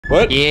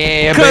What?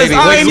 Yeah, baby.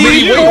 What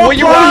are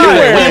you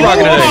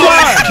rocking? Oh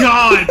my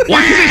god!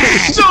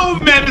 This is so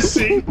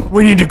menacing.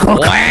 We need to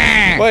cook.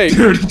 Wait,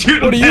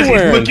 Dude, what are you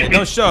wearing?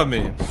 Don't shove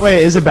me.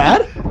 Wait, is it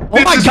bad?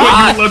 Oh my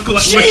god! Like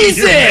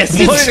Jesus,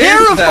 it's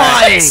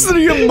terrifying. It's the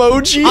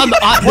emoji.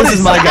 This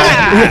is my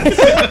guy.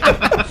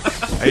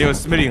 Hey, yo,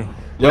 Smitty.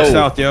 Yo,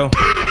 south, yo.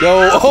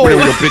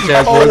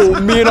 Oh,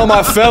 me and all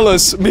my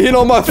fellas. Me and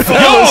all my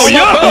fellas.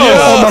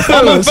 All my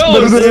fellas.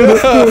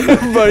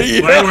 But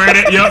yeah. Where it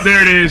is? Yup,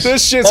 there it is.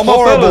 This shit's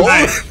horrible.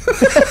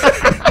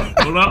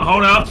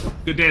 Hold up.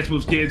 Good dance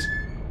moves, kids.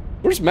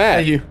 Where's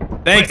Matt? Thank you.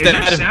 Thanks, Wait, is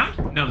there Dad.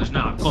 sound? No, there's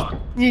not. Fuck.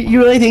 You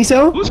really think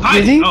so? Who's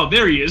hiding? Oh,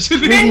 there he is. You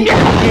really think so?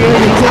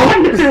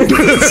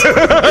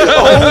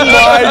 Oh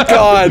my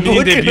god.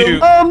 Look at him.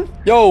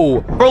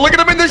 Yo. Bro, look at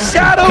him in the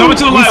shadow. Come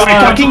into the light.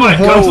 Wait, come to the light.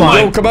 Come to the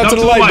light. Yo, come out to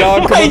the light,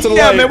 dog. Come out to the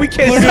Yeah, light. man, we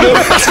can't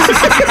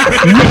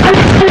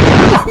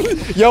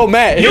see. Yo,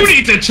 Matt. You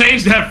need to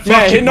change that fucking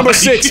Matt, hit number light.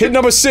 6. Hit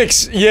number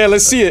 6. Yeah,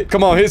 let's see it.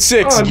 Come on, hit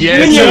 6. Let's see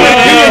it.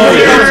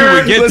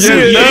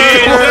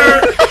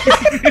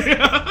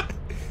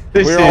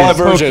 We're all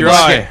virgins.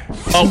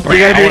 Oh, You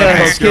gotta be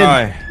a skin.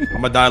 I'm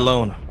gonna die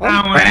alone.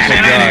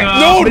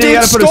 No, you dude,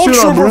 gotta put a suit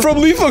on, Stormtrooper bro. from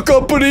Lethal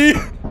Company.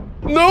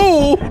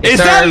 No. Is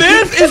that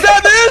this? Is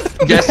that this?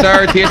 Yes,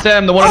 sir.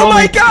 TSM, the one and Oh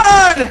only. my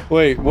god!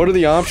 Wait, what are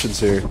the options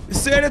here?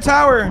 Santa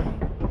Tower.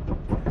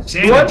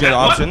 What? Jet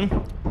option.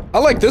 I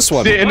like this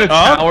one. In the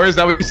tower, is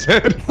that what you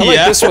said? I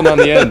like this one on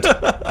the end.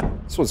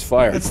 This one's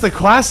fire. It's the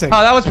classic.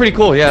 Oh, that was pretty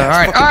cool. Yeah. All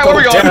right, where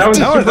we going?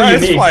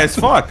 That's fly as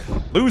fuck.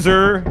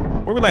 Loser.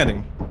 Where we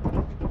landing?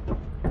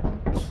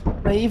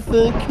 Keep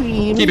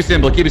it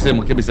simple. Keep it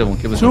simple. Keep it simple.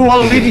 Keep it Two simple.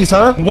 Waluigi's,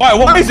 huh?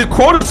 Why is the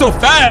quota so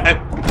fat?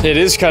 It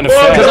is kind of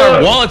Because fat.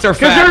 our wallets are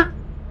fat.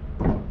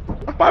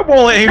 My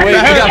wallet ain't We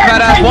fat. got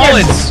fat ass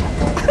wallets.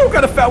 I don't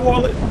got a fat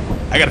wallet.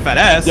 I got a fat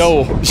ass.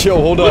 Yo,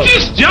 hold Who up.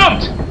 just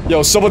jumped?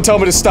 Yo, someone tell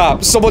me to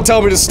stop. Someone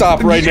tell me to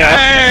stop right now.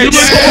 Hey,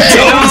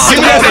 Someone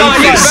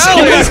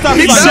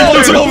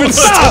tell me to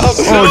stop.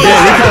 Oh,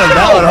 yeah, you kind of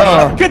valid,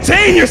 huh? Contain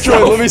Wait,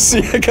 yourself. let me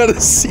see. I gotta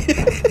see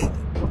it.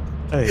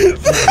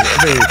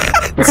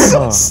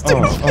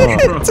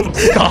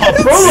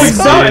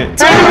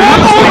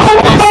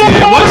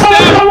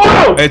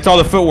 It's all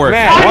the footwork.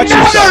 Matt, watch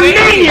yourself.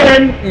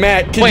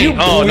 Matt, can Wait, you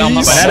oh, no, my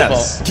please?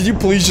 bad. Can you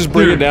please just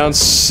bring it down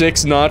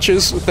 6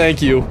 notches?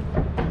 Thank you.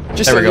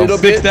 Just There a we go. little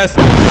bit. I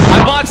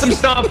bought some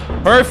stuff.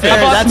 Perfect.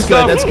 Yeah, that's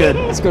good, that's good.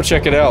 Let's go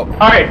check it out.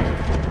 Alright.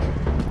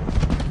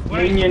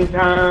 Union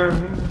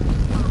time.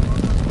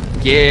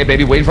 Yeah,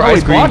 baby, waiting for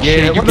ice cream. watch Yeah,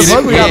 it. you What the get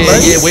fuck it. we got, Yeah,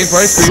 legs? yeah, waiting for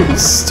ice cream.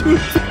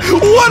 Stupid.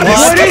 What is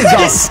the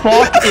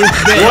fuck is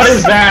this? What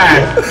is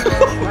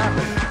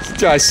that?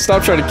 Guys,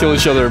 stop trying to kill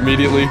each other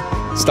immediately.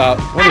 Stop.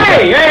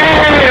 Hey,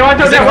 what's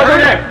up there? What's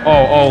up there?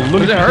 Oh,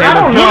 look at Does it the hurt? I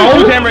don't know.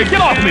 Look at the camera.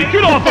 Get off me.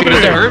 Get off of me.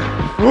 Does it hurt?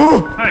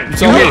 Hey,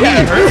 It's all good.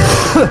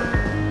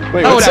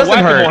 Wait, Oh, what's it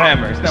doesn't hurt.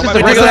 Hammer. It's just a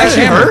regular Does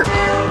that hammer.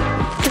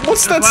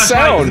 What's that Does it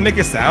sound? make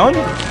a sound?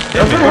 It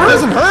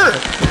doesn't hurt.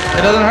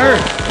 It doesn't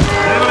hurt.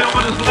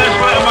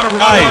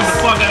 Guys,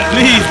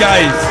 please,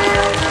 guys.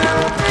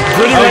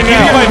 Gritty I'll right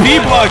give you my now.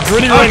 V-Bucks.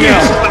 Gritty right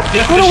now. I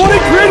don't want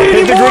it gritty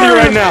Hit the anymore. gritty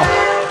right now.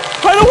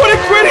 I don't want it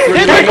gritty.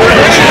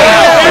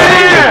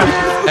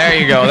 There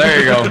you go. There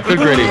you go. Good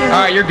gritty. All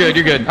right, you're good.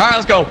 You're good. All right,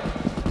 let's go.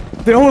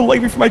 They don't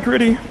like me for my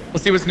gritty.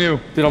 Let's see what's new.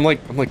 Dude, I'm like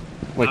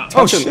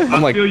touching. shit.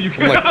 I'm like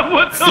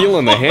What the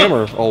feeling the fuck?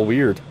 hammer all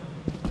weird.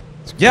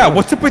 Yeah,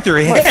 what's up with your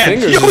hand?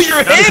 fingers Yo, just-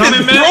 your hand Coming,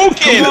 is man.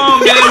 broken. Come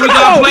on, man. We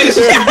got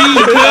places to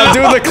be. I'm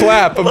doing the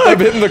clap. I'm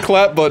hitting the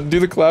clap button. Do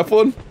the clap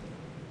one.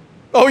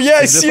 Oh yeah,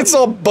 I see it's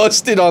all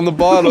busted on the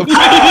bottom.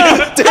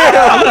 I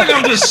Damn. feel like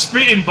I'm just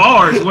spitting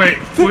bars. Wait,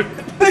 nope,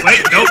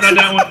 not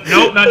that one.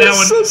 Nope, not that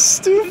one. So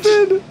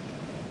stupid.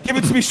 Give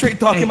it to me straight,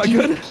 Doc. Am I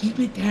good? Keep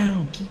it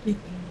down. Keep it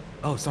down.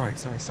 Oh, sorry.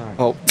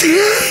 Oh,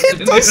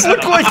 it does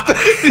look like that.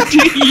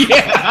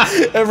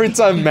 Yeah. Every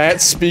time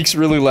Matt speaks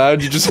really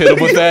loud, you just hit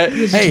him with that.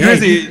 Hey,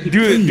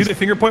 do the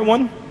finger point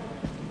one.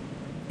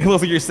 It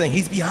looks like you're saying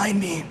he's behind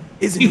me,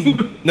 isn't he?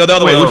 No, the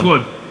other way. Wait, which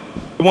one?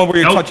 The one where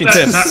you're Nope, touching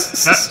that's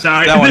tips.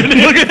 sorry. That one.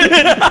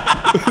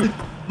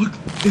 Look,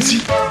 is he?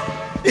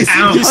 He's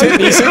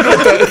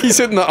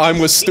hitting the I'm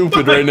with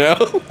stupid right now.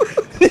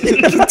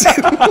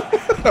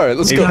 All right,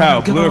 let's Hey, go.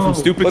 pal, Blue from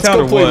Stupid Let's Town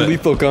go or play what?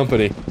 Lethal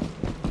Company.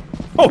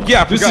 Oh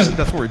yeah, I forgot. is-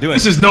 That's what we're doing.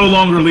 This is no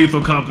longer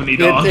Lethal Company,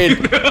 dog.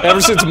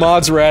 Ever since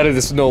mods were added,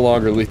 it's no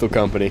longer Lethal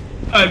Company.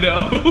 I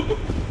know.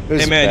 This Hey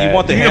is man, bad. you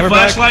want the You need a hammer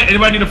back? flashlight?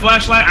 Anybody need a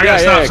flashlight? I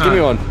got Yeah, a stop give me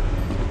sign. one.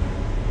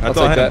 I'll That's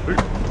all I take have.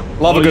 that.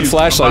 Love a Oh, good you-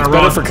 flashlight. It's I'm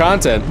better about to for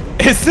content.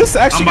 Is this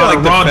actually I'm gonna about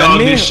like to raw defend dog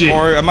me, this shit.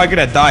 or am I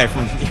gonna die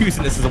from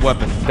using this as a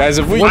weapon? Guys,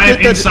 if we I am at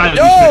the- inside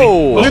of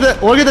Yo!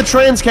 Look at the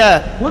trans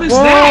cat. What is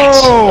that?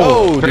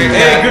 Oh, dude.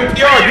 Hey, good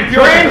PR, good PR.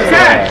 Trans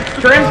cat.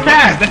 Trans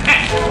cat.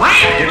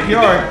 Good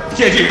PR.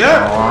 Can't do that.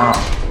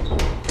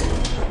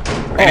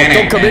 Oh,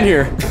 don't come in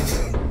here.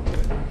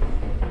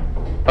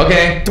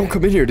 Okay. Don't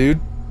come in here, dude.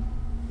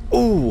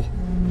 Ooh.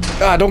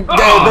 Ah, don't.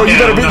 Oh, bro, you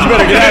better get out of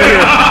here.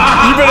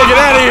 You better get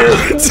out of here.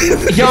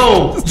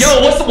 Yo,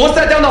 what's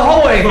that down the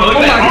hallway? Bro, look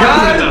Oh at my that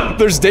god. arm,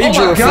 There's danger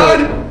Oh my afoot. god!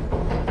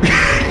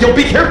 Yo,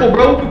 be careful,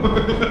 bro.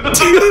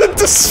 Dude,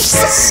 the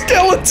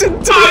skeleton.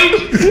 Dude.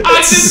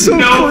 I just so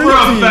know for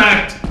a creepy.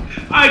 fact.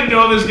 I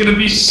know there's gonna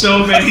be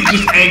so many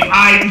just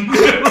hiding.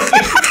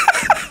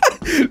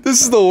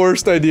 This is the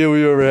worst idea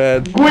we've ever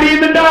had. Woody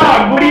and the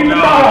dog. Woody and the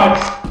dog.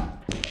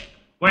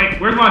 Wait,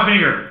 where's my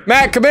finger?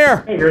 Matt, come here.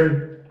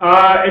 Finger.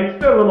 It's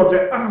still a little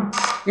bit.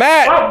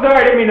 Matt. Oh, sorry,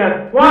 I didn't mean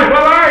that. Why? Where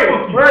are you?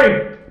 Where are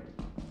you?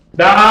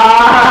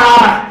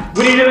 Ah!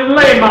 Woody to the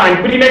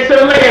landmine. Woody next to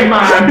the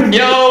landmine.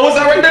 Yo, what's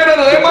that right there? The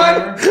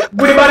landmine?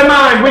 Woody by the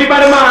mine. Woody by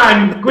the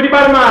mine. Woody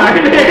by the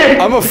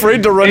mine. I'm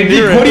afraid to run Is he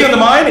near Woody it. on the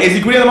mine? Is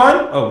he Woody on the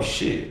mine? Oh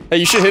shit. Hey,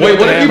 you should hit it Wait, with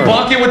what the if you hammer.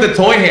 bonk it with the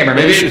toy hammer?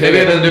 Maybe should it hit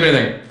it. doesn't do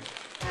anything.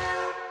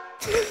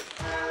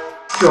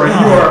 Sure,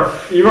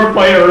 you are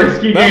playing a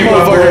risky That game.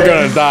 motherfucker's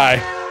gonna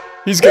die.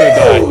 He's gonna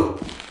die.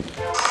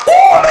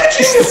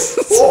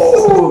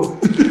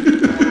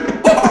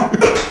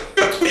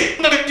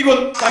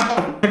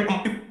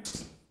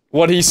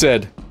 What he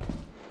said.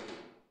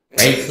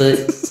 Right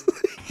foot.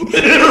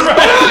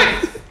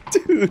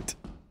 Dude.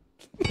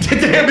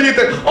 Damn it!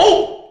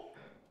 Oh!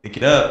 Pick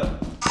it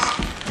up.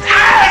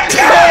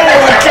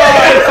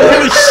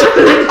 Holy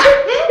shit.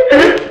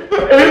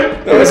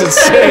 That was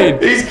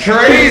insane. He's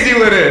crazy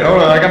with it.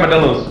 Hold on, I got my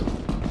Modelo's.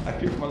 I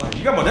fear for my life.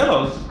 You got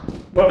Modelo's.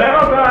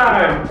 Modelo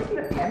time.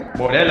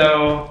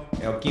 Modelo.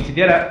 El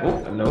quinceañera.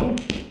 Oh, no.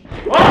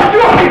 Oh,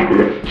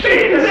 God!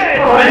 Jesus,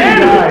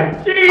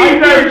 man! Jesus, I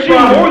feared you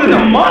more than a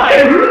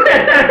mine.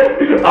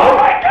 Oh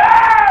my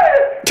God!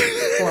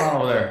 What's going on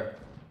over there?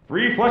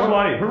 Free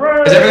flashlight.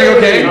 Hooray! Is everything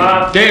okay?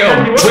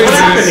 Damn. What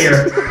happened here?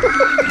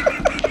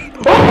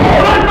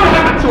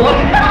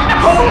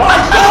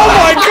 Oh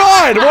my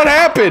god, what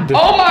happened?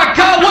 Oh my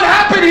god, what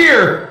happened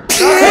here?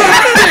 What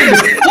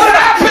happened? What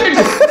happened?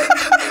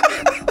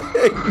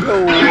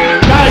 No way.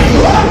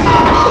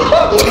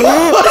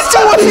 That's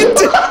what he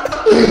did.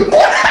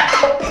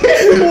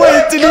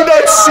 Wait, did he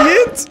not see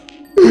it?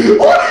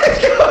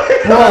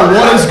 Bro,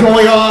 what is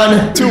going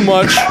on? Too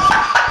much.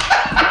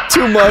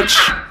 Too much.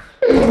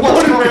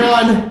 What's going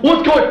on?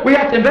 What's going? We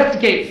have to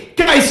investigate.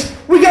 Guys,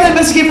 we gotta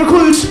investigate for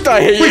clues.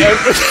 I hate you.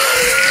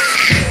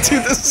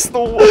 Dude, this is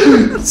the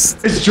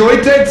worst. Is Joy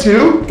dead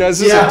too? Guys,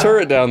 there's Yeah. a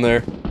turret down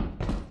there.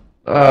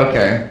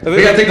 Okay. think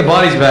We gotta take the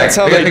bodies back. that's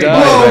how We gotta they take the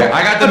die. bodies back.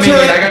 I got the That's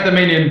minion. right. I got the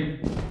minion.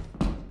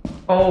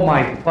 Oh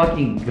my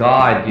fucking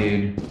god,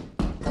 dude.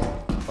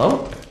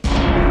 Oh?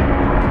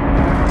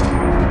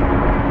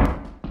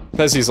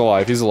 He's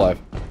alive, he's alive.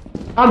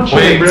 I'm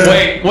chilling, bro.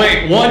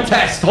 Wait. One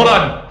test. Hold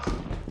on.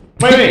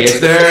 Wait. Yes,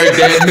 sir.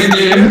 Dead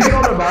minion.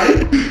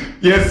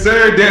 Yes,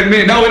 sir. Dead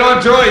minion. No, we don't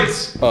have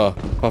droids.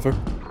 Puffer?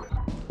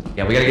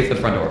 Yeah, we gotta get to the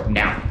front door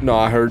now. No,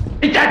 I heard.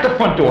 It's at the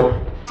front door.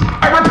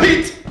 I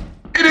repeat,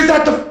 it is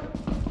at the.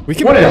 We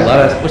can. What is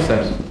that?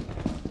 Footsteps.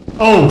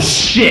 Oh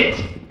shit!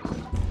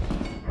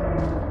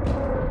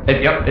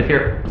 Yep, it's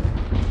here.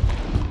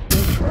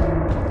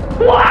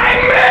 Why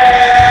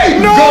me?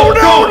 No,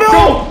 no!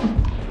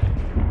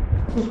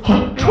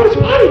 Troy's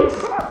body.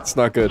 It's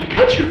not good. I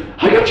got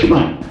you,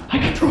 man. I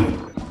got Troy. He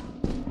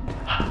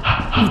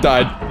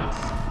died.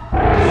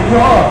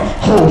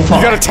 Oh, fuck.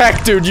 You gotta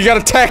tech, dude. You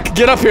gotta tech.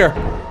 Get up here.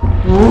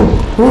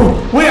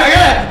 Wait, I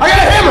got a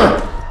hammer.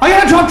 I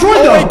gotta drop Troy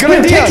though. wait, good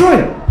idea. Troy.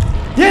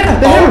 Yeah,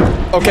 the hammer.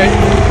 Okay.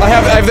 I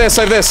have this.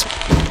 Does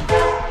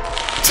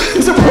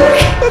it work? I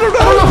don't know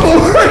if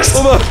it works.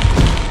 Hold on.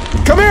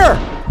 Come here.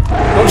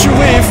 Don't you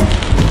leave.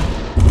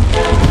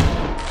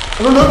 I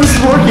don't know if this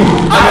is working.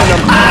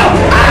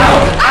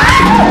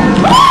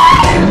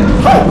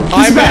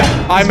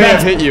 I may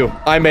have hit you.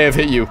 I may have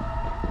hit you.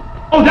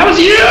 Oh, that was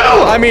you!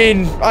 I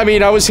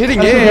mean, I was hitting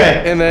That's it,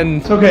 okay. and then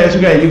It's okay, it's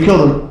okay. You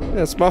killed him.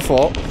 it's my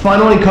fault.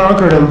 Finally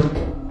conquered him.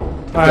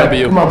 All right,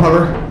 W. come on,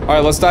 Puffer. All right,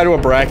 let's die to a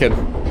bracken.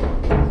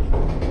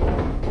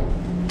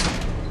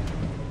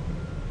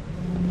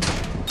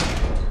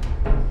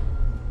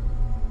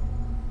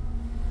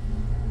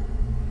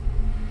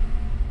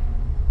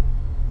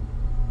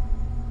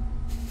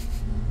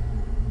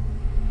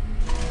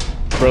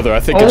 Brother, I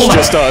think it's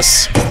just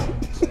us.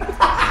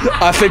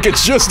 I think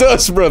it's just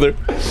us, brother.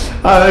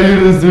 I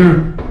think it is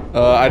too.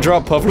 I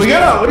dropped Puffer's. We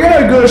got a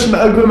good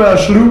amount of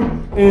sloop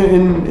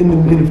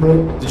in the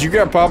front. Did you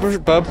grab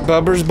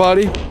Bubber's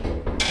body?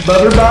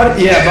 Buffer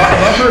body? Yeah,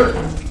 Buffer.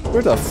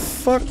 Where the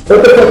fuck?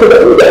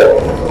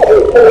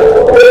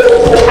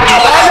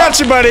 I got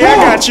you, buddy. I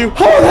got you. Oh,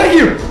 thank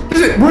you.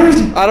 Where is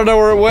he? I don't know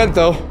where it went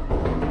though.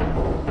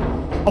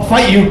 I'll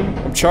fight you.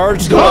 I'm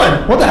charged.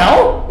 Done. What the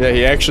hell? Yeah,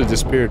 he actually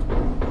disappeared.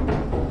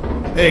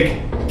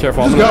 Hey.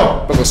 Careful, Let's I'm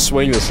go. gonna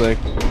swing this thing.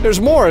 There's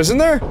more, isn't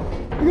there?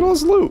 Look at all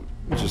this loot.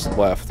 He just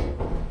left.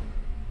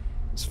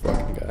 This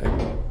fucking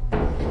guy.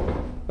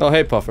 Oh,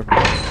 hey, Puffer.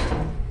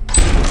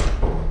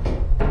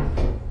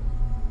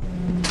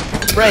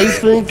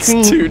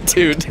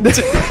 Dude.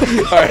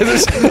 Alright,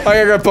 I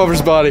gotta grab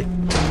Puffer's body.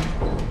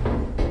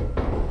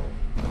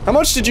 How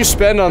much did you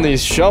spend on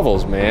these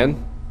shovels,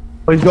 man?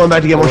 Oh, he's going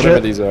back to get more Whatever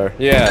shit. these are.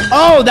 Yeah.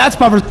 Oh, that's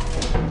Puffer's.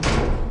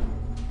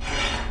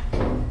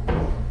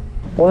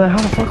 Well,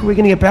 how the fuck are we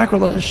gonna get back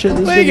with all this shit?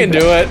 We can do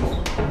it.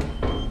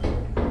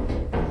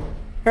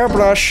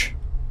 Hairbrush.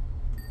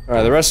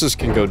 Alright, the rest of us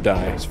can go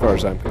die, as far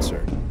as I'm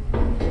concerned.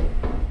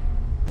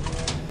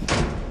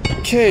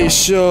 Okay,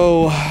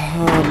 so,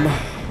 I'm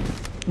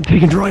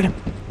taking droid.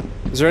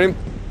 is there any...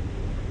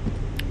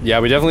 Yeah,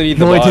 we definitely need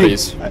the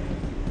bodies.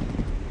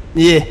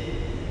 Yeah.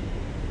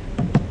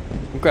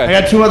 Okay.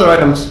 I got 2 other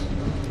items.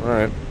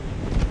 Alright.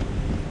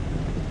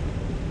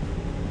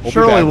 We'll be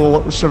Surely back.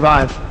 we'll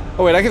survive.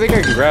 Oh wait, I think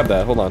I can grab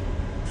that. Hold on.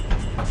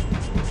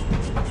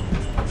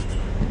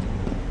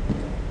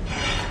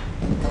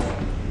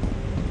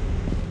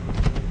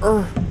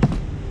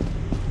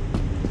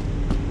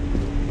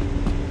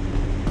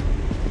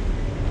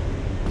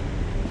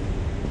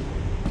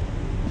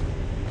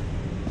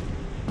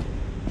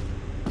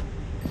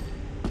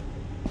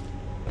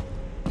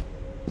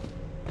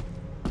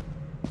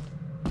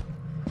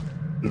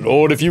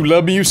 Lord, if you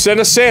love me, you send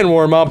a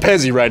sandworm on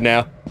Pezzy right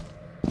now.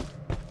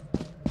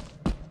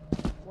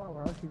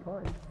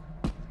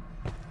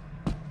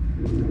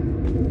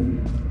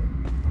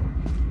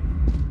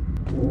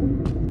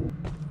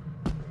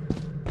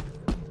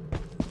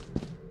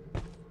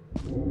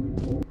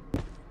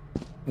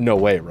 No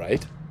way,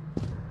 right?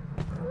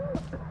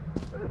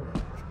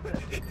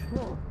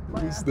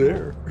 He's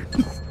there.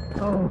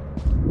 Lord,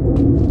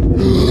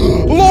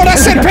 I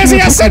said Pezzy!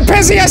 I said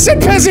Pezzy! I said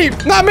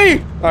Pezzy! Not me!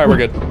 Alright, we're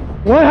good.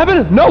 What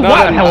happened? No,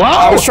 what? Hello?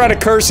 I was trying to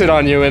curse it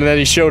on you and then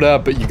he showed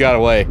up, but you got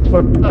away.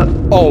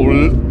 Oh.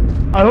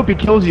 I hope he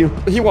kills you.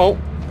 He won't.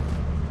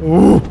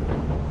 Ooh.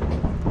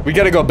 We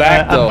gotta go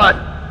back, though.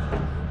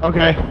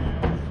 Okay.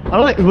 I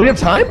don't think. Do we have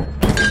time?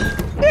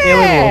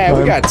 Yeah,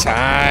 we got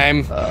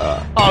time.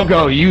 I'll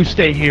go. You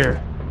stay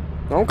here.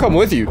 I'll come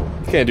with you.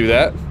 You can't do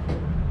that.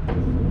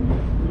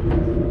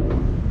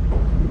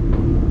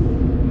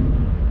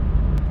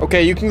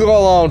 Okay, you can go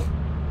alone.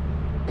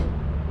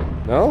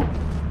 No?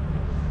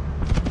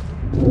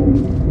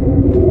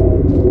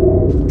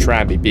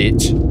 Try me,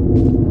 bitch.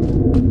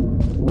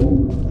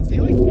 Is he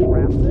like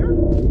trapped there?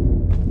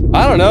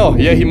 I don't know.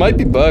 Yeah, he might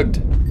be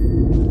bugged.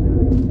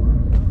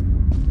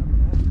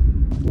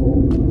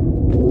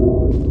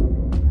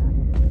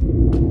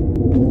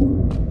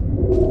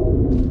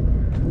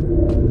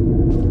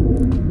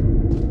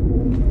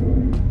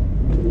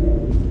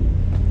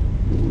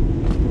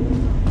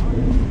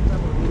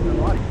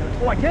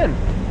 Oh, I can.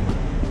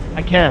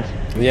 I can't.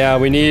 Yeah,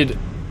 we need...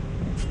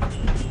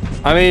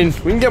 I mean,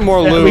 we can get more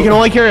loot. We can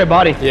only carry a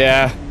body.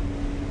 Yeah.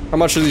 How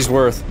much are these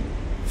worth?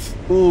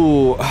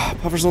 Ooh,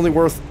 Puffer's only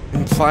worth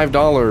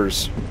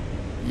 $5.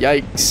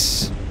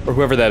 Yikes. Or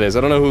whoever that is.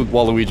 I don't know who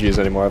Waluigi is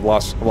anymore. I've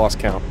lost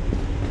count.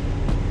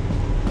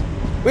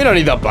 We don't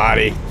need the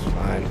body. It's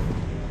fine.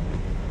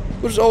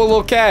 We'll just owe a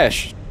little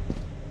cash.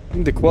 We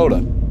need the quota.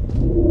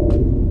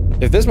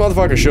 If this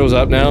motherfucker shows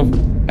up now,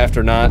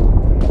 after not,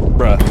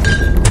 bruh.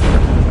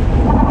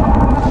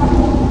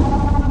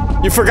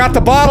 You forgot the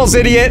bottles,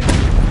 idiot!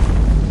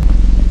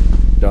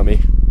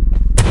 Dummy.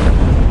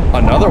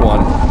 Another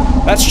one.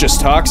 That's just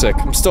toxic.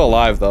 I'm still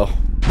alive, though.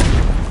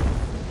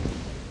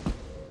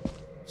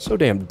 So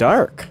damn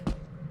dark.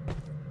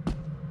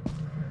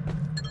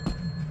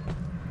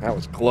 That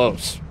was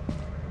close.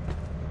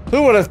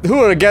 Who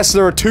would've guessed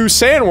there were 2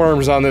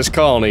 sandworms on this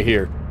colony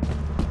here?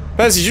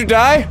 Pez, did you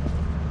die?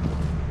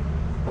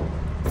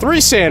 3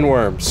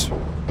 sandworms.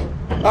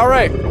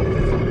 Alright.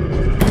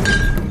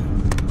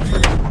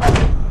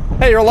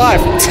 Hey, you're alive.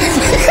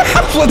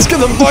 Let's get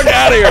the fuck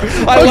out of here.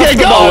 I left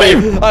the body.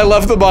 I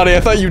left the body. I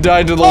thought you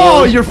died to the Oh,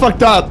 Lord. you're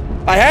fucked up.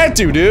 I had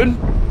to, dude.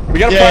 We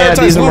gotta Yeah, prioritize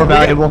these are more loot.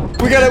 valuable.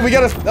 We got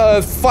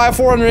a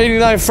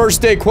 489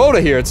 first day quota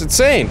here. It's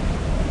insane.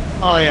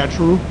 Oh yeah,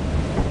 true.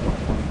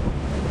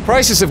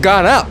 Prices have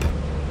gone up.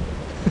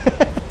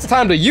 It's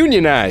time to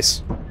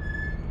unionize.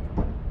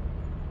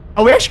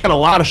 Oh, we actually got a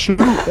lot of shit.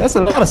 That's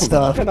a lot of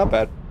stuff. Yeah, not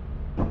bad.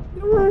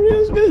 Yeah,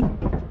 it's good.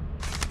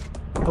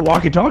 A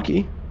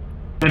walkie-talkie.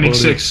 Ending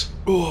 6.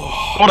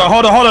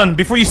 Hold on,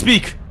 before you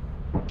speak.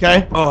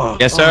 Okay.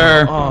 Yes,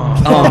 sir.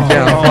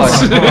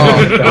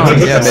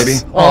 Yeah, baby.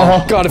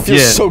 Oh god, it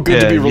feels so good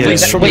to be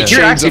released from the Wait,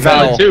 you're chains actually of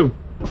hell. valid too.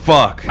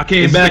 Fuck. I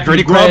came Is back this the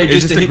Gritty from Club? Greg Is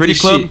just this to the hit Gritty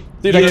this Club? shit.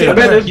 Dude, I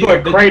bet this is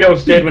what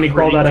Kratos did when he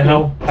crawled out of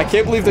hell. I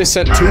can't believe they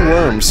sent 2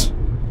 worms.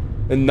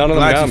 And none of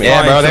them got me.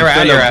 Yeah, bro, they were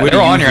at your ass. They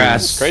were on your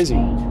ass. It's crazy.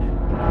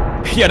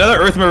 Yeah, another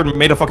Earthworm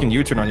made a fucking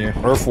U-turn on you.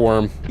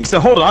 Earthworm. He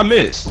said, hold on, I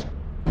missed.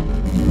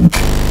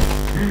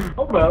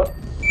 Hold up.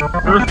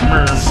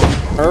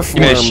 Earthworm.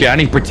 You made shit. I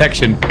need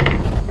protection.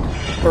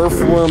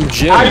 Earthworm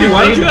Jim. I do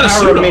why don't you got a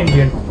suit on?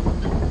 Minion.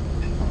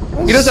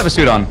 He does have a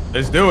suit on.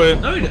 Let's do it.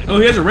 Oh,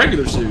 he has a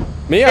regular suit.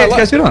 Me, Yeah, he's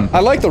got a suit on. I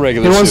like the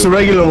regular He wants suit. the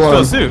regular Still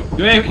one. a suit.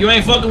 You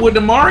ain't fucking with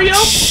the Mario?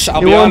 Shh, I'll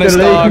You be want honest,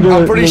 the dog. regular-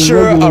 I'm pretty the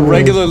sure regular a one.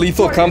 regular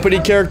Lethal Company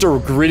character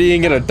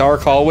grittying in a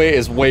dark hallway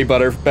is way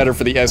better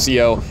for the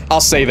SEO.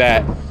 I'll say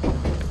that.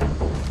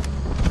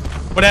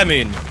 What that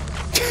mean?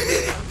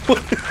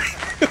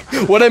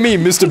 What I mean,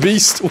 Mr.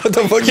 Beast? What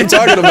the fuck you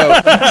talking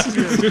about?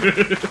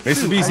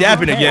 Mr. Beast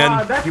yapping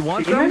again. You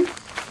want them?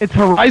 It's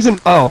Horizon.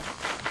 Oh.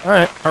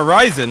 Alright,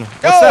 Horizon.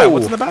 What's that?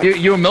 What's in the back?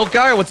 You a milk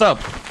guy or what's up?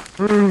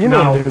 You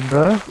know, dude,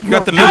 bro. You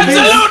got the milk.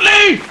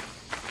 Absolutely!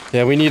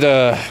 Yeah, we need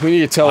a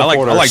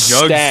teleporter. I like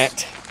jugs.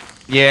 Stat.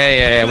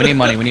 Yeah. We need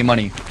money. We need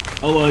money.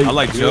 I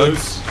like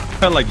jugs.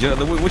 I like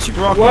jugs. What you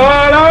rocking?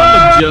 What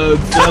up?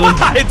 Jugs, fella.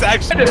 It's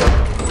actually.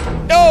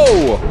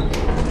 Yo!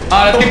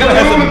 Let's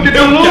get the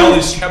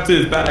Galley strapped to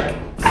his back.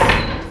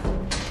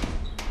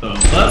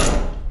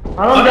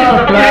 I don't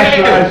got a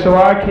flashlight, so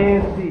I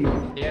can't see.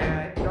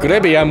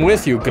 Gribby, I'm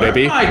with you,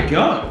 Gribby. Oh my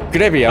god.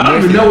 Gribby, I I'm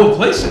don't with even you. know what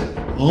place it.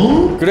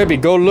 Huh?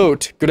 Gribby, go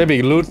loot.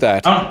 Gribby, loot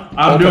that.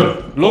 I'm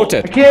doing. Loot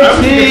it. I can't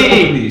I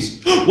see.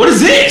 these. What is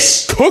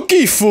this?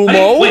 Cookie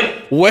Fumo?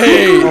 Wait.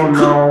 Wait. Oh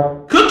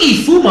no.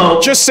 Cookie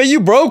Fumo. Just say you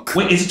broke.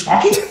 Wait, is it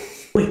talking?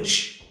 Wait,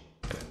 shh.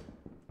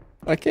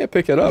 I can't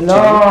pick it up.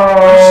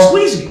 No.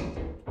 Squeezing.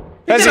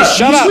 Hezzy, Can shut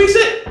you up. squeeze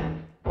it?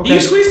 Can you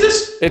squeeze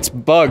this? It's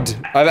bugged.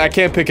 I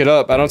can't pick it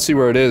up. I don't see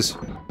where it is.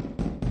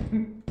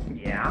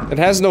 Yeah. It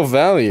has no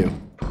value.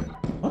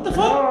 What the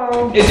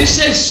fuck? It just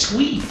says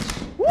sweet.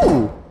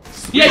 Ooh.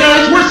 Yeah,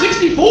 no, it's worth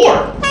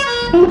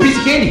 64. Ooh, piece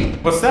of candy.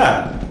 What's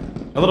that?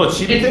 A little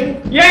cheaty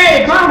thing?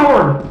 Yay, clown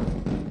horn.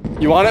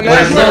 You want it, Wait,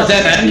 man? it's still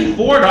dead end?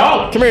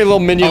 $4. Come here, you little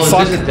minion Oh,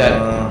 fuck. this is dead.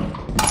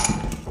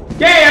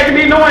 Yay, I can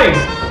be annoying.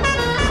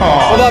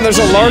 Hold on, there's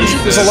a large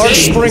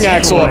Jesus. spring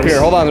axle up here.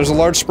 Hold on, there's a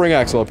large spring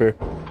axle up here.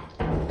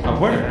 Up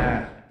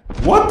where?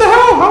 What the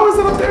hell? How is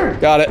it up there?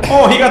 Got it.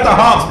 Oh, he got the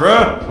hops,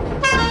 bro.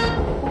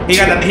 He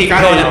got it.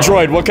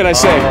 Droid, what can I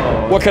say?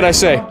 What can I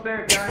say?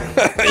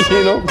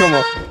 You know, come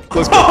on.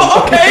 Let's go.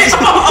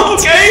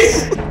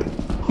 Okay.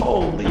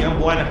 Holy, I'm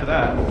blind after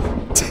that.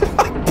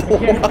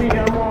 Can't see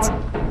no more.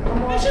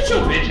 Shut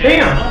your bitch ass.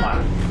 Damn. Oh my.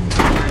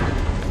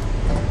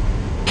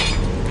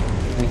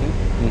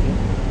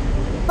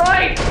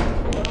 Right.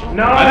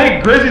 No. I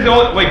think Grizzly's the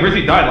only. Wait,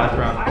 Grizzly died last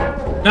round.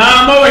 Nah,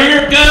 I'm over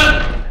here,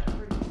 gun.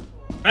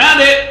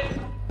 Found it.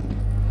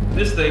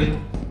 This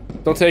thing.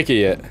 Don't take it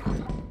yet.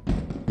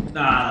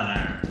 Nah.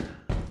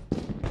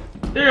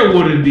 There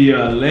wouldn't be a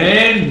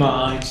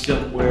landmine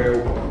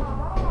somewhere.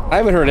 I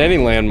haven't heard any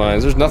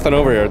landmines. There's nothing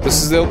over here.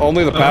 This is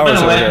only the If powers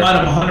I'm over a here.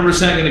 landmine, I'm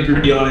 100% gonna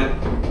agree on it.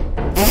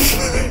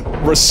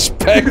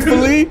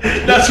 Respectfully?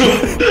 That's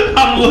what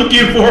I'm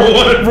looking for.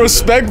 One.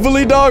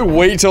 Respectfully, dog,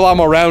 wait till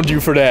I'm around you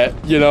for that,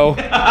 you know?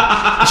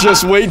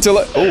 Just wait till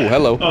oh,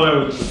 hello. Oh, there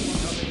we go.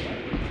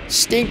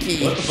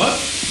 Stinky. What the fuck?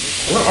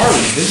 Where are we?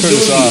 This Turn is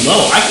this really off.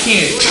 low. I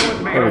can't.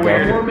 There we go.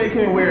 We're making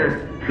it weird.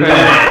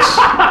 Relax.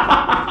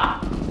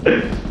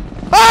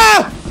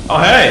 Ah! Oh,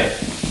 hey.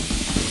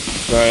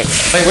 Alright.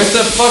 Wait, where's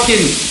the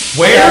fucking...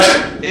 Where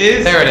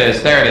is? There it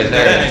is. There it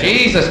is.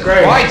 Jesus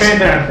Christ.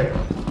 Fantastic.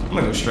 I'm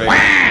gonna go straight.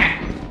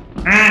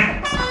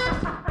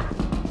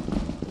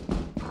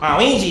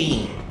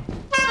 Luigi.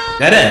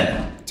 Dead end.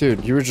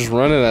 Dude, you were just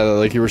running at it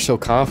like you were so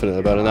confident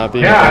about it not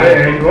being Yeah,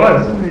 okay. he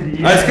was.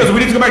 That's because we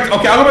need to go back to.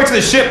 Okay, I'll go back to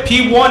the ship.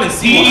 P1 and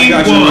C1. I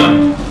got you.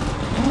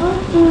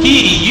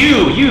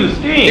 You,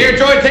 Steve. Here,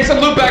 Droid, take some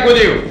loot back with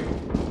you.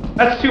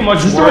 That's too much.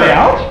 Is this already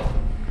out?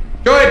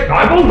 Droid.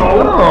 I don't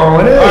know. Oh,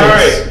 it is.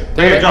 Alright.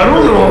 Damn it. I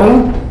don't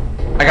know.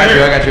 I got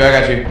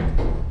you.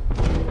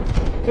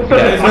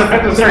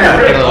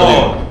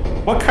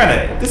 Oh, what kind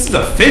of? This is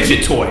a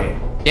fidget toy.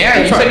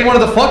 Yeah, you said you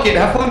wanted to fuck it.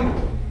 Have fun.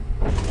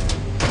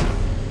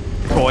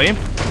 Toy?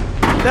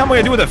 What am I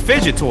gonna do with a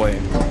fidget toy?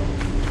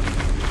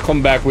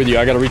 Come back with you.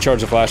 I gotta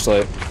recharge the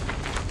flashlight.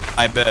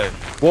 I bet.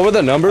 What were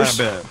the numbers?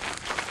 I bet.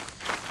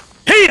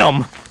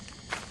 Damn!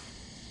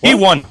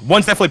 P1.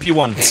 One's definitely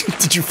P1.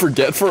 Did you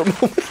forget for a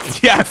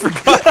moment? Yeah, I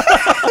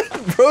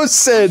forgot. Bro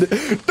said,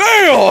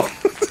 damn!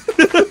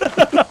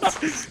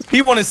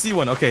 P1 and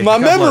C1. Okay. My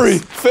God memory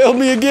bless. failed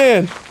me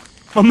again.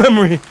 My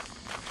memory.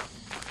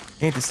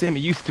 Ain't the same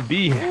it used to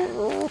be.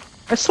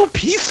 That's so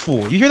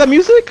peaceful. You hear that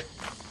music?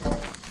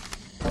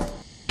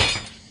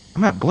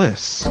 I'm at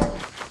bliss.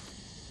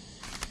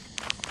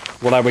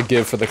 What I would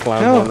give for the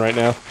clown No. one right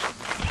now.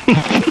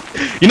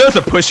 You know it's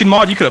a pushing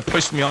mod? You could have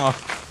pushed me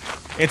off.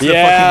 Into the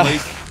Yeah, fucking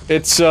lake.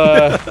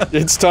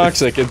 it's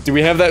toxic. Do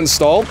we have that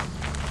installed?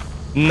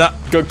 No,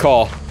 Good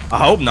call. I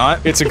hope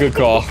not. It's a good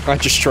call. I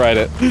just tried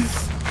it.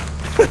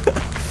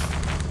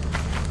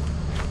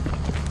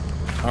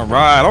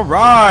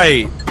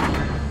 Alright.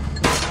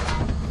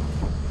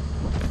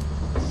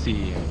 Let's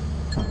see.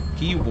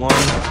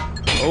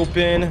 P1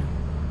 open.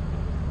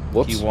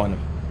 Whoops. P1.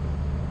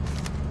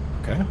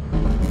 Okay.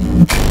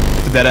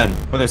 It's a dead end.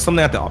 But there's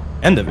something at the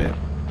end of it.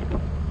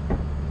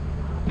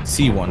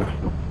 C1.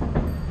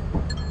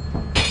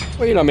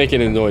 Well, you're not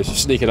making any noise. You're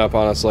sneaking up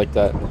on us like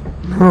that.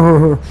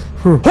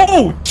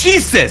 Oh,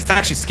 Jesus! That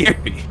actually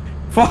scared me.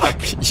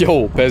 Fuck.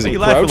 Yo, Why are Pezzy, you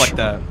laughing crouch. like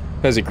that?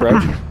 Pezzy,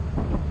 crouch.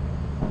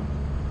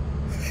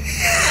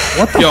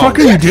 What the Yo. fuck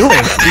are you doing?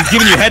 He's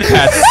giving you head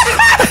pats.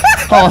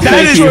 Oh, That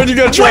thank is you. Jordan, you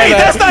gotta try Wait,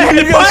 that. that's not You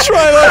head gotta pat.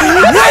 try that.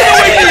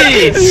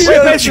 Wait, You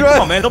gotta Benji, try.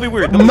 come on, man. Don't be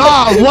weird. Don't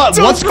Nah, what?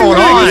 What's going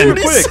be on?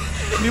 quick.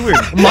 Be weird.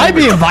 Am I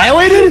being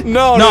violated?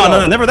 No,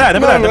 No, never that.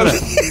 Never that.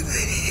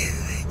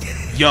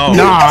 Yo.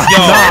 Nah,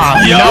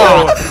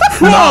 Yo.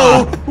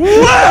 Whoa.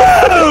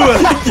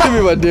 Whoa. Give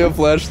me my damn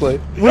flashlight.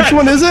 Which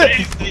one is it?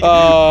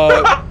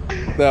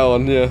 That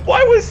one, yeah.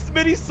 Why was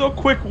Smitty so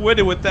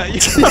quick-witted with that?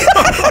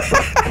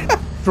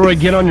 Troy,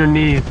 get on your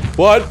knees.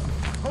 What?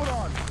 Hold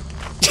on.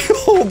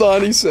 Hold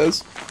on, he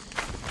says.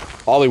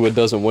 Hollywood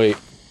doesn't wait.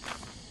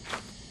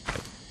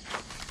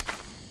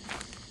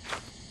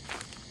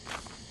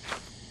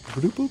 I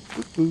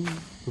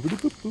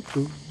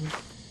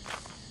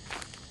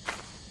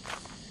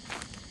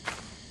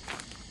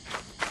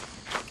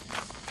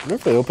wonder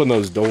if they open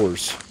those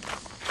doors.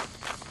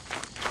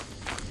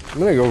 I'm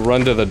gonna go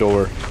run to the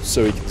door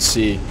so he can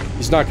see.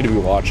 He's not gonna be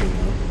watching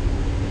though.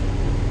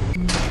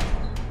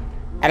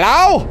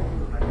 Hello?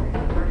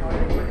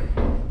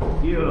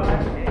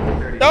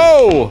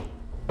 No!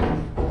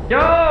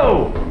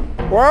 Yo!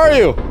 Where are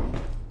you?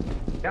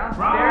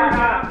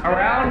 Downstairs,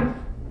 around,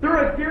 through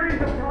a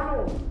series of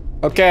tunnels.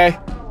 Okay.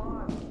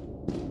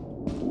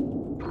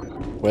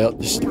 Well,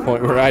 this is the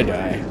point where I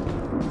die.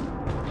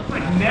 It's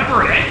like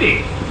never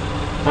ending.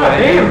 Oh,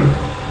 damn.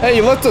 Hey,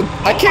 you left a-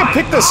 I can't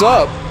pick this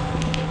up.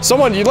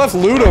 Someone, you left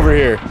loot over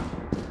here.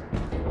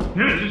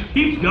 Dude, it just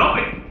keeps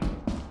going.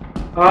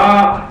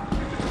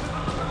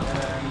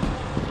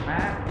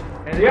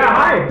 Yeah,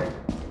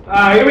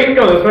 hi. Here we can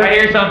go this way. I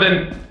hear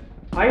something.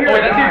 I hear Oh, a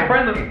that guy. dude's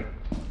friendly.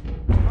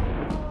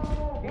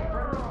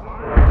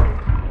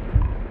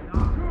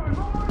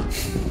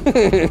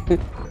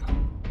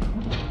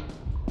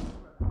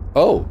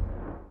 Oh.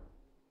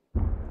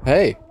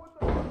 Hey.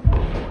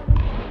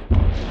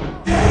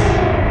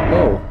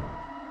 Oh.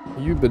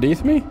 Are you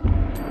beneath me?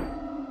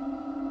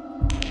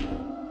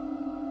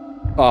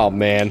 Oh,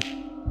 man.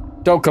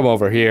 Don't come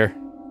over here.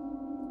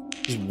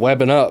 He's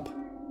webbing up.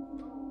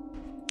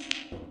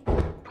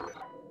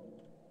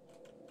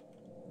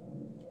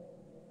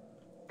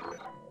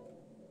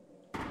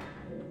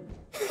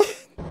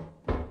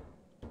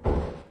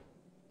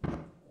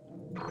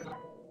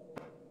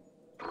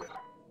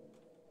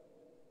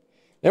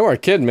 They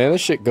weren't kidding, man.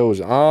 This shit goes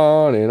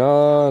on and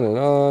on and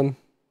on.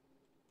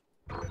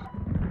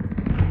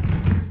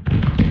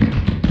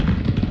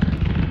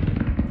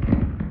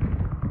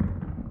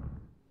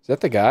 Is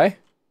that the guy?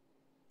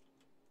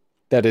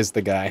 That is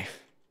the guy.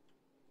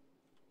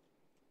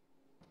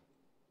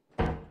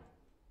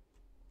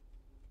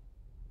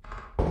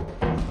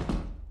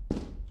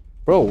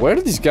 Bro, where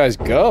did these guys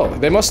go?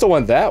 They must have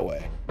went that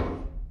way.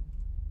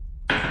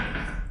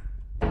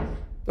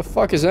 The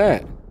fuck is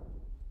that?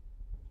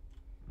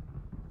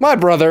 My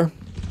brother.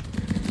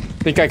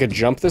 Think I could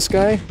jump this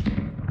guy?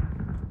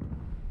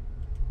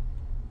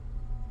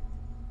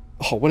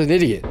 Oh, what an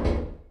idiot.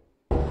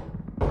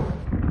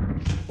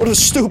 What a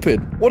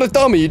stupid. What a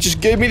dummy. You just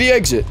gave me the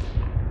exit.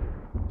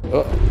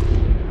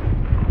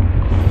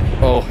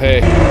 Oh,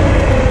 hey.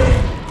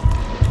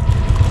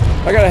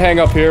 I gotta hang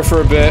up here for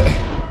a bit.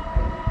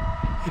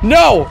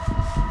 No!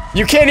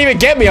 You can't even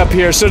get me up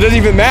here, so it doesn't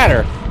even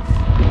matter.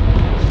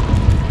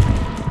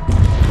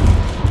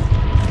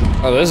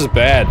 Oh, this is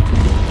bad.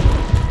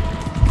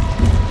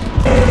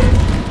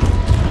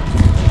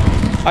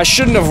 I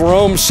shouldn't have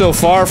roamed so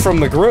far from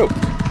the group.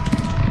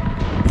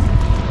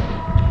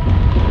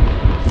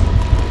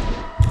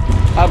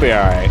 I'll be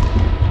alright.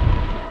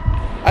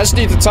 I just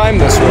need to time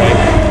this right.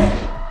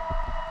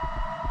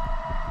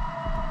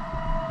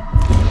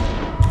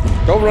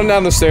 Go run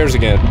down the stairs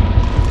again.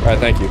 Alright,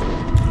 thank you.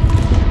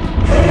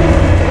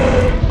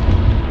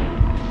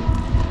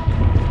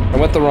 I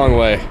went the wrong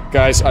way.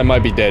 Guys, I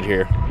might be dead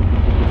here.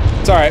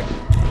 It's alright.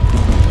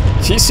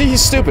 You see,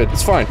 he's stupid.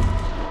 It's fine.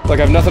 Like,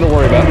 I have nothing to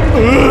worry about.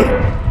 Ugh!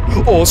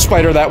 Oh,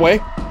 spider that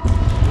way.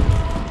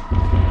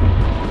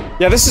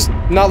 Yeah, this is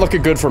not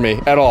looking good for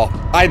me at all.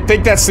 I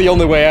think that's the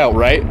only way out,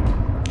 right?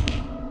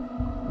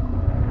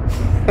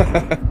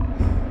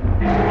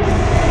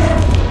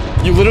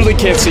 You literally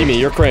can't see me.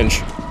 You're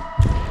cringe.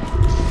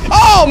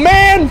 Oh,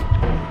 man!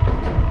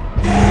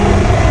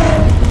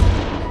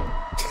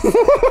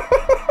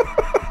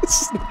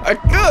 It's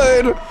not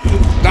good.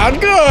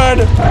 Not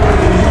good.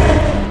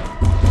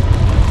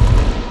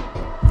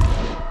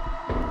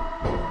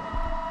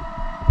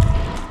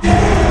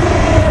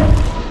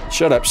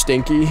 Shut up,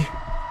 Stinky.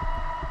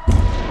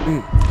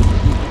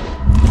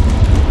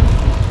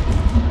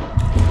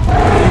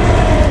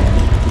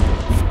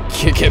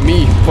 Can't get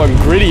me fucking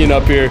grittying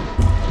up here.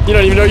 You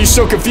don't even know you're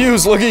so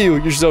confused. Look at you.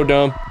 You're so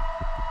dumb.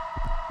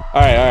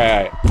 Alright, alright,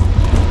 alright.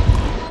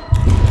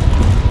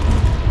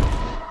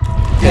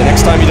 Yeah,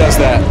 next time he does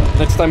that.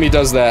 Next time he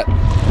does that.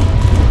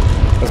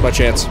 That's my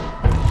chance.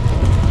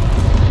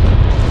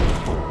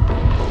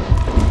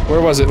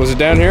 Where was it? Was it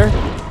down here?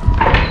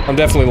 I'm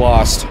definitely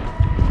lost.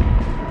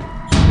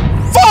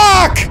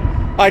 Fuck!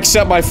 I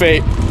accept my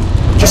fate.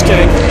 Just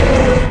kidding.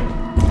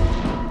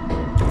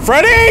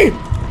 Freddy!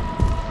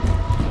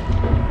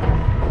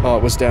 Oh,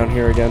 it was down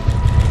here again.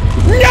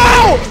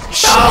 No!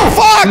 Oh,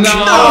 fuck! No!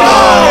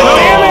 Oh,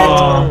 damn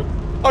it!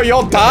 Oh,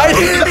 y'all died?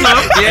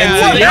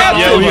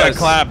 Yeah, we got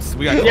claps.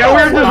 We got claps. Yeah, we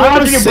were just I was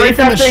watching him break safe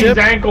in that the thing's ship.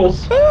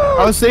 ankles.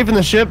 I was safe in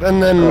the ship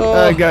and then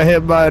got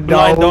hit by a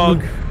Blind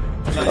dog. dog.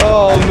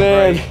 Oh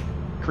man.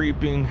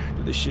 Creeping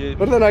through the shit.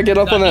 Why did I get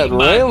up on that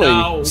railing?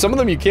 No. Some of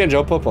them you can't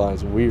jump up on.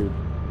 It's weird.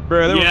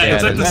 Bro, Yeah,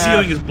 it's like the Nah.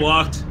 ceiling is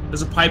blocked.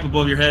 There's a pipe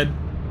above your head.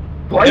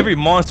 Every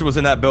monster was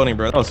in that building,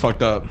 bro. That was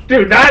fucked up.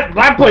 Dude,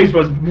 that place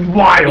was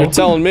wild. You're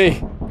telling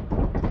me.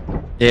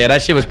 Yeah,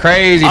 that shit was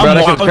crazy, bro.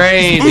 That shit was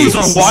crazy.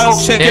 Some wild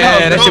shit.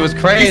 Yeah, that shit was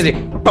crazy.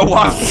 Oh,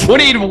 wow. We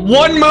need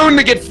one moon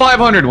to get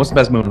 500. What's the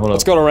best moon? Hold up.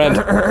 Let's go to Rand.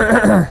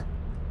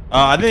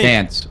 I think.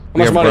 Chance. How much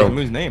We are money? broke.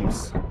 Moon's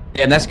names.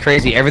 Yeah, and that's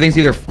crazy. Everything's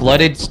either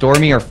flooded,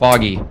 stormy, or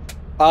foggy.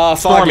 Foggy.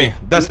 Stormy.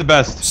 That's the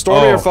best.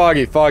 Stormy Oh. or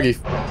foggy? Foggy.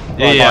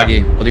 Yeah.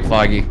 Foggy. We'll do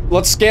foggy.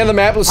 Let's scan the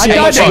map. Let's see I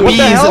how got much. that What the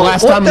bees hell? the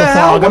last What time in the hell?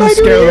 fog. What'd I'm I do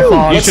scared of to the you?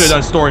 fog. You should have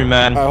done Stormy,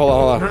 man. Alright, hold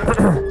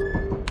on.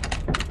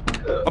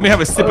 Let me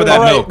have a sip of that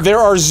Alright, milk. there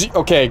are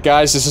okay,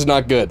 guys, this is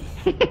not good.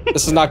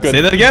 This is not good.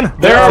 Say that again.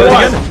 There Say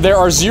that are again. there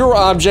are 0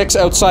 objects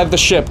outside the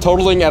ship,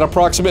 totaling at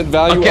approximate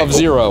value of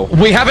 0.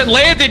 We haven't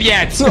landed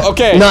yet.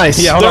 Okay. Nice.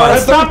 Yeah, hold There on. are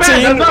That's not bad,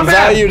 13 that's not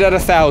bad. valued at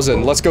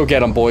 1,000. Let's go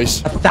get them,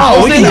 boys.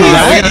 Oh, we can do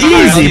that.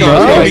 Easy, Let's go. bro.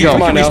 There We you go. can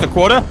Come on reach now. the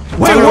quota. To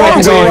the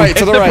right, to the right, to It's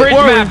the the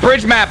right.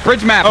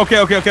 bridge map. Okay,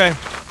 okay, okay.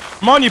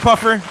 I'm on you,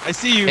 Puffer. I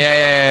see you.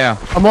 Yeah.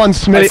 I'm on I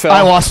Smitty. fell.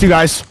 I lost you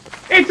guys.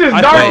 It's as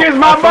I dark fell- as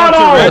my I fell too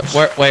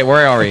butthole. rich.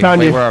 Where are we? Found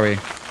Wait, you. where are we?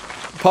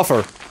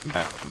 Puffer,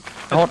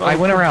 I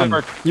went around.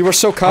 you were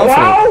so confident.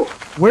 Wow.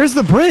 Where's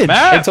the bridge?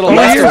 Matt, To the Over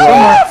left here or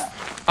right?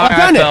 somewhere. I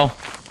found it. fell.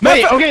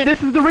 Wait, okay,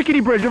 this is the rickety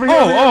bridge over here.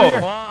 over here, over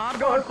here. I'm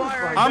going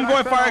fire. I'm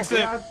going fire exit.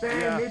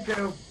 Yeah, me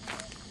too.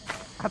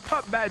 I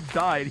thought Matt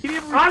died. He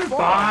didn't I'm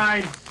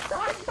fine.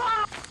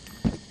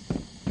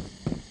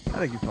 I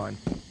think he's fine.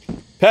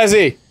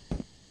 Pezzy!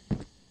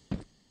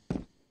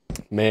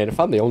 Man, if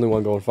I'm the only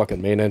one going fucking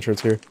main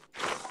entrance here.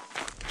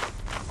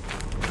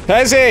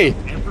 Pezzy!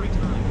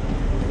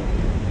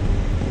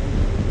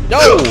 Yo!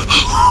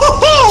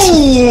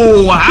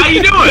 Oh, how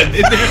you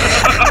doing?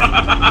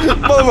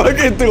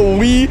 Motherfucking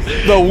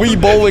the wee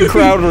bowling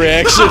crowd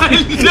reaction.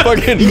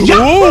 Fucking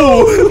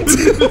whoa!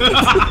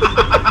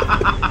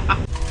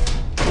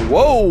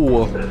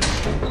 Whoa!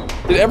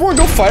 Did everyone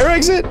go fire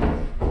exit?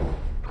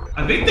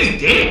 I think they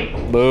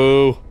did.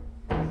 Boo.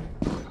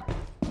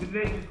 Did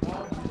they just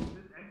all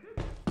just exit?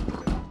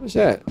 What's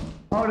that?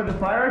 Oh, did the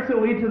fire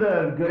exit lead to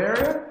the good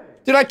area?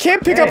 Dude, I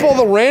can't pick up all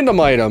the random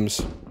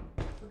items.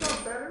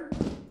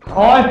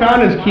 All I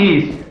found is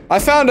keys. I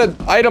found an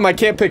item I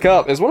can't pick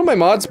up. Is one of my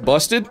mods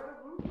busted?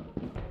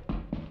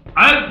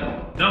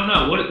 I don't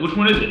know. Which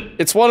one is it?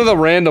 It's one of the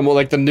random,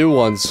 like the new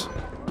ones.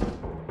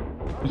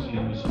 Let me see,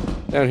 let me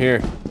see. Down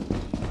here.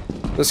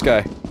 This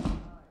guy.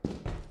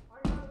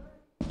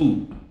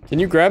 Ooh. Can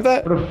you grab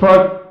that? Where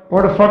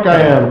the fuck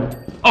I am?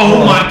 Oh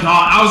my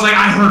god! I was like,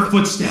 I heard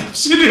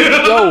footsteps.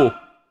 Yo!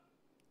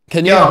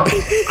 Can you? Yo.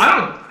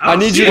 I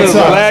need you to What's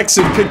up? relax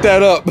and pick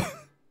that up.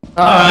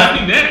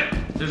 Nothing there.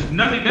 There's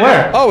nothing there.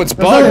 Where? Oh, it's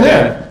There's nothing bugged,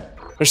 there. man.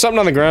 There's something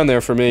on the ground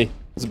there for me.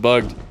 It's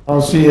bugged. I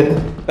don't see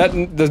it.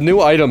 The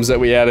new items that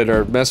we added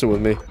are messing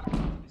with me.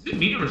 Is it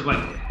me or is it like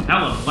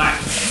hella black?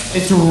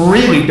 It's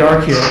really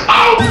dark here.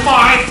 Oh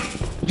my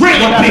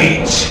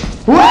rampage!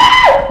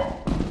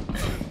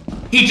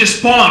 He just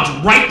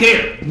spawned right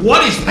there.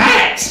 What is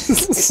that?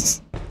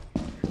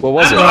 What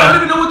was I it? don't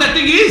even know what that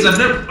thing is. I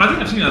think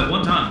I've seen that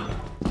one time.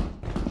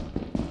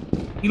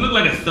 He looked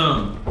like a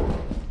thumb.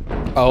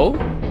 Oh?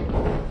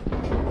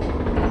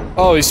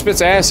 Oh, he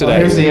spits acid Oh, at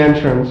here's you. the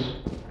entrance.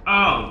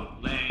 Oh,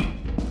 lame.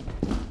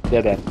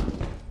 Yeah, Dad.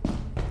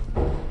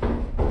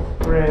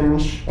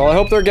 Fringe. Well, I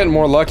hope they're getting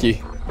more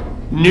lucky.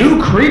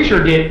 New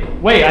creature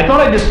get. Wait, I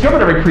thought I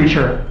discovered every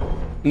creature.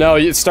 No,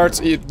 it starts.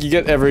 You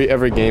get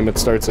every game. It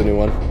starts a new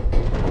one.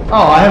 Oh,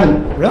 I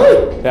haven't.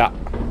 Really? Yeah.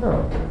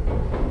 Oh.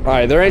 All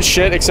right, there ain't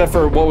shit except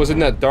for what was in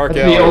that dark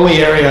That's alley. the only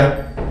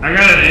area. I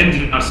got an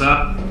engine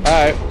myself. All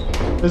right.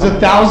 There's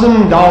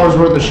 $1,000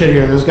 worth of shit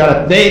here. There's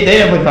gotta. They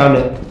definitely found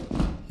it.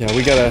 Yeah,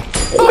 we gotta.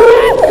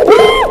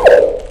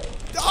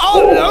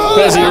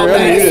 Pezzy, you're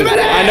unmuted.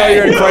 I know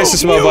you're in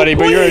crisis mode, buddy,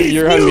 but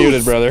you're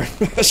unmuted, brother.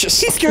 That's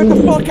just. He scared the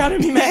fuck out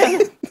of me,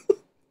 man.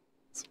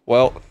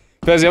 Well,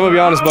 Pezzy, I'm gonna be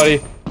honest,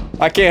 buddy.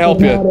 I can't help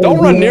you. Don't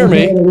run near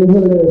me.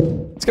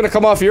 It's gonna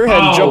come off your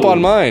head and jump Oh.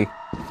 on mine.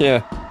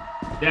 Yeah.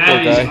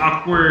 That is Okay.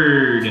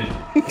 awkward.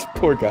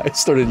 Poor guy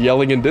started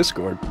yelling in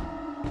Discord.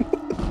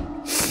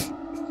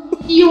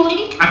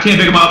 I can't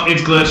pick him up.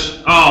 It's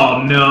glitched.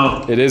 Oh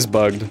no. It is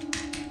bugged.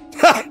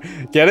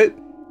 Get it?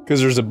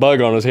 Because there's a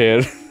bug on his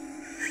head.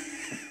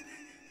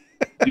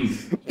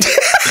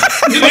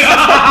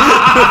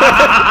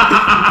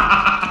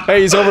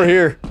 Hey, he's over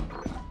here.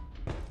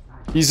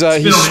 He's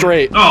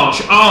straight. Oh,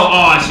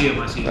 I see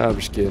him. I see him. I'm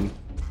just kidding.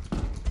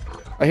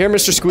 I hear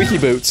Mr. Squeaky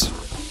Boots.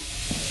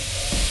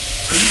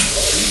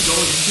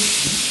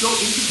 Go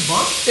into the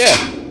bug? Yeah.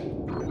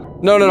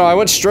 No, I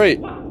went straight.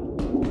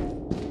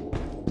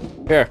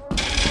 Here.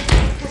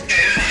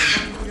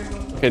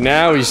 Okay,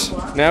 now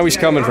he's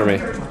coming for me.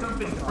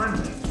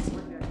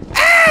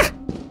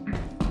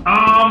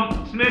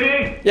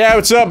 Smitty? Yeah,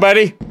 what's up,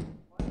 buddy?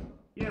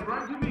 Yeah,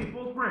 run to me.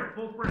 Full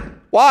sprint.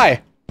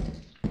 Why?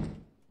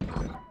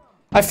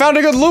 I found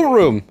a good loot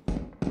room.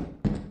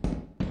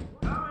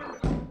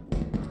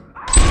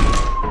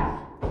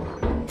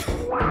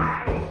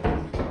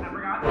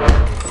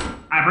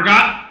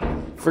 forgot.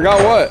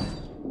 Forgot what?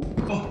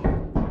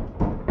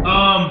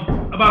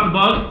 About the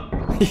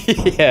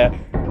bug. Yeah.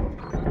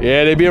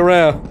 Yeah, they be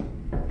around.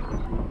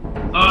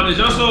 There's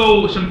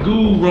also some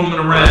goo roaming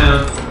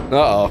around.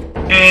 Uh-oh.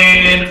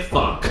 And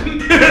fuck.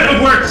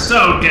 We're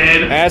so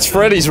dead. That's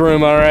Freddy's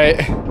room, alright.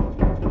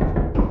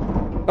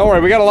 Don't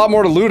worry, we got a lot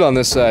more to loot on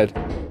this side.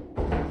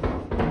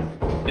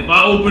 If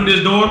I open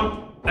this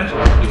door, that's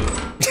what I'll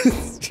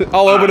do.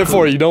 I'll open it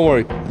for you, don't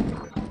worry.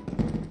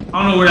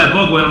 I don't know where that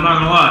bug went, I'm not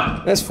gonna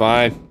lie. That's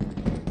fine.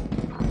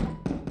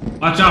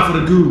 Watch out for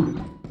the goo.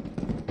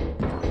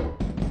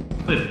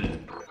 Wait a minute.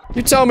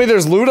 You telling me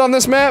there's loot on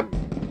this map?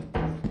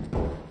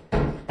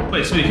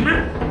 Wait, SMii, come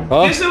here.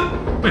 Huh? Hey, so,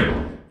 wait.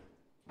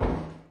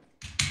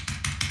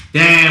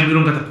 Damn, we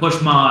don't got the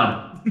push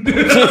mod.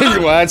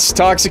 Well, that's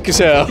toxic as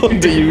hell.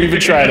 Do you even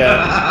try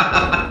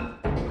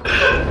that?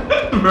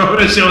 Bro,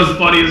 that shit was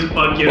funny as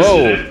fuck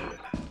yesterday. Whoa.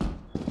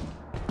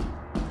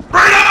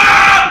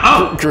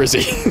 Oh!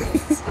 Grizzy.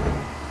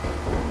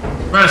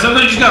 Bro,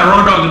 sometimes you just gotta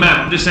wrong dog the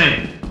map, I'm just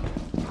saying.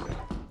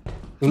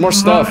 There's more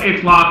stuff.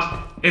 It's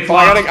locked. It's Oh,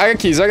 locked. I got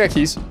keys, I got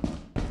keys.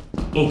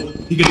 Oh,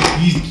 he got the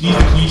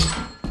keys.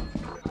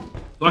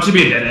 Watch it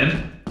be a dead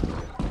end.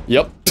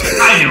 Yep.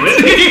 I knew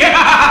it.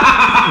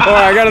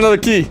 Alright, I got another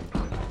key.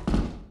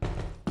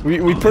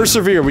 We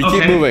persevere, we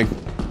keep moving.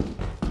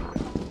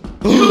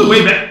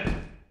 Way back.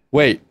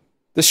 Wait.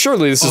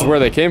 Surely this is where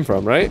they came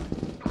from, right?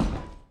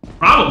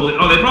 Probably.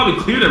 Oh, they probably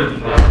cleared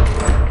everything.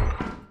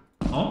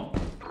 Oh.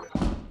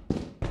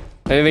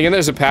 Anything in there?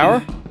 Is it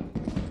power?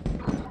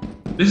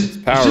 It's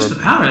Power. just the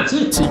power, that's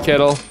it. Tea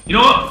kettle. You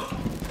know what?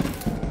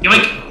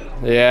 Yoink.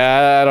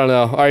 Yeah, I don't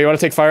know. Alright, you wanna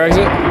take fire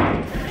exit?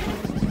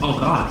 Oh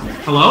god.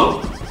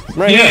 Hello?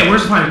 Right yeah, here.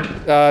 where's the fire?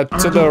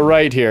 To the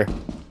right here.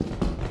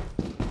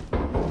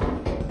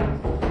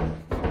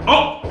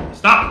 Oh!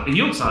 Stop! The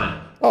yield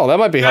sign. Oh, that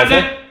might be Got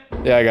helpful.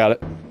 it? Yeah, I got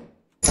it.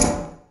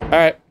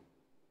 Alright.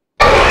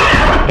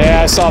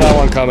 Yeah, I saw that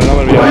one coming, I'm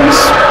gonna be honest.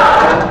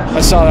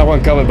 I saw that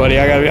one coming, buddy,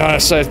 I gotta be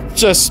honest. I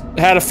just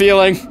had a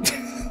feeling.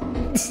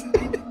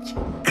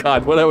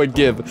 God, what I would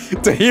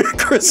give to hear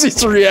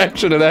Chrissy's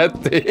reaction to that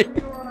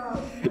thing.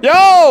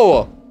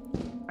 Yo!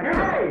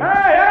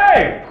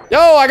 Hey! Yo,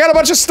 I got a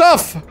bunch of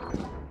stuff!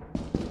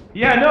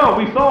 Yeah, no,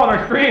 we saw on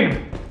our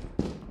stream.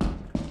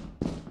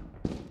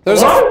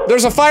 There's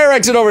a fire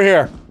exit over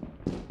here.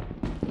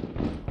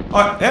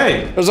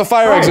 Hey! There's a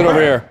fire exit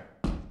over here.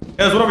 Yeah,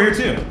 there's one over here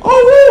too.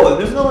 Oh, whoa!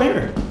 There's no one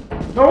here.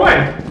 No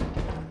way.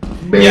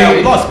 Yeah,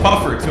 we lost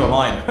Puffer to a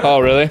mine. Oh,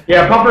 really?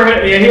 Yeah, Puffer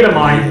hit a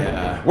mine.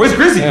 Yeah. Where's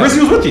Grizzy? Yeah.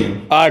 Grizzy was with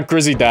you.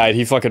 Grizzy died.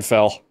 He fucking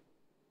fell.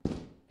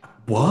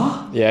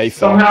 What? Yeah, he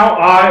fell.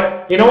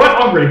 Somehow, you know what?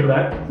 I'm ready for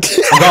that.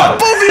 Oh, God.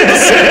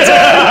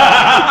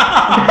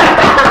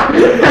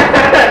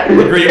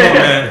 Great one,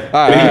 man.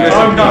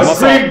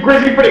 Alright,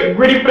 Grizzy for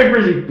the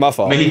Grizzy. my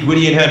fault. May he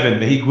gwitty in heaven.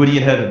 May he gwitty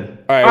in heaven.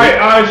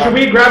 Alright, Should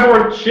we grab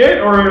more shit,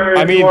 or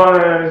I mean, do you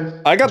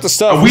wanna... I got the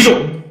stuff. We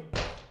don't.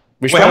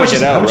 We should Wait, how probably much get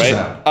is- how out, much is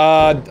right?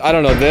 that? I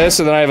don't know, this,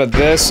 and then I have a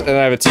this, and then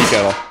I have a tea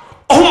kettle.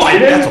 Oh my,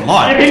 that's a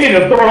lot. You need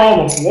to throw it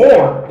all on the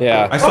floor.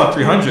 Yeah. I still have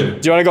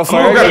 300. Do you wanna go I'm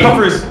fire gonna grab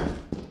exit? Puffer's.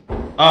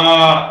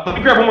 Let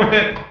me grab one more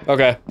hit.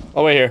 Okay,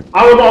 I'll wait here.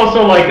 I would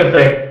also like to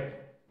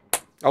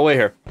think. I'll wait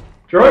here.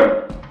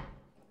 Sure?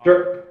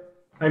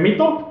 Hey,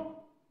 Mito?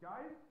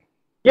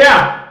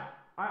 Yeah.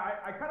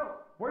 I kind of.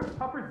 Where's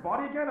Puffer's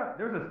body again?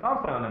 There's a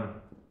stop sign on him.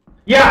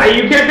 Yeah,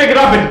 you can't pick it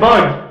up. It's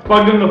bugged. It's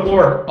bugged in the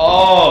floor.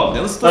 Oh,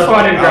 let's That's why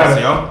I didn't grab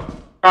it. yo.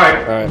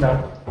 Alright. Alright.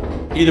 No.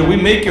 Either we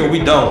make it or we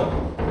don't.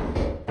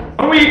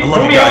 When we I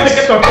love you have to guys.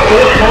 get the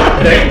full smoke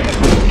today.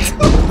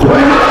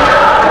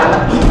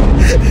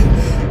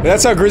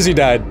 That's how Grizzy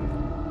died.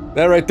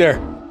 That right there.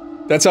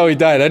 That's how he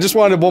died. I just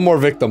wanted one more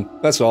victim.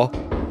 That's all.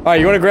 Alright,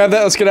 you wanna grab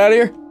that? Let's get out of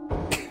here?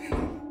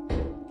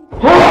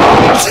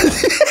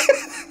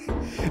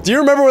 Do you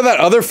remember where that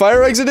other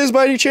fire exit is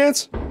by any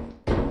chance?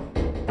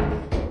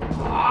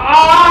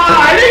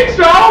 I think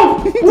so!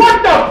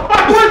 What the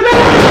fuck was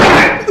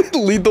that?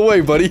 Lead the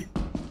way, buddy.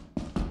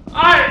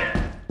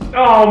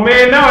 Oh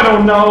man, now I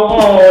don't know.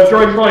 Oh,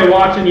 Droid's probably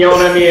watching,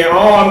 yelling at me.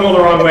 Oh, I'm going the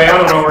wrong way. I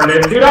don't know where it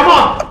is. Dude, I'm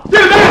on.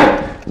 Dude, that.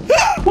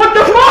 What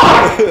the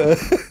fuck?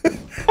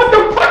 What the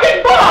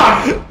fucking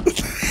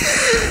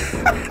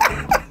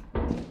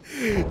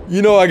fuck?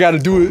 You know I gotta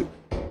do it.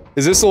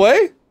 Is this the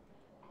way?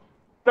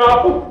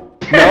 No.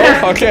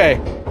 No? Okay.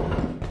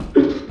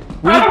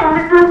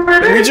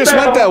 We just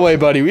went that way,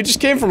 buddy. We just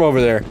came from over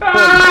there. This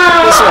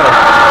way.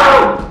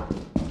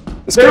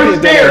 This could be There's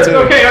a dead end, stairs. too.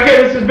 Okay,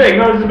 this is big.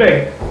 No, this is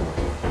big.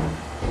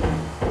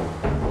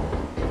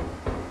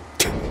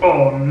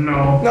 Oh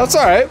no. No, it's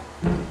alright.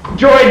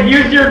 Droid,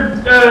 use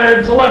your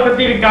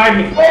telepathy to guide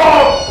me.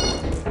 Oh!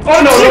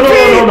 Oh no,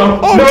 no.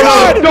 Oh, no,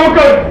 God! No, don't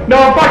go! No,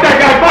 fuck that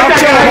guy! Fuck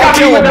that guy! I got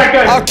you with that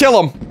guy! I'll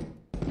kill him.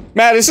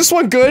 Matt, is this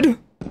one good?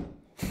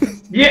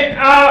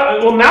 Yeah,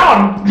 well now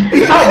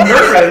I'm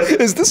nervous.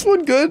 Is this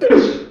one good?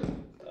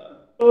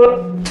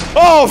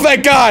 Oh,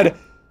 thank God!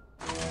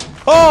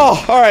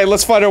 Oh, alright,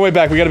 let's find our way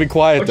back. We gotta be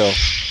quiet, though.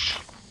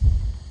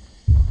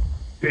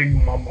 Big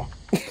mama.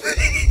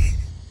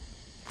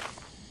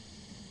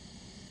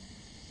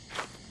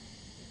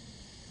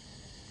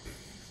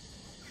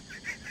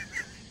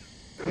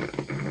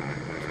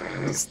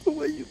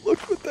 Look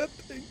at that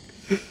thing.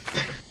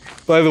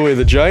 By the way,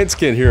 the giants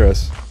can't hear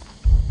us.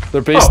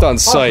 They're based on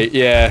sight,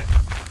 yeah.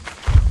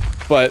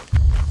 But...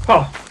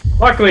 Oh,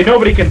 luckily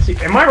nobody can see.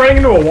 Am I running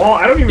into a wall?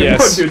 I don't even know,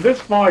 dude.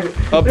 This fog...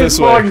 Up this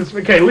fog is...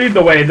 Okay, lead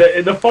the way.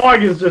 The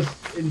fog is just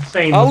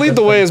insane. I'll lead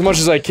the way as much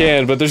as I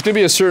can, but there's gonna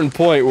be a certain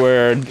point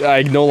where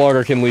I no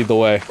longer can lead the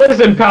way.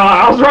 Listen, pal,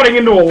 I was running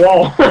into a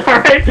wall,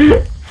 alright?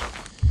 Am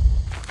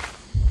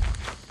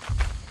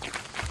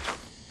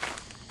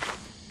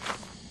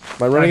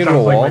I running into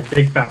a wall? Like my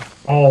big fat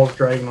balls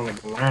dragging on the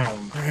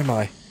ground. Where am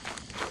I?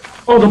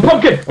 Oh, the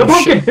pumpkin! The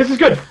pumpkin! Shit. This is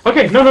good!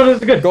 Okay, no, this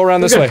is good. Go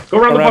around this way. Go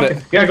around the pumpkin.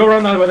 It. Yeah, go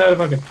around the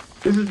pumpkin.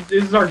 This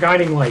is our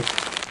guiding light.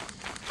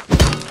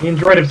 Me and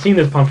Droid have seen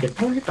this pumpkin.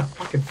 Oh, get the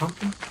fucking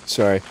pumpkin.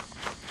 Sorry.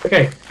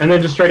 Okay, and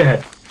then just straight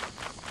ahead.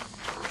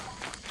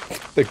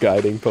 The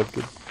guiding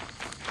pumpkin.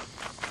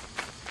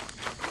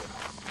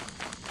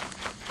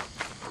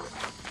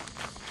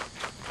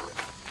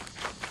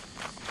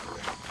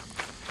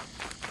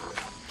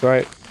 It's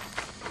alright.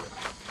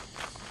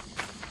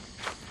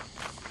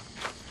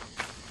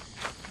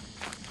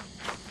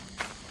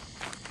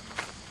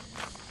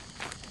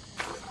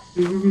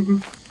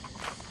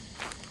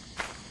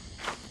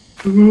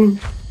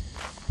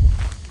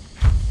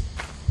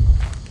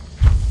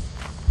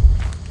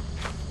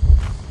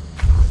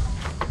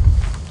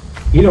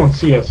 You don't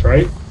see us,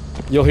 right?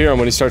 You'll hear him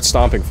when he starts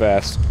stomping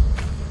fast.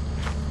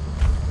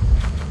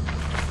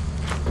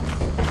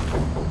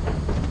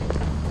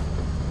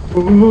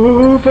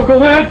 Ooh, buckle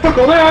that!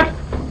 Buckle that!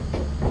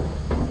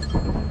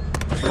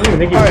 I don't even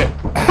think Alright.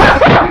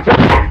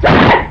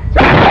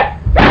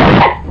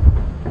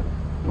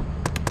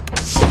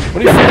 What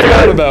are you freaking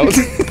out about?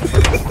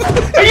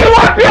 You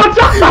locked me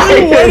outside!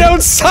 You went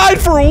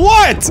outside for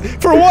what?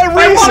 For what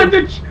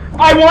reason?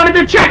 I wanted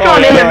to check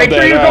on him and make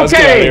sure he was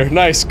okay!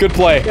 Nice, good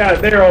play. Yeah,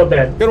 they're all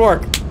dead. Good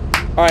work.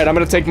 Alright, I'm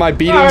gonna take my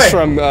beatings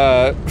from,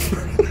 I'm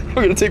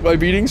gonna take my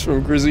beatings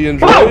from Grizzy and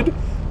Droid.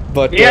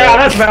 But, yeah,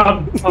 that's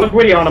valid. I'll look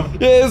witty on him.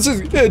 Yeah,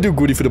 do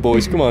goody for the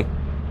boys, come on.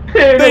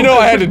 They know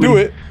I had to do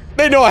it.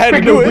 They know I had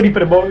to do it. Goody for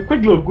the boys.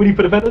 Quick little goody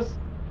for the feathers.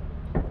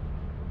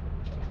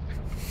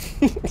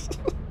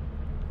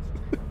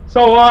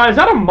 So, is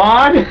that a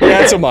mod?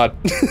 Yeah, it's a mod.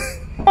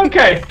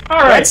 Okay,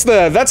 alright.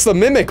 That's the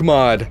mimic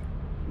mod.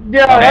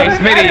 Yeah, hey,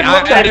 Smitty,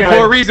 I added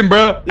for a reason,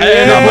 bro.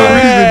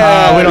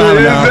 Yeah, we don't have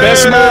enough.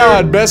 Best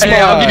mod, best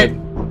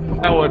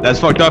mod. That's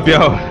fucked up,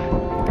 yo.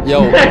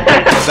 Yo.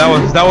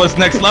 that was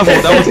next level.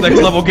 That was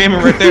next level gaming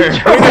right there.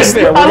 Bring us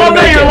there. I love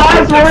that your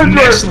last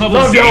words were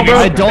love y'all, bro.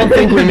 I don't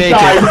think we make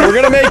it. We're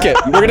gonna make it.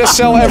 We're gonna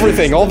sell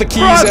everything, all the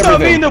keys, everything. I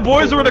mean, the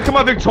boys were gonna come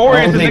out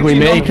victorious. I don't think we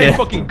make it.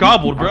 Fucking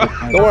gobbled, bro.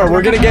 Don't worry,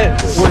 we're gonna get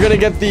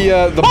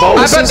the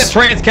bonuses. I bet the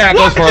trans cat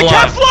goes for a the lot.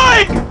 cat's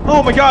flying!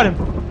 Oh my god.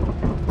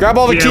 Grab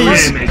all the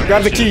keys.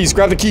 Grab the keys.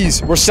 Grab the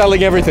keys. We're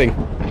selling everything.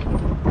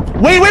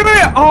 Wait!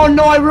 Oh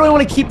no, I really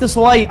want to keep this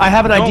light. I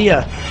have an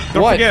idea.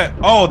 Don't forget.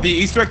 Oh, the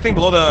Easter egg thing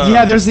below the...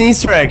 Yeah, there's an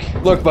Easter egg.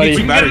 Look, buddy. We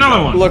can get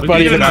another one. Look,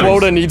 buddy, the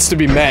quota needs to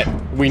be met.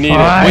 We need it.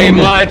 Way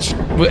much.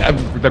 We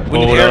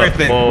need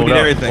everything. We need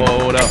everything.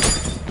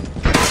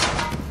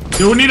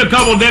 Do we need a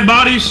couple dead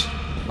bodies?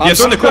 Yeah,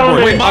 throw in the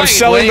clipboard. I'm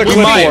selling the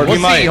clipboard. We'll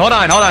see. Hold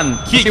on.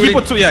 Keep a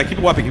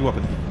weapon, keep a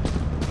weapon.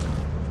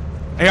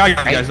 Hey, I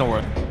got you guys, don't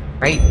worry.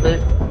 Right,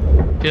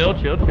 chill.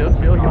 You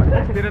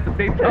did at the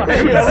same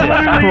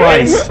time.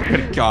 Christ.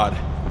 Good God.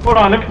 Hold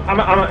on,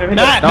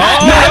 Matt!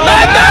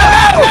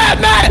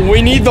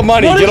 We need the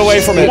money. Get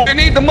away from it. We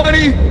need the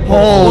money.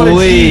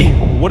 Holy!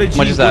 What a G!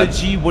 Much is that?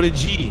 What a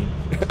G!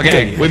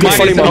 Okay, we Good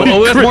funny money.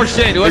 who has more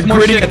shit? Who has more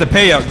Gritty shit? at the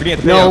payout.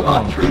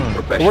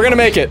 We're gonna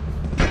make it.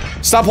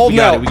 Stop holding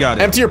out. We got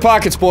it. Empty your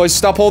pockets, boys.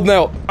 Stop holding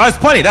out. Oh, that's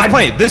plenty. That's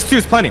plenty. This too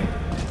is plenty.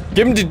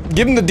 Give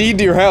him the deed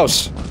to your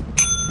house.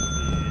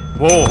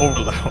 Whoa,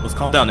 let's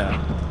calm down now.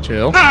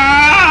 Chill. He's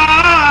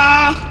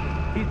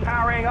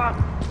powering up.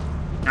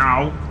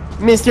 No.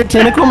 Mr.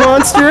 Tentacle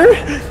Monster?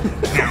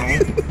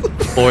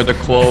 For the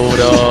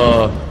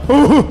quota.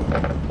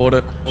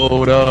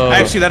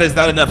 Actually, that is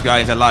not enough,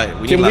 guys. I lied.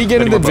 Can we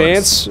get an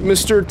advance,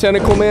 Mr.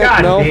 Tentacle Man?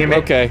 God No? damn it.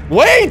 Okay.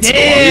 Wait!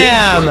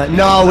 Damn!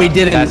 No, we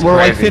didn't. That's We're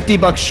like crazy.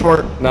 $50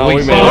 short. No, we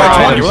made sold it.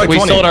 our- You're like We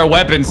 20. sold our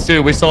weapons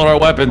too. We sold our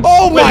weapons.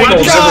 Oh my Why'd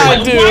you god, sell-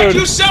 Why'd you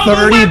dude! sell the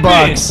 $30.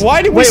 weapons?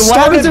 Why did we Wait, what start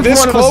happens at if this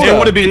one of us- It quota?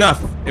 wouldn't be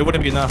enough. It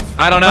wouldn't be enough.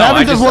 I don't know. What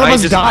happens if one of I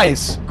us just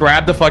dies?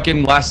 grabbed the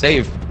fucking last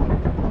save.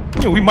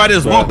 Yeah, we might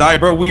as well die,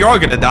 bro. We are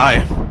gonna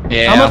die.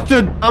 Yeah.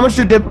 How much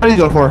did dead money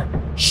go for?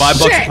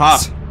 $5 a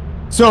pop.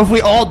 So if we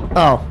all...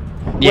 Oh.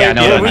 Yeah,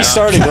 no, We're no.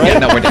 restarting, right? Yeah,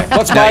 no, we're dead.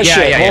 Let's No, buy yeah,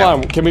 shit. yeah, Hold yeah.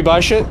 on. Can we buy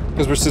shit?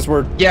 Because since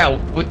we're... Yeah,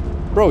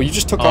 Bro, you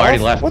just took I off?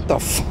 already left. What the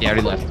f... yeah, I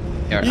already left.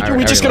 Yeah, You,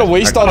 we just gonna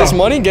waste all this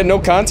money and get no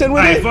content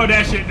with Hey, it? fuck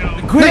that shit, no.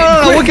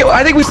 No,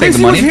 I think we saved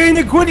the money.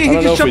 the Goody. I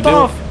don't know if we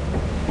do.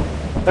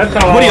 That's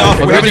how Goody I off.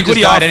 Well, We have we to just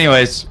goody died off.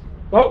 anyways.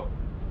 Oh.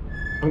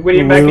 I'm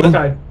getting back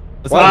inside.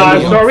 Let's not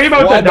Why'd go. So are we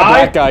about to the die?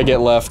 black guy get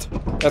left?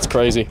 That's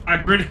crazy.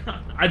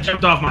 I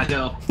jumped off my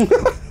hill.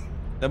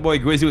 That boy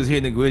Gwizzy was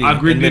hitting the Gwitty I in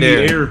grinned in the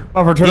midair. air.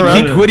 Oh, for turn He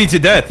around. Gwitty to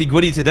death. He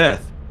Gwitty to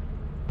death.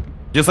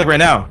 Just like right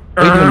now.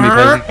 Yeah, I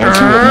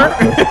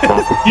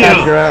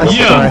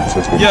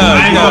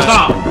ain't gonna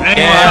stop.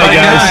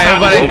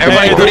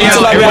 Everybody, Gritty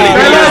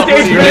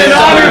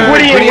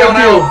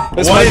out.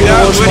 This might be the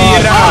worst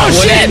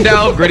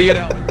mod. Gritty it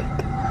out.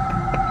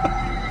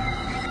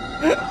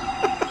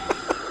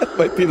 That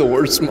might be the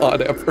worst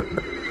mod ever.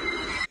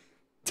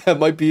 That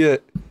might be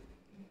it.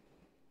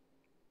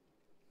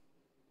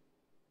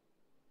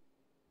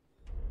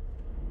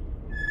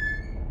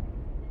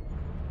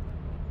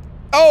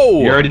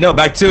 Oh! You already know.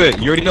 Back to it.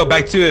 You already know.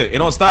 Back to it. It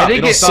don't stop. I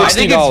think it's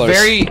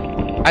very.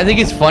 I think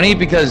it's funny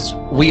because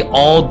we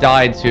all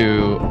died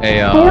to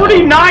a.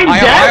 49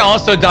 deaths? I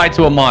also died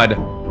to a mod.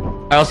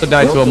 I also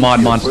died to a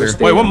mod monster.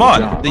 Wait, what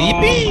mod? The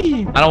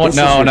EP? I don't want.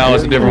 No,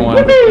 it's a different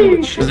one.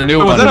 It's a new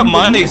one. Was that a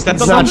mod? He's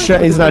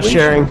He's not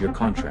sharing.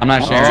 I'm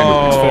not sharing.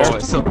 Oh,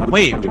 so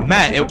wait,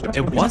 Matt,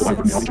 it wasn't.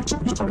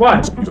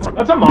 What?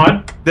 That's a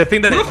mod. The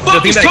thing that Who the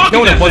fuck is talking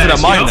killed that it wasn't a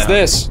fast, mod. yo? What's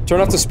this?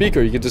 Turn off the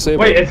speaker. You can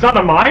disable Wait, it. it's not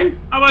a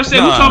mine? I was about to say,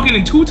 we're talking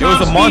in 2 It times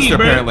was a monster speed,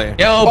 bro. apparently.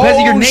 Yo,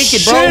 Pezzy, you're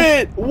naked, bro.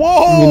 Shit!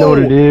 Whoa! You know what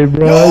it is,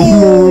 bro. You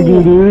know what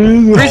it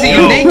is. Grizzy,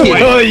 you're naked.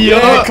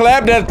 Yeah,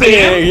 clap that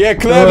thing. Yeah,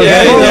 clap it.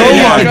 Oh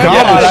my Yeah.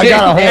 god, I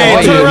got a Hey,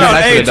 whole turn yeah, around.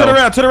 that's Hey, what it turn does.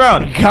 around. Turn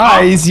around.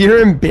 Guys,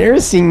 you're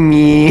embarrassing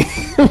me.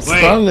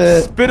 Stop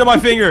it. Spit on my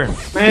finger.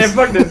 Man,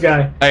 fuck this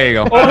guy. There you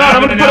go. Hold on,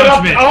 I'm gonna put it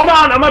up. Hold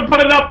on, I'm gonna put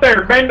it up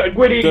there. Ben,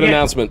 Gwitty. Good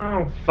announcement.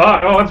 Oh,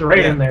 fuck. Oh, it's right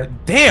in there.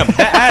 Damn,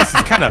 that ass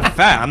is kind of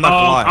fat. I'm not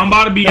gonna lie. I'm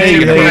about to be Thank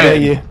you,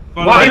 thank you.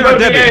 for Why like, you go to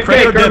Credit or the debit,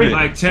 credit or AFK, Kirby? debit?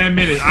 like 10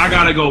 minutes. I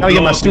gotta go Gotta get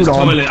blow my up this suit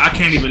on. toilet. I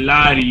can't even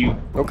lie to you.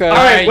 Okay. All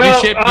right,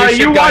 well, you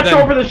you guy watch then.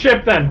 over the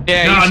ship then.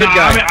 Yeah, No, you no, should I,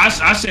 go. mean,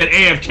 I said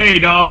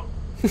AFK, dog.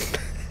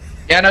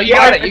 Yeah, no, you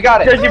got it. You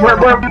got it. Grizzy, we're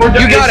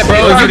You got it, bro.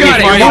 You got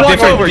it. You watch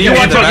over. You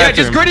watch over. Yeah,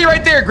 just Gritty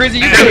right there, Grizzy.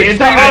 You do Hey, it. it's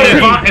Just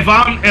Gritty right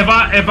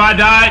there. If I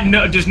died,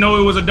 no, just know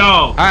it was a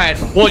dog. All right.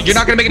 Well, you're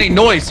not gonna make any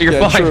noise, so you're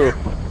Yeah, fine. true.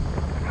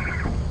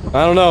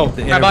 I don't know.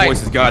 The inner Bye-bye.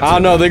 voice has got I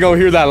don't know. They gonna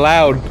hear that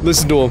loud.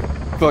 Listen to him.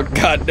 Fuck,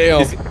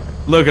 goddamn.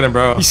 Look at him,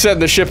 bro. He's setting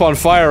the ship on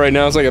fire right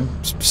now. It's like a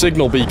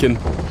signal beacon.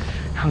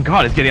 Oh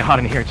God, it's getting hot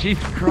in here.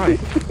 Jesus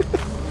Christ.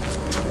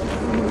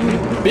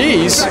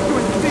 Bees?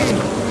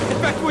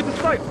 Evacuate the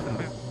site.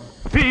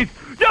 Bees.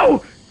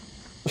 Yo.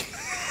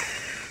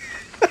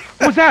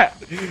 What was that?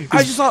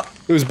 I just saw.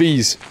 It was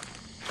bees.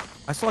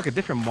 I saw like a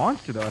different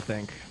monster though. I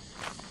think.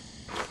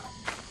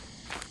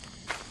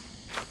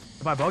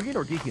 Am I bugging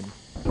or geeking?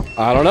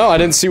 I don't know. I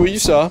didn't see what you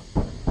saw.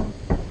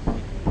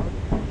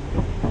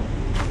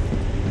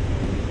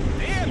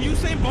 Damn,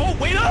 Usain Bolt,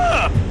 wait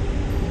up!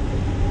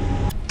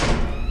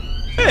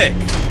 Hey,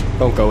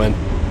 Don't go in.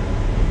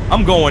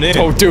 I'm going in.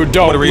 Oh, dude,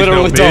 don't. What a reason,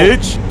 Literally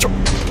bitch. don't.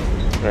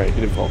 Alright,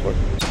 you didn't fall for it.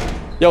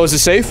 Yo, is it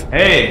safe?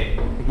 Hey,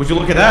 would you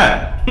look at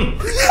that?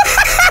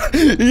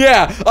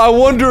 Yeah, I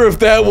wonder if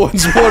that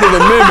one's one of the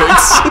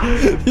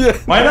mimics. Yeah.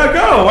 Why not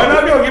go? Why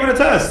not go? Give it a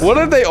test. What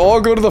did they all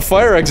go to the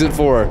fire exit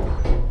for?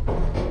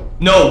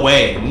 No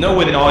way. No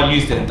way they all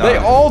used it and They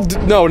died. all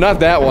no, not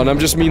that one. I'm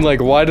just mean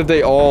like, why did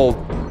they all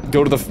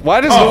go to the? Why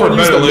does no for one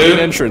use the better main loot.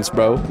 entrance,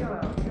 bro?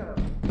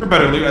 For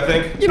better loot, I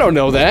think. You don't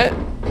know that.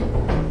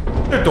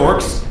 They're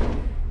dorks.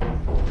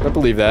 I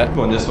believe that.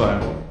 Going this way.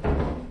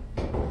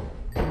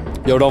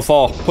 Yo, don't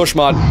fall. Push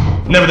mod.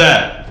 Never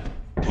that.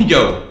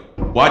 Yo,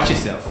 watch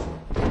yourself.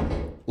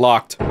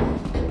 Locked.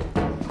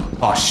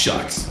 Oh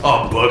shucks.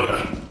 Oh booger.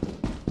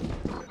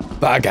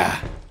 Baga.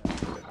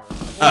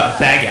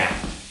 Bagger.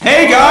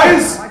 Hey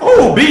guys!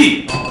 Oh,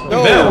 B!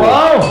 No. Bell.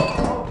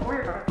 Hello?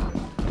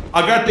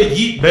 I got the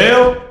yeet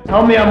bell.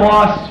 Tell me I'm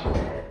lost.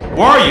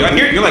 Where are you? I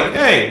hear you. You're like,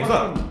 hey, what's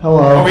up?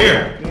 Hello. Over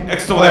here.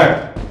 X over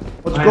there.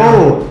 Let's go.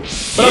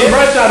 But on the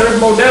bright side, there's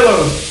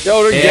Modelo's.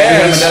 Yo, they're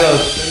gas.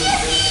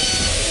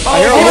 I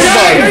hear a loot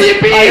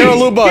bug. I hear a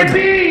loot bug.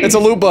 It's a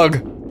loot bug.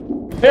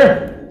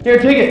 Here,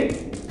 take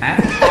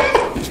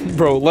it.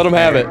 Bro, let him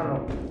have it.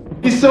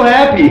 He's so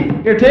happy.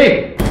 Here,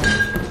 take.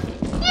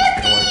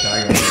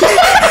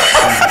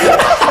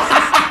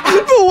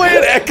 The way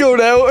it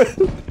echoed out.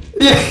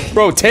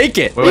 Bro, take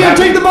it. Put Yeah,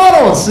 take the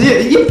bottles.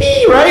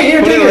 Yippee, right? Here,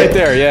 it take right it.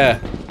 there, yeah.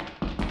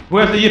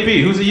 Where's the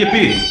yippee? Who's the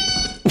yippee?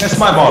 That's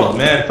my bottle,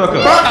 man. Fuck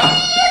up.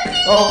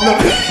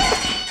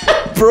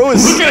 Bro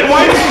is, Look at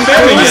why is he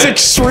bro is it?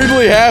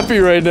 extremely happy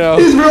right now.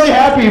 He's really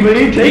happy, but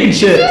he ain't taking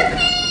shit.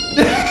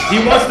 He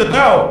wants to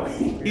know.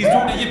 He's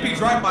doing the yippee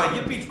drive-by.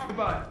 Yippee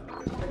drive-by.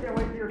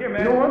 Here,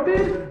 man. You don't want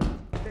this?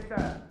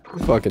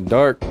 It's fucking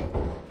dark.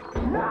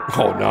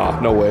 Oh, nah,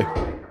 no way.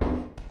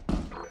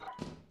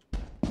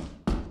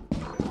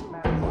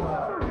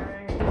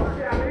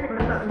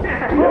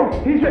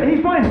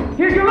 He's fine.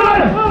 Here, give it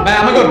on him.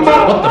 Man, I'm gonna go.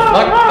 What the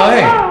fuck? Oh,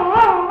 hey.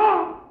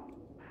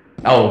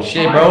 Oh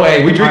shit, bro.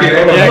 Hey, we drinking.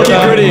 Yeah, keep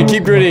grittying,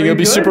 keep grittying. It'll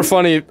be super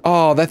funny.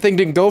 Oh, that thing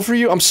didn't go for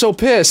you? I'm so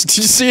pissed. Did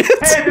you see it?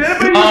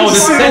 Oh, the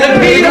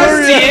centipede.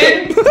 I see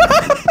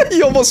it.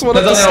 You almost went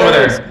up the There's nothing over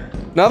stairs. there.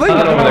 Nothing?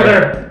 Nothing over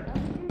there.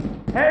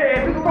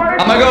 Hey, is this fire?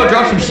 I'm gonna go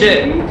drop some shit.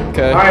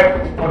 Okay.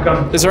 Alright, I'll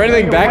come. Is there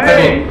anything back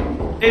there?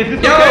 Is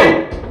this Yo!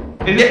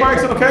 okay? Is this fire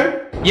exit okay?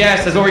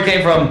 Yes, that's where we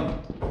came from.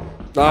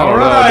 I don't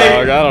know,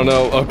 dog. I don't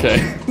know. Okay.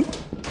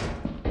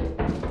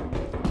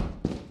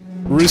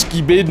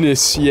 Risky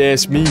business,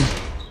 yes, me.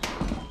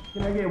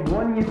 Can I get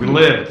one yippee? We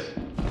lived.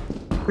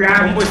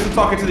 Homeboy's still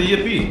talking to the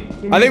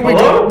yippee. I think we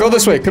go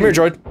this way. Come here,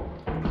 Droid.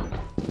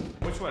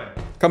 Which way?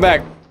 Come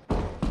back.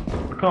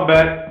 Come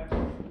back.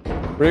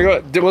 We're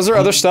gonna go. Was there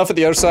other stuff at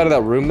the other side of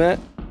that room, Matt?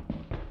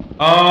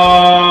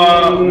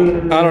 I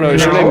don't know.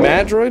 Is your name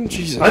Matt, Droid?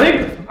 Jesus. I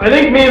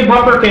think me and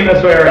Pupper came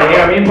this way already.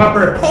 Yeah, me and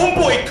Pupper.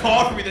 Homeboy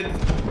called me.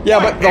 Yeah,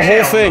 but the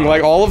whole thing,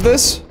 like all of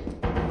this?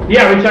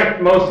 Yeah, we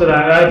checked most of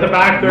that. At the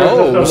back, there's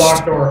just a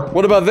locked door.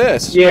 What about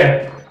this?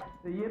 Yeah.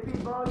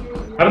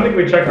 I don't think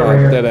we checked over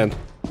here. Dead end.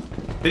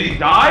 Did he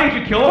die?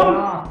 Did you kill him?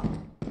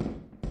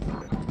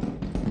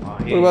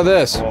 What about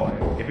this?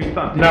 If he's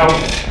not No.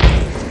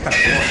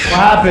 What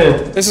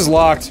happened? This is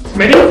locked.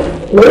 Smitty?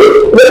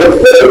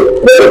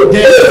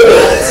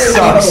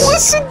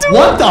 Sucks.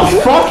 What the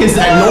fuck is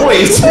that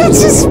noise?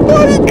 It's a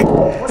spike!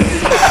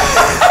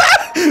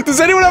 Does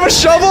anyone have a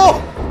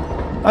shovel?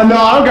 No,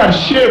 I don't got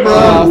shit,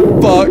 bro.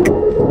 Fuck.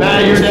 Nah,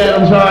 you're dead.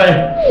 I'm sorry.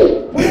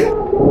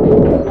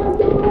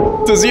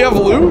 Does he have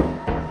loot?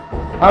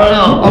 I don't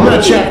know. I'm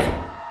gonna check.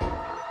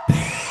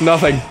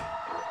 Nothing.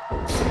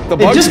 The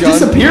bug's just gone.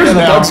 disappears yeah, the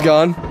now. bug's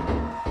gone.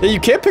 Yeah, you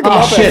can't pick him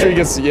up shit. after he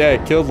gets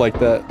killed like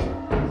that.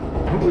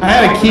 I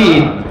had a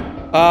key.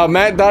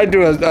 Matt died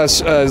to a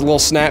little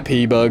snap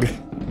pea bug.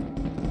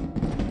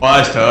 Oh,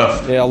 that's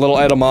tough. Yeah, a little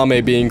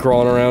edamame bean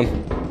crawling around.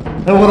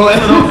 A little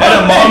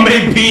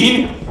Edamame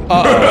bean?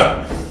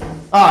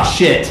 Ah,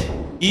 shit.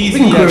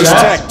 Easy. Yeah,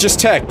 just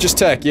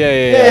tech.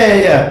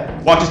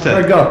 Yeah. Watch this There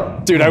we tech. go.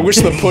 Dude, I wish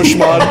the push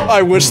mod.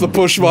 I wish the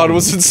push mod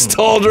was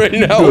installed right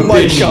now. Oh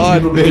my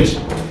god. Bitch.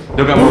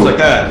 Don't got moves like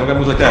that. Don't got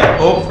moves like that.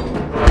 Oh.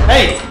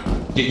 Hey.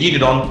 Get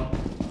yeeted on.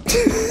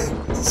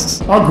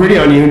 I'll gritty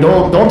on you.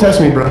 Don't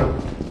test me, bro.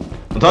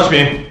 Don't touch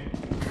me.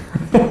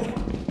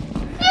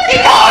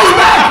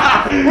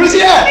 Where's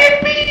he at?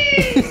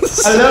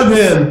 I love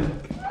him.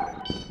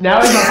 Now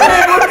he's like,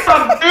 hey, what's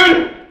up,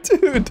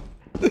 dude? Dude.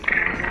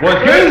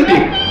 What's good?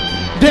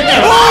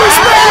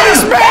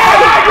 It's bad!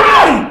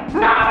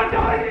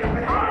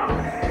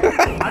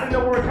 I didn't know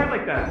we were tight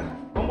like that.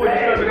 Homeboy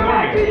just started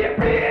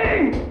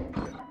ignoring me.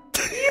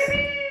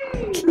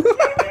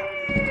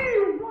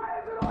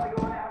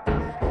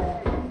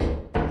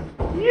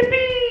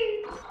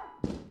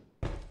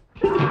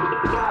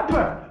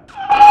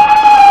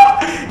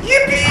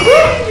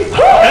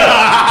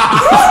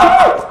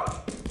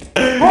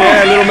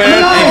 Yeah, little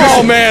man.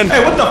 Oh man.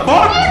 Hey, what the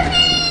fuck?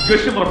 Good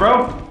shit, little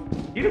bro.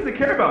 He doesn't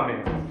care about me.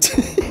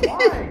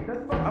 Why?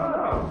 That's fucked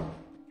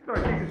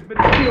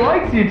up. He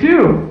likes you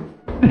too.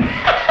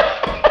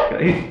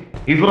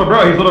 He's little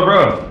bro. He's little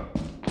bro.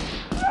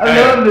 I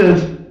love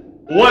this.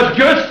 What's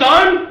good,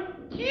 son?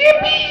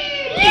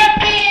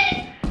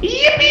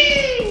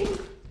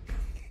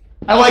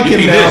 I like him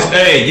Yippee now. this,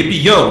 hey,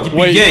 yippee yo, yippee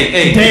Wait. yay,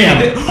 hey.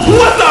 Damn.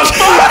 What the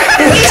fuck?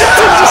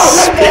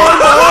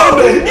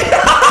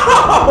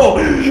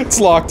 It's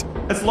locked.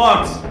 It's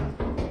locked.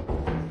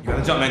 You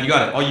gotta jump, man. You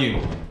got it. All you.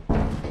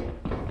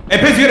 Hey,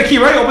 Piz, you got a key,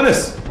 right? Open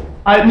this.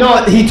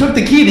 No, he took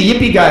the key, the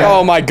yippee guy.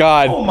 Oh my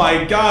god. Oh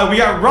my god, we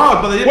got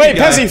robbed by the yippee Wait,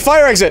 guy. Pezzy,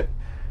 fire exit.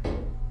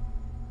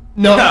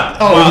 No. Wow,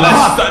 Oh,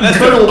 that's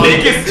the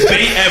biggest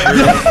bait ever.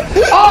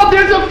 Oh,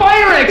 there's a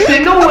fire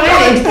exit. No way.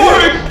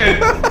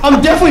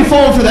 I'm definitely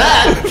falling for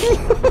that.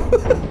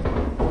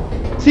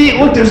 See,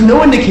 look, there's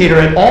no indicator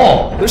at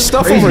all. There's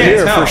stuff Crazy. over Can't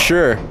here tell. for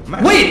sure.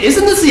 Wait,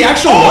 isn't this the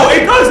actual Oh, one?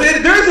 it does.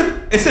 There is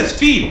a. It says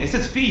feed. It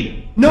says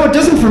feed. No, it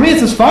doesn't for me. It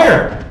says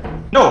fire.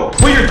 No,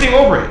 put your thing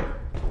over it.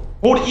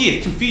 Hold E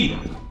to feed.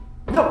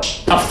 No,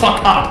 shut the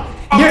fuck up.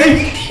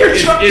 Your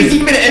truck isn't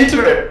even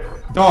enter it.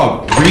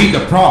 Dog, read the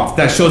prompt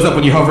that shows up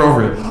when you hover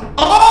over it.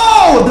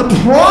 Oh, the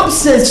prompt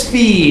says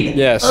feed.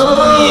 Yes.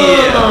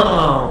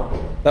 Oh.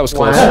 That was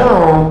close.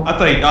 Wow. I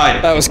thought he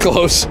died. That was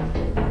close.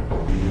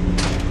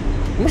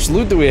 How much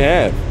loot do we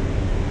have?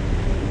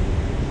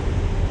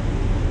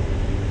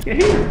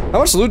 How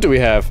much loot do we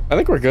have? I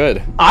think we're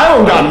good. I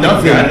don't got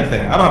nothing. I don't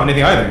have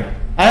anything either.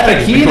 I had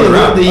a key to the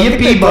I think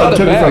they yippee brought bug it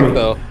took it back, from me.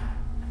 though.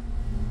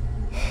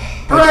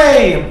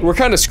 Hooray! We're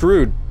kind of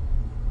screwed.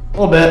 A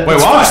little bit. Wait,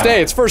 It's why? first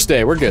day. It's first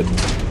day. We're good.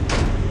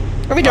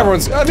 I think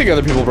everyone's. I think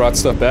other people brought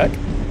stuff back.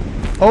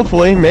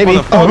 Hopefully, maybe.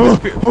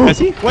 Has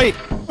he? Wait.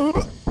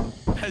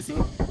 Has he?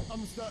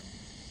 I'm stuck.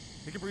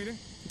 Take a breathing.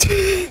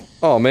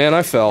 Oh man,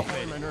 I fell.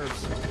 My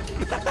nerves.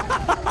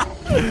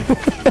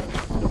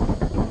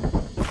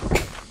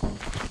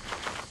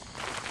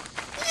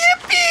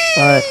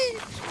 Alright.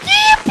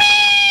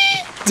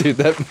 Dude,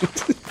 that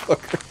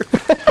fucker.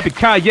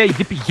 Yippee-ki-yay,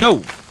 yippee yo.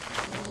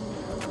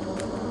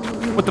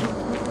 What the?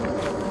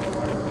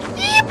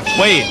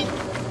 Wait,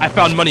 I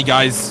found money,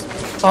 guys.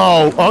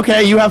 Oh,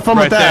 okay, you have fun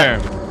Right with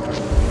that. there.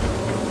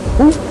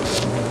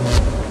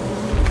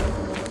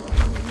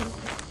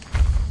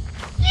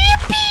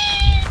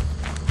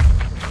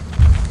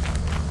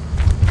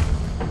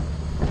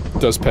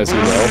 Does Pezzy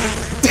know?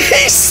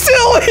 He's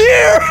still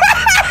here!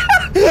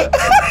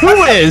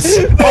 Who is?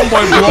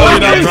 Homeboy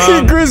blowing up,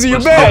 bro. Grizzy,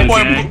 you're back!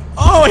 Gang.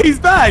 Oh, he's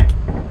back.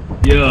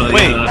 Yeah,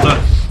 Wait.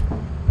 yeah.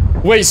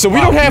 Wait, so we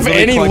don't have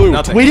any collect loot.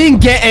 nothing. We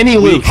didn't get any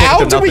loot.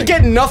 How did we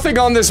get nothing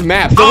on this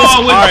map? There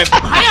Oh, was,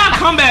 how y'all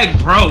come back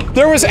broke?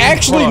 there was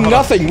actually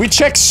nothing. We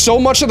checked so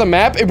much of the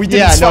map and we didn't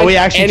Yeah, no, find we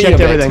actually any checked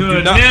of it. everything.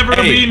 Could No, never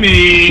hey. be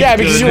me. Yeah,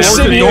 because you were Could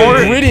sitting never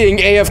here be me. grittying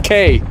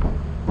AFK.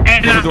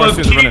 And Close the door I as soon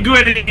as keep we're in.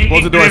 gritting.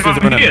 Close the door as soon as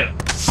if we're I'm in.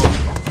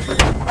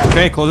 here.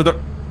 Okay, close the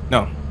door.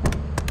 No.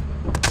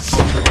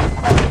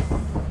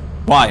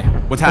 Why?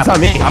 What's That's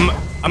happening? not me.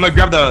 I'm gonna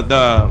grab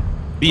the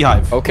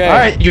beehive. Okay. All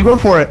right, you go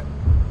for it.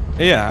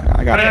 Yeah,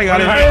 I got it. I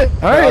got it.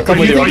 All right, come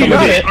if with you you, think I'll you come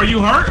got with it. Are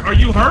you hurt? Are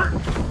you hurt? I'm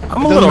a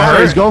Doesn't little matter,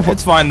 hurt. he's going for it.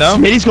 It's fine though.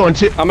 Smitty's going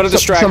to. I'm gonna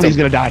distract Somebody's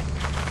him. gonna die.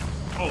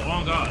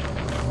 Oh God.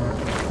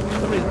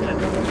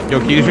 Yo,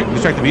 can you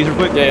distract the bees real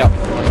quick? Yeah.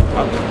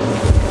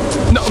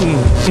 No.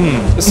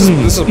 This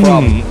is a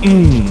problem.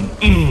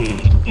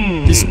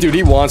 Dude,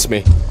 he wants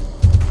me.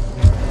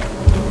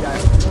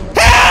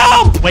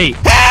 Help! Wait.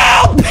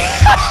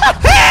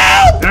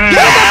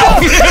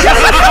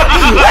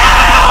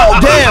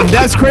 Damn,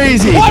 that's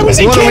crazy. Why was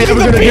he What are we kicking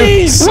ever the gonna do?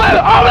 bees? Open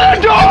the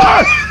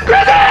door!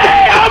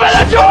 Grenade! Open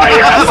the door!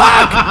 You're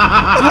fuck!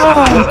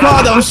 Oh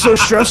god, that was so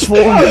stressful.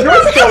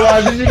 You're still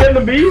alive. Did you get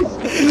the bees?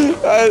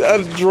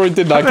 Droid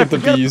did not get the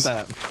bees.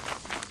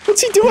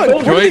 What's he doing?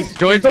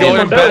 Droid's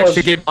going back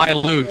to get my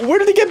loot. Where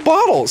did he get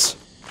bottles?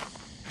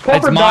 It's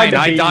Puffer mine. died to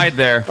I bees. died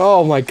there.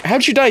 Oh my!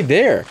 How'd you die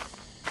there?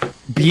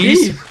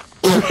 Bees?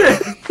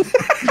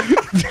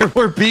 There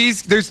were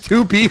bees. There's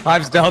 2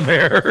 beehives down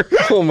there.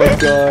 Oh my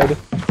god!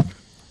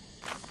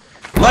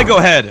 Lego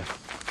head.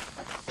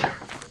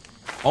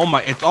 Oh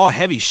my! It's all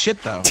heavy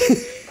shit though. All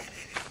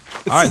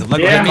right, the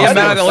Lego Yeah. head. Me and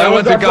Matt are the only That was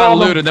ones that our got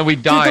problem. loot, and then we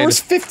Dude, died. there was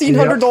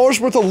 $1,500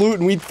 worth of loot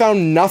and we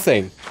found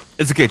nothing.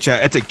 It's okay,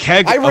 chat. It's a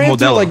keg I of ran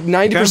through Modelo. like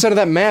 90% of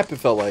that map. It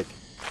felt like.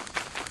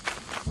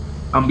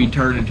 I'm be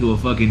turned into a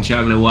fucking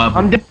chocolate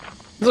whopper.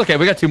 It's okay.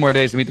 We got 2 more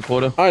days to meet the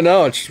quota. I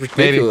know it's just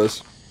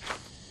ridiculous.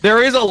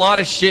 There is a lot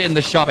of shit in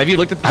the shop. Have you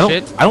looked at the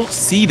shit? I don't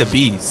see the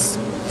bees.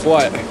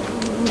 What?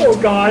 Oh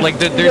god. Like,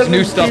 He there's doesn't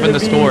new see stuff the in the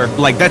bees. store.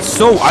 Like that's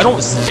so. I don't.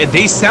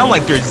 They sound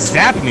like they're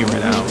zapping me right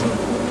now.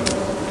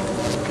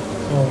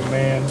 Oh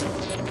man.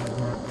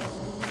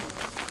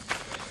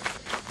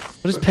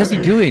 What is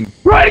Pezzy doing?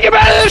 Right, get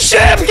back to the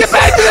ship! Get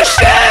back to the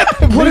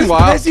ship! What is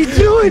Pezzy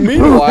doing?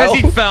 Meanwhile,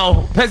 Pezzy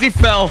fell. Pezzy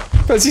fell.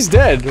 Pezzy's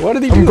dead. Why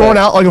did he do I'm going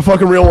that? out like a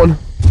fucking real one.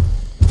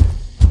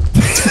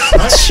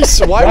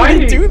 Jeez, why would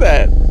he do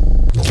that?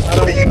 I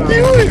don't know.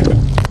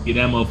 Get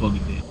that motherfucker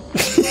dead.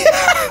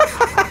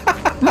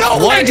 No,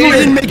 What Andrew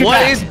didn't make it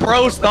what back. is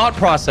bro's thought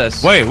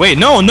process? Wait,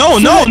 no! No!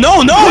 Oh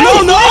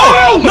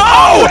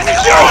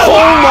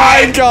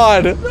my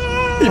god!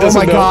 He doesn't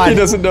my know. God. He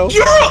doesn't know.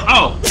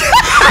 Oh.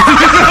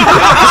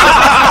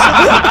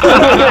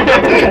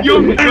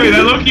 Yo, wait,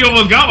 that Loki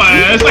almost got my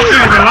ass. I can't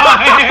even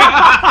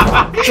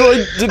lie.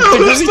 Droid, did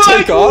Grizzly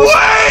take off?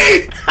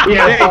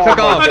 Yeah, He took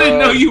off. I didn't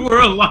know you were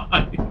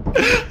alive.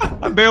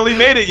 I barely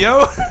made it,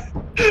 yo.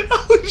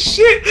 Oh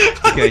shit.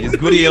 Okay, just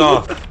goodie it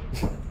off.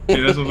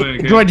 Yeah, that's what I'm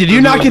saying. Joy, did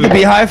you not get the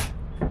beehive?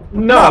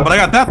 No. Nah, but I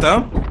got that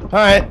though.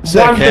 Alright,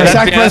 sick. One I thing.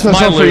 sacrificed Yeah, that's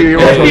myself my for you. loot. You're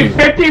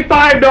welcome.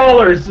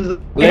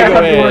 $55.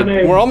 Lego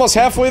head. We're almost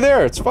halfway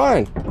there. It's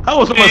fine. I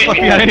was almost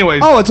fucking out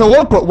anyways. Oh, it's a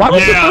look, but why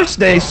was the Yeah. first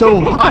day so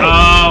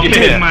high? Oh,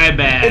 Yeah. my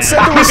bad. It said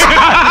there was.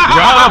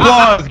 Round of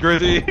applause,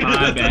 Grizzy.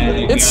 My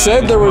bad. It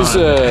said there was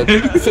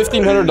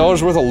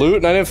 $1,500 worth of loot,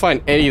 and I didn't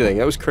find anything.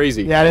 That was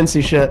crazy. Yeah, I didn't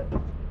see shit.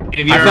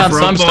 If you're I found a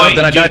some broke stuff boy,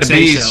 that I you died to say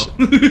bees. so.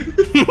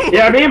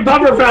 Yeah, me and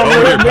Bumper found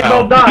it. We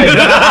both died.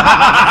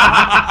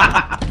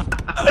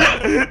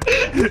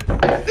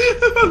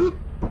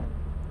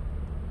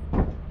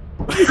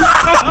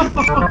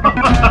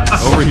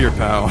 Over here,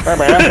 pal.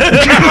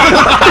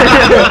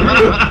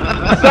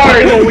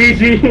 Sorry,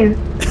 Luigi. Is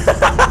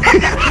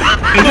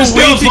it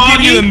still Wait to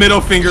give you the foggy?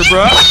 middle finger,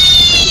 bro.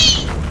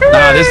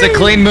 Nah, this is a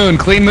clean moon.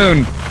 Clean moon.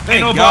 Ain't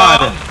Thank no God.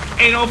 ball.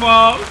 Ain't no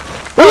ball.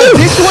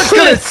 This one's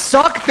gonna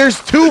suck. There's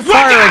 2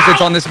 fire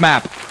exits on this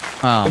map.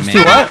 Oh man.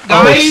 What?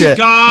 Oh, Guys, shit.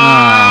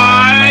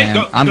 guys,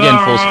 man. I'm getting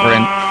full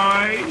sprint.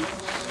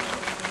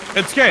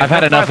 It's okay. I've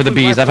had enough of the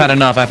bees. I've had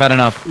enough. I've had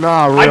enough.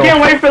 Nah, real. I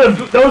can't wait for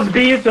those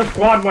bees to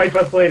squad wipe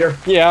us later.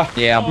 Yeah.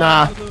 Yeah.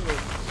 Nah.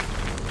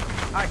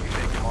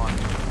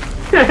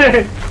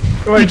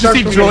 You just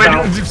see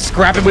Droid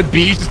scrapping with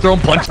bees, just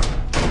throwing punches.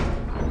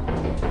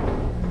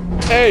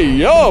 Hey,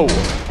 yo!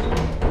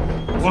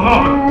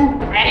 Whoa.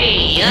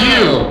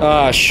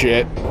 Ah,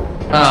 shit.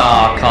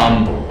 Oh,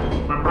 come.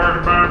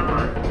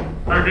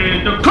 I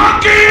did the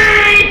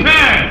cookie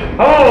pen.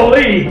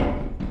 Holy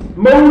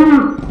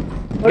motor.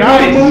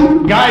 Guys,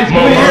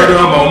 come here. You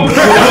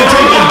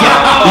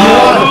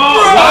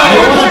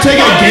want to take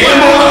a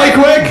gamble really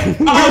quick?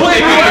 I'll take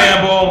a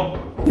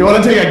gamble. You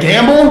want to take a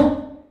gamble?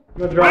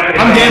 I'm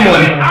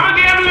gambling. I'm a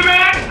gambler, man.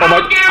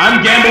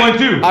 I'm gambling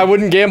too. I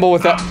wouldn't gamble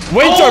with that.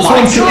 Wait, Oh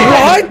my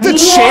God. what? The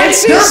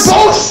chances? They're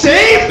both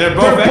safe? They're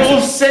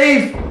both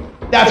safe.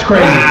 That's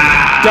crazy.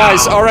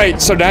 Guys,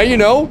 alright, so now you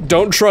know,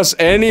 don't trust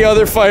any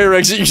other fire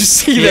exit you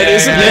see that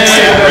isn't the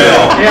same.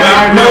 Yeah,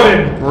 I know it.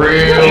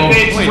 If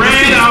it's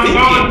red, I'm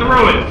going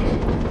through it.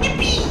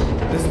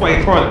 This is why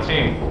he's part of the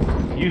team.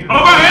 use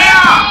Over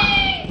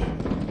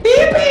here!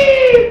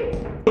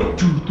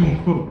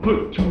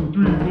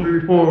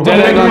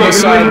 Dead end on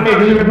this side.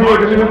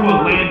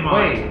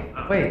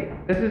 Wait,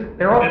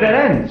 they're all dead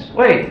ends.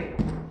 Wait,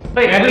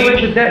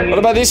 everyone's a dead. What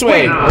about this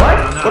way?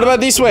 What? What about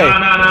this way?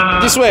 No.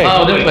 This way.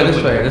 Oh,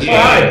 this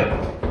way.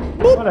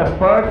 What the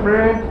fuck,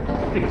 man?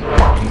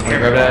 Here,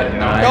 grab that.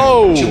 Nice.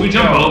 Oh! Should we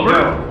jump over?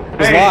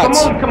 There's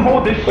lots. come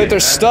hold this shit. Wait,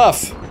 there's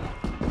stuff.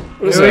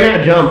 What is We're that?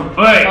 gonna jump.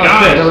 Wait,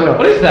 guys.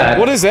 What is that?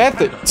 What is that?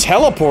 The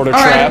teleporter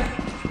right. trap?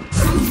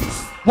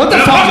 What the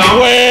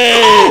fuck? Wait!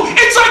 Oh,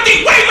 it's like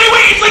the wait.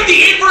 It's like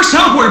the inverse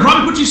teleporter.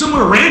 Probably put you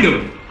somewhere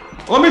random.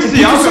 Let me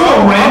see. I'll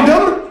go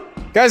random.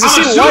 Guys, I I'm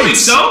see assuming lights.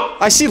 so.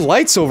 I see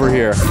lights over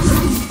here.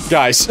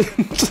 Guys.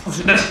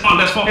 That's fun.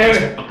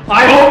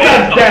 I hope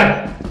that's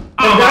death.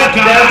 Oh my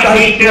god, I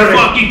hate their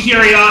fucking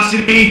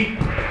curiosity.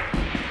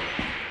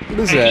 What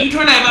is Hey, that? you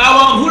turn that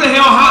valve on? Who the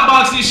hell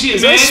hotboxed this shit,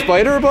 Is man? that a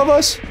spider above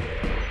us?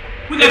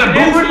 We got a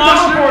booth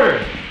monster.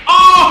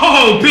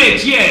 Oh,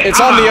 bitch, yeah. It's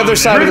on the other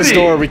side of this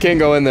door. We can't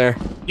go in there.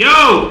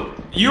 Yo.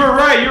 You were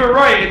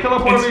right. It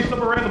teleported me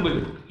somewhere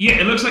randomly. Yeah,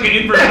 it looks like an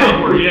inverse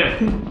teleporter, yeah.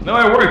 No,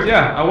 it works,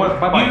 yeah. I went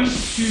bye-bye. You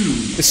too.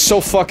 It's so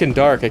fucking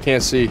dark. I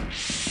can't see. Yeah, I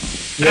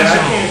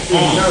can't see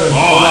nothing.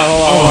 Hold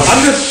on.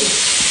 I'm just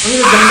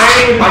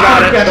demanding with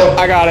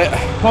I got it.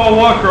 Paul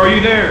Walker, are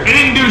you there? It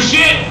didn't do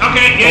shit.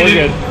 Okay, yeah, Oh, we're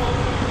dude. good.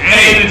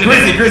 Hey, it's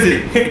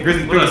Grizzly.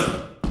 What the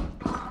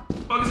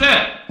fuck is that?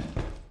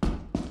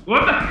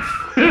 What the?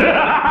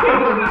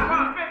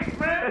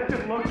 That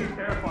shit looks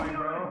terrifying,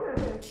 bro.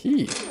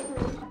 Key.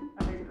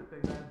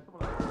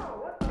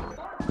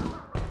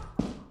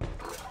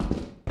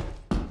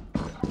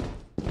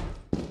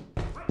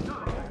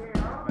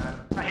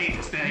 I hate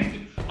this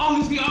thing. Oh,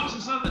 he's the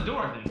opposite side of the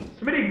door, I think.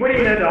 Somebody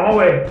waiting in the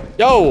hallway.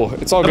 Yo,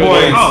 it's all good.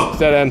 boys. Oh.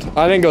 Dead end.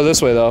 I didn't go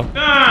this way though.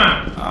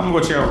 Ah, I'm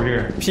gonna go check over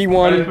here.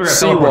 P1,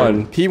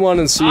 C1. P1 and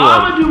I'm C1.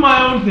 gonna do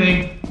my own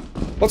thing.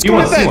 Let's go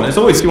hit C1. that. It's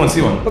always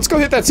C1. Let's go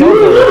hit that I'm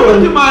teleporter.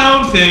 gonna do my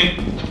own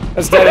thing.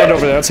 That's dead end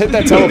over there. Let's hit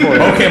that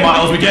teleporter. Okay,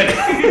 Miles, we get it.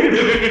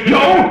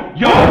 Yo!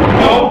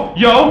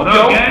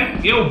 Okay?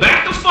 Yo,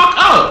 back the fuck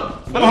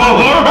up. Squabble.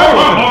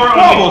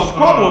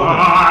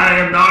 I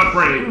am not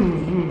afraid.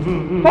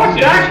 Fuck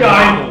that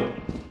guy!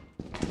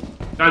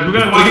 Guys, we're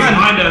gonna watch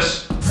behind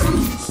us.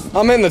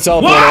 I'm in the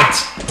teleporter.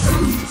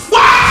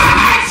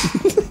 What?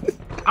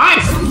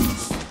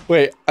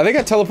 Wait, I think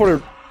I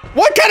teleported.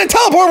 What kind of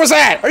teleport was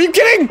that? Are you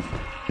kidding?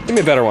 Give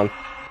me a better one.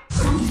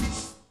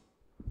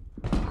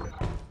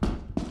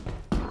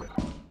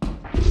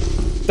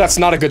 That's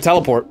not a good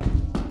teleport.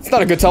 It's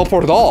not a good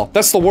teleport at all.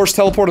 That's the worst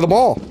teleport of them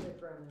all.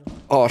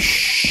 Oh,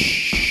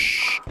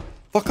 shh.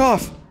 Fuck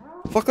off.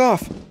 Fuck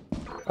off.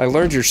 I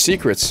learned your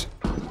secrets.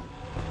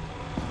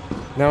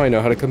 Now I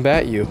know how to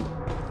combat you.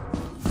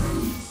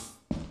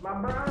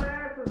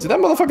 Did that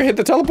motherfucker hit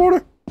the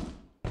teleporter?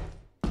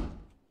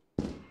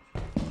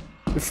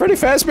 Did Freddy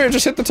Fazbear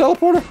just hit the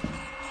teleporter?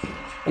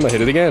 I'm gonna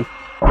hit it again.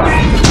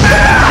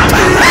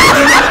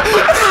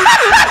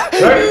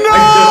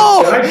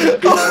 No! Ready?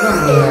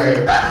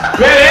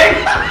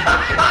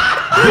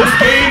 This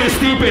game is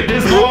stupid.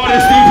 This mod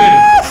is stupid.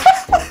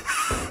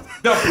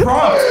 The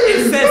prompt,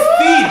 it says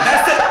feed.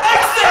 That's an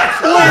exit.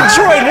 Wait,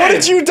 Troy, what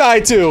did you die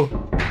to?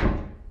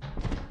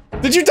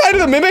 Did you die to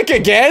the mimic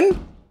again?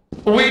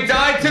 We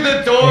died to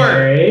the door.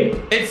 Okay.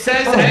 It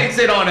says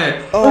exit on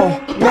it. Oh,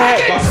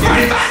 Matt.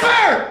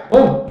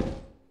 Oh.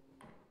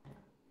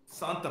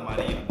 Santa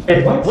Maria.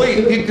 Hey, what?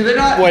 Wait, did they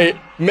not? Wait,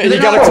 you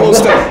gotta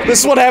close down. This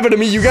is what happened to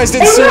me. You guys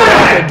didn't see what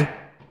happened.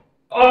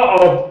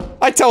 Uh-oh.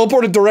 I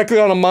teleported directly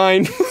on a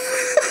mine.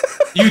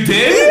 You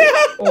did?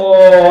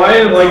 Oh, I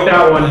didn't like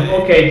that one.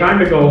 Okay, time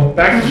to go.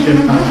 Back to ship.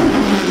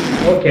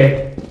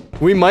 Okay.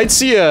 We might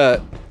see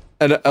like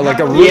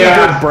a really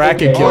good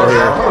bracket kill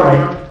here.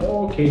 Alright.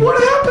 Okay.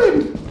 What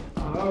happened?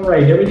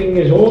 Alright, everything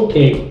is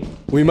okay.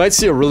 We might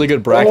see a really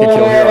good bracket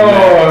kill here on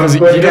Matt,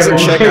 because he doesn't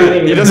check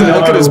it. He doesn't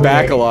look at his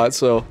back a lot,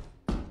 so.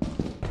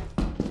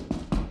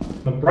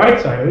 The bright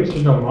side, at least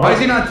there's no Why is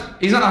he not?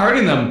 He's not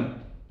hurting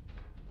them.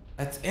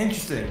 That's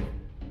interesting.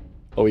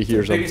 Oh, he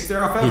hears him. Biggest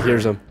stare off He ever.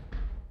 hears him.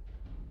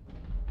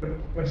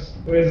 What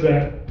is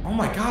that? Oh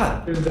my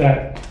god. What is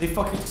that? They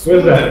fucking What is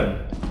swooped that? him.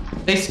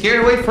 They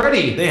scared away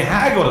Freddy. They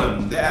haggled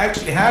him. They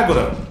actually haggled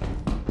him.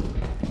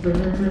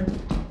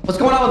 What's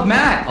going on with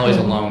Matt? Oh, he's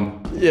alone.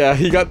 Yeah,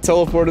 he got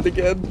teleported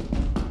again.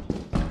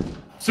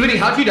 Sweetie,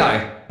 how'd you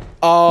die?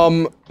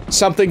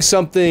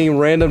 Something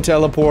random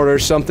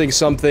teleporter,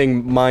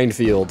 something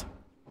minefield.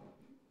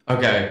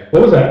 Okay.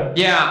 What was that?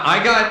 Yeah,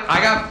 I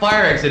got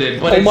fire exited,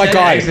 but Oh it my said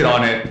God. exit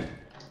on it.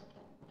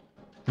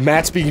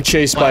 Matt's being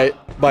chased by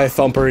a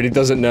thumper and he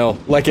doesn't know.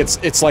 Like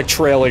it's like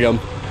trailing him.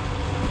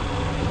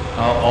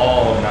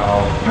 Oh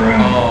no.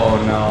 Oh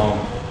no.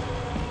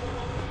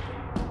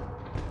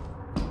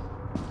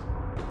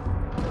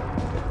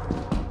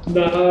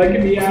 Nah,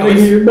 get me out of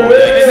here, bro. No,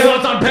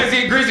 it's on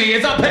Pezzy and Grizzy.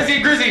 It's on Pezzy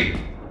and Grizzy.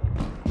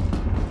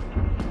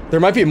 There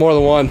might be more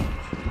than one.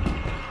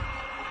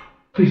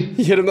 Please.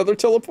 He hit another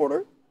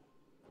teleporter.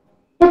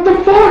 What the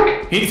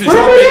fuck? He needs to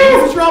drop it. He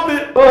needs to drop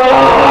it.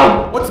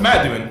 What's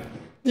Matt doing?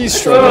 He's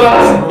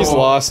struggling. He's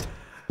lost.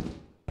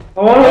 I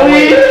wanna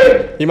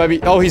leave! He might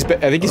be. Oh, I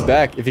think he's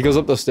back. If he goes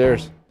up those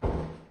stairs. The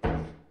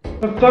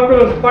fuck are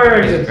those fire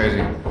exits?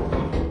 Crazy.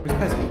 Where's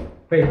Pezzy?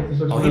 Wait, this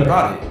looks Oh, he better.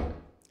 brought it.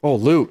 Oh,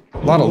 loot. A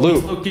lot of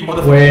loot.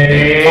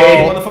 Wait.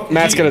 Oh,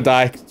 Matt's gonna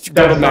die. Go to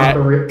That's not Matt.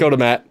 the real- Go to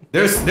Matt.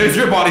 There's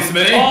your body,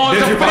 Smitty. Oh,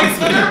 There's the your body, face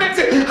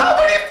Smitty. How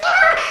many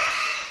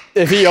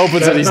If he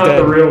opens That's it, he's not dead.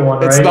 the real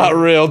one, It's right? not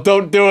real.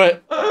 Don't do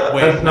it.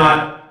 Wait, That's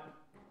not.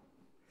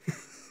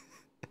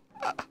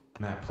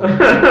 Matt.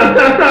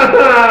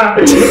 I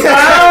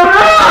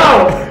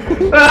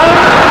don't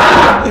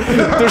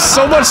know! There's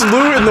so much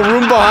loot in the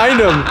room behind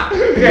him.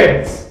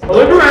 Okay, I'll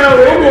look around a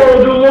little more,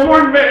 we'll do a little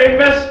more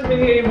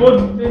investigating,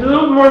 we'll do a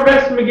little more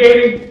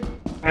investigating,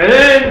 and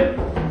then...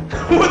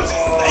 What's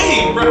his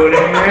name, bro?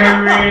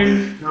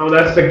 No,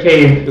 that's the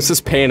cave. This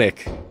is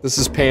panic. This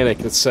is panic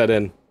that's set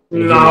in.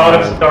 No,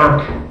 it's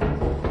dark.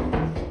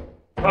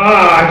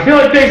 I feel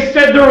like they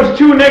said there was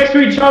two next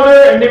to each other,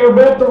 and they were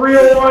both the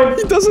real one.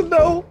 He doesn't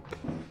know.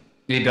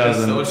 He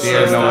doesn't. So He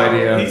has no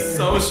idea. He's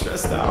so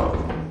stressed out.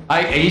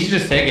 He should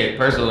just take it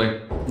personally.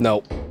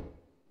 No.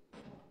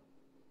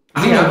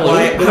 I don't know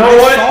why. You know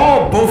what? I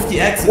saw both the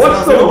exits.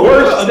 What's and I was the like,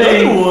 worst another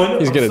thing? one?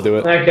 He's gonna do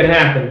it. That can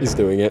happen. He's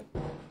doing it.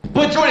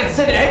 But Jordan, it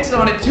said exit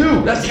on it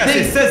too. That's the Yes,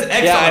 thing. it says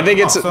X Yeah, on I think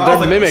the it's top, so I they're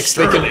was like, mimics.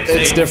 They sure can. they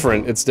It's say.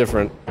 different. It's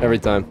different every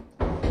time.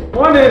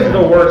 What is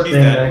the worst He's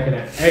thing dead. that can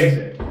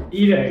exit?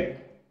 Eat egg.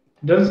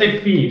 It doesn't say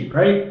feed,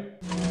 right?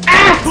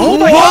 Oh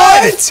my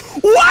what?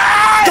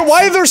 What?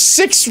 Why are there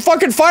 6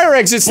 fucking fire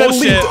exits that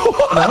lead?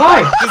 Bullshit.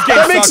 Why?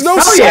 That makes no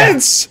Hell yeah.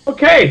 sense.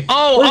 Okay.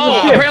 Oh, Where's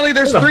the ship? apparently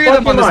there's Where the 3 of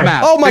them fuck on this am I?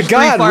 map. Oh my There's 3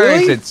 God, fire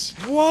really? exits.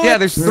 What? Yeah,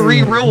 there's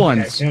 3 real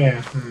ones.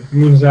 Yeah,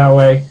 moves that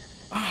way.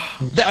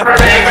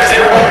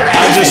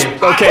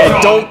 Okay,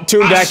 don't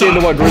tune back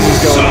into what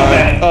Grizzly's going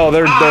on. Oh,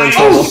 they're in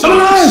trouble. So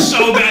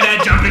bad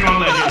at jumping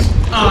on ledges.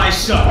 Oh, I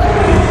suck.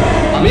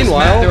 On this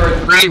Meanwhile- map, there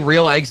are 3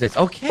 real exits.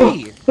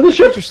 Okay. The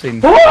ship.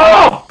 Interesting.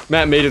 Oh!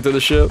 Matt made it to the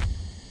ship.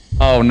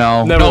 Oh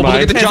no. Never no, but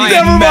mind. look at the Never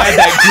giant. mind. Mad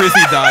that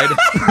Grizzly died.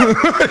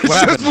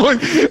 What happened?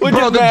 Look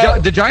Bro, at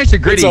Matt. the giants are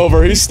gritty. It's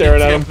over. He's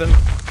staring at him. Something.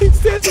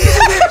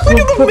 Look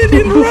at the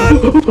minion run.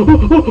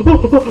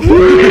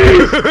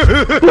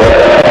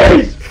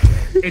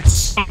 It's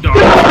so dark.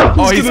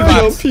 Oh, he's Gonna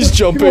jump. He's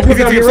jumping. He's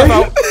gonna get himself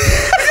out.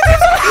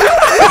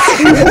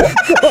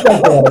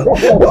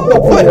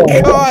 Oh my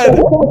God.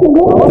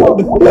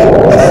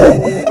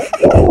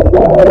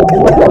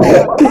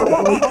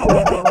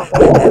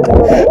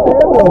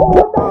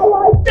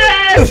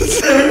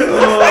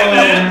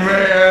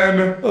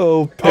 Man. Oh,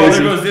 Oh, there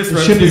Pezzy. goes this The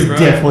run ship is too, bro.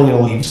 definitely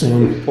gonna leave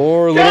soon.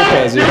 Poor little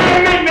Pezzy.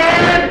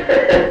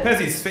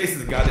 Pezzy's face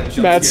is a goddamn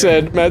jump Matt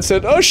scare.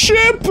 said, "Oh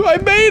ship, I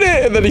made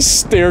it!" And then he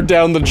stared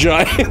down the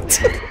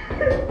giant.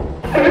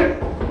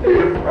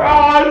 Oh,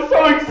 I'm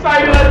so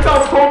excited. I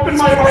felt hope in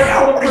my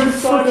heart for the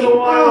first time in a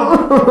while.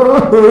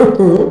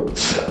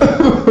 I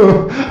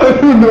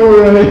don't know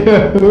where I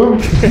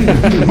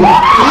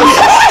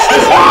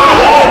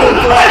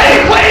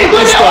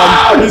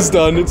am. He's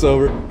done. It's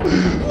over.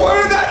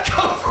 Where did that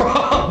come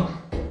from?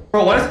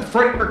 Bro, why does it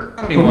frighten for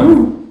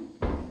anyone?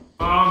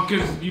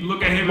 Cause you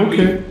look at him and you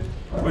look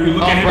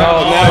at him.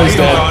 bro, now he's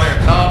dead.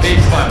 Oh,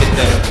 he's fucking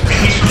dead.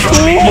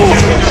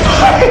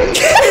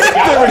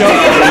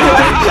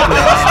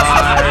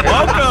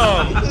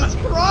 Welcome.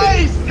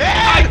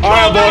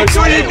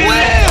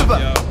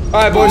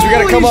 Alright, boys, we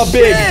gotta come up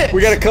big.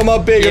 We gotta come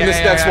up big in this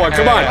next one.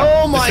 Come on.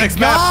 Oh my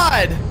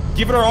God.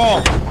 Give it our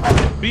all.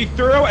 Be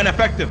thorough and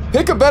effective.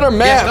 Pick a better Yeah,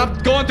 map.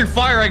 stop going through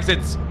fire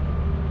exits.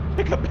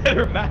 Pick a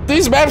better map.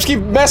 These maps keep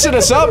messing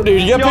us up,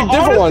 dude. You gotta pick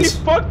different ones.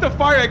 Fuck the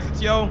fire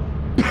exits, yo.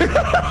 So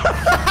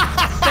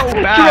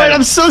Right, bad.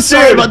 I'm so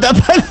sorry about that,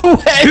 by the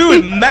way.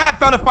 Dude, Matt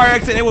found a fire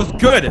exit and it was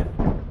good.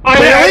 I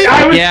was,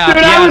 Yeah, dude, yeah, I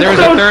was there was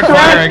a so third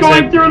fire stressed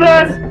going exit. through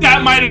that.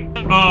 That might have.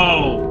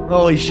 Oh.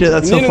 Holy shit,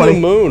 that's so Needing funny. the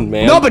moon,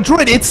 man. No, but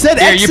Droid, it said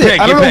Here, you exit. pick,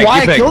 I don't you know pick, why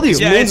you I pick. killed you.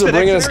 Yeah, moons it's are an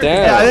bringing us exit.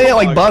 down. Yeah, I think it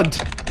like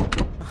bugged.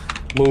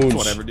 Moons.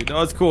 Whatever, dude.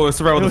 No, it's cool. It's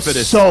survival It of the was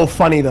fittest. so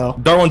funny though.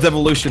 Darwin's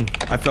evolution.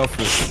 I fell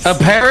for it.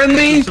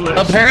 Apparently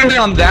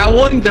on that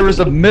one, there was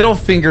a middle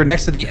finger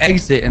next to the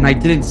exit, and I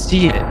didn't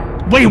see it.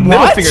 Wait, Middle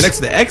what? finger next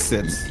to the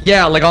exits.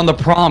 Yeah, like on the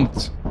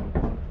prompt.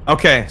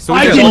 Okay, so we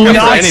I didn't did look up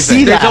for not anything.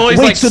 see that. There's always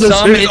Wait, like so there's-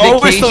 some There's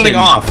always something indication.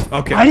 off.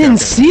 Okay. I didn't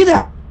see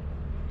that.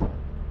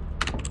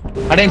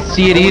 I didn't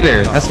see it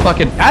either. That's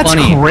fucking That's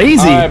funny.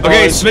 crazy. All right,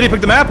 Okay, boys. Smitty,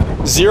 pick the map.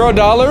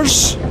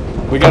 $0.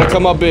 We gotta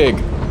come up big.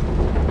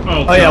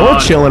 Oh yeah, we're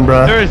chilling,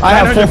 bro. I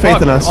have full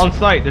faith in us. On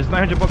site, there's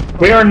 900 bucks.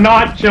 We are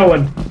not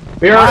chilling.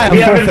 We I are. have We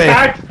have full in faith.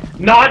 fact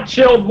not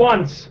chilled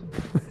once.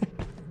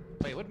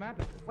 Wait, what map?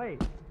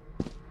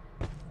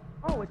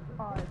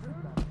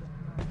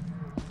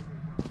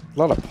 A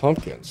lot of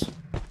pumpkins.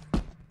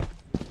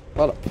 A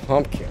lot of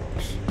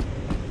pumpkins.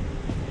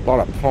 A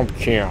lot of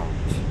pumpkins.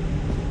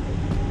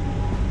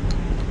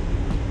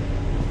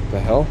 The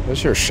hell?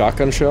 Is your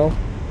shotgun shell?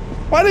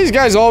 Why do these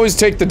guys always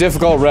take the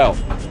difficult route?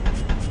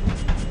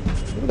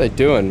 What are they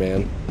doing,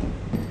 man?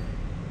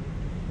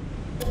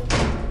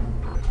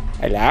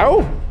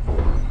 Hello?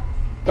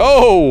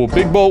 Oh,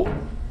 big boat.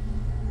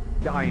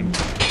 Dying.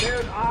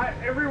 Dude,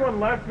 everyone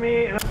left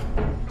me. And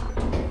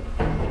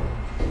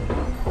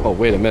Oh,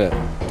 wait a minute.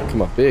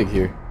 Come up big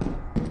here.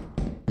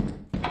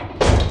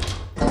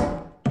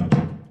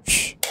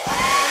 Shh.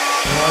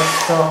 What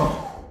the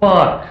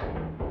fuck?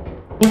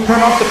 Who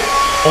turned off the...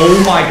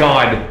 Oh my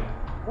god.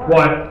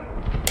 what?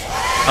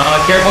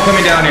 Careful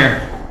coming down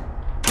here.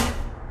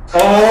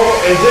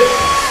 Oh, is it?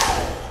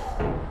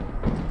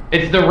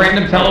 It's the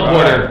random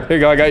teleporter. Here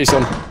you go, I got you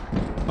some.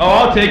 Oh,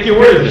 I'll take it.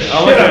 Where is it?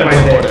 I'll Shit look out at my my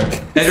head. order.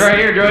 It's right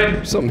here,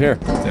 Droid. Something here.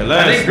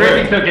 I think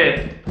Griffy took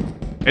it.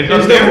 It's It's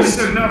upstairs.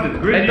 nothing.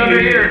 It's under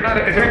here. It's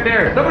right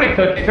there. Somebody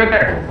took it. It's right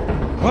there.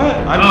 What?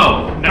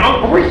 Oh,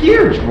 no. Over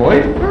here,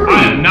 Droid. Where I are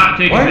am you? not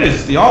taking Where this.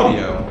 is the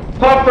audio?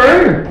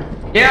 Popper,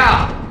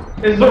 Yeah.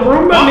 is the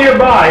Roomba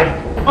nearby?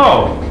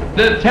 Oh,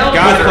 The God's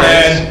teleporter is.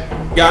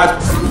 plan.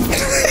 God's.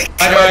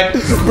 Hi,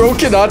 Droid. Bro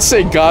cannot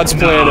say God's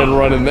plan and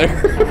run in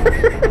there.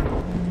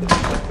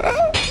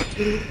 Oh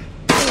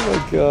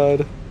my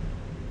god.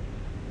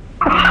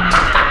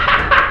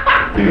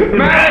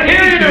 Matt, I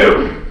hear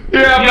you!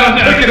 Yeah, Yeah,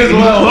 I'm took it as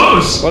well.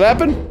 Close. What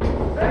happened?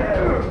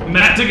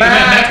 Matt took it.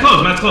 Matt's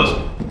close. Matt's close.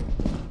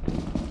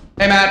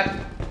 Hey, Matt.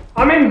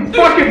 I'm in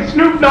fucking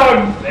Snoop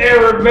Dogg's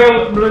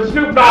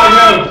Snoop Dogg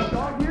house.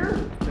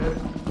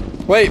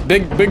 Wait,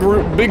 big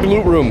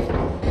loot room.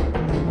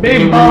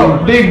 Big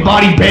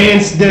body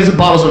bands. There's the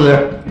bottles over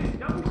there.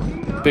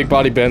 Big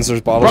body bends,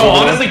 there's bottles Bro, over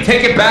there. honestly,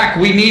 take it back.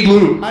 We need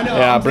loot. I know.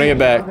 Yeah, bring it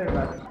back.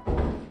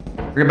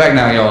 Bring it back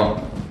now, y'all.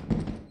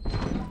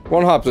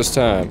 One hop this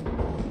time.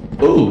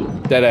 Ooh.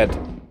 Dead end.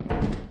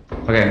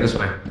 Okay, this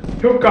way.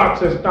 Two cocks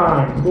this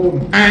time.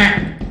 Boom.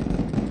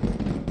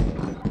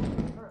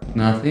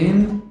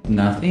 Nothing.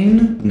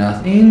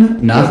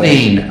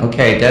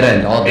 Okay, dead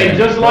end. All dead And end.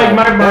 just like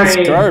my That's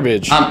brain.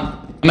 garbage. I'm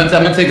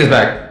gonna take this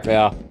back.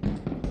 Yeah.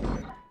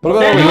 What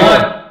about Hey, over You know here?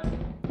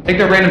 what? Take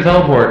the random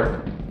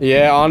teleport.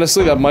 Yeah,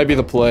 honestly, that might be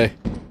the play.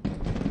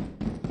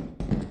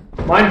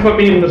 Mine put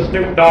me in the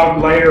Snoop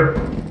Dogg lair.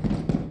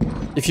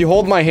 If you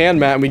hold my hand,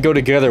 Matt, and we go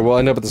together, we'll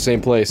end up at the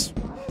same place.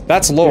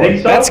 That's lore.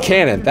 Think so? That's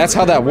canon. That's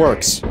how that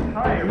works.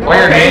 Why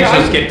your hands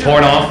just get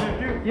torn off?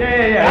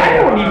 Yeah. I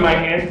don't need my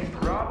hand.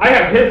 I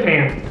have his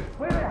hand.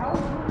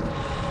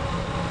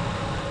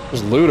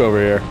 There's loot over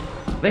here.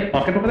 Are they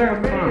fucking over there?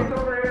 It's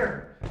over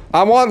here.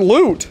 I want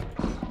loot!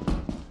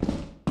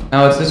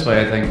 No, it's this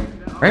way, I think.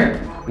 Right?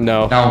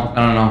 No.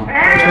 No.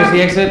 Which was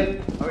the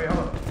exit?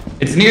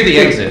 It's near the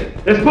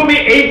exit. This put me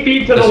 8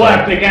 feet to the This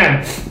left way. again.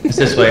 It's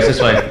this way.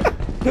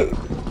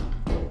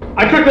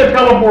 I took the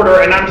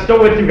teleporter and I'm still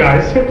with you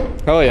guys.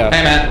 Hell yeah.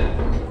 Hey,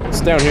 Matt.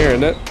 It's down here,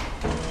 isn't it?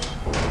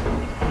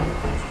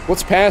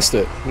 What's past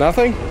it?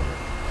 Nothing?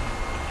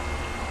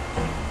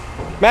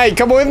 Matt, you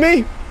coming with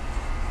me?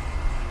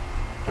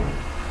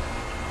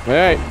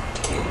 Alright.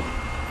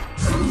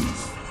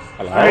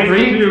 Hello?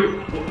 3,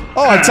 2,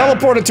 Oh, I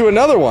teleported to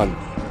another one.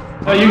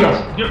 oh, you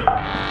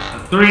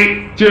go.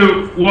 3,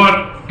 2,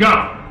 1,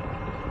 go.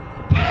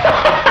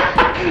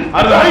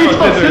 I don't know how you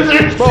spell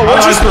scissors. Bro,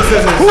 what you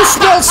Who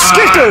spelled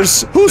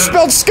Skickers? Who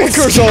spelled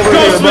Skickers over Go,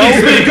 here, bro?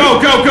 Smitty, go.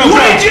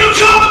 What did you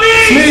call me?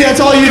 Smitty, that's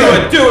all you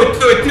Do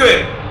do.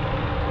 it.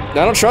 I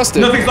don't trust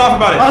it. Nothing's off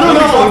about it. I don't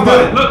Nothing's know, off about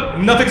it. Look,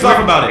 Nothing's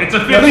off about it. it's a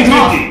Nothing's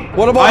 50-50.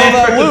 What about I all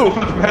that inspected loot?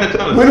 from head to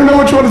toe. We don't know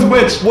which one is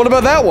which. What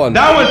about that one?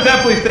 That one's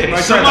definitely safe. I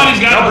tried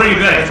Somebody's that. gotta bring it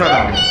back. I tried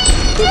that one.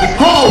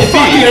 Oh,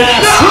 fucking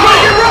ass.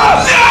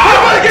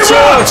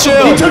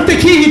 Chill. He took the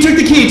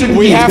key.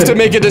 We have to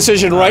make a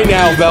decision right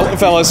now,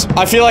 fellas.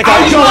 I feel like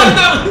I'm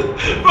done.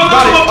 Bro,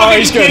 Oh,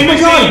 he's good.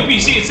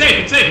 It's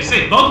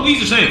safe. Both of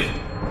these are safe.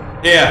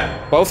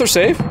 Yeah. Both are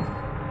safe?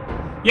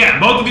 Yeah,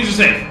 both of these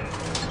are safe.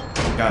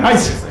 Got it.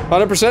 Nice. 100%?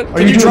 Are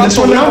Can you you doing drop this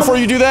the one loot now? before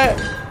you do that?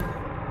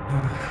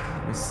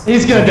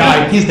 He's gonna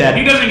die. He's He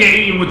dead. doesn't get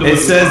eaten with the It loot.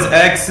 says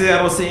exit. I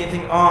don't see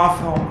anything off.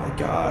 Oh my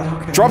god.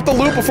 Okay. Drop the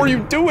loot before you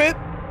do it.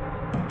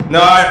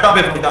 No, I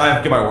probably have to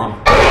die. Get my worm.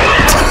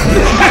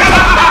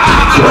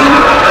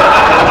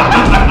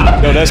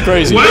 No, that's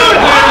crazy.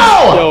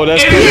 Well, Yo,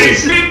 that's it crazy.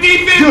 is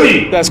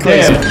 50-50. That's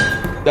crazy.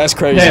 Damn. That's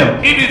crazy.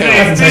 Damn. It is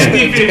Damn. a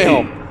 50-50.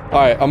 Damn.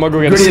 Alright, I'm gonna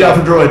go get a Grenade out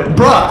for stuff. droid.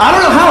 Bruh, I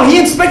don't know how. He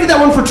inspected that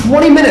one for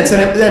 20 minutes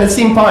and it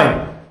seemed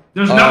fine.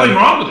 There's nothing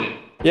wrong with it.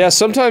 Yeah,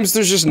 sometimes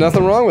there's just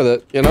nothing wrong with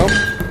it, you know?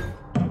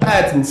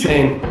 That's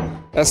insane.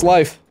 That's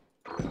life.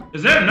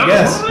 Is there another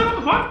Yes. one? What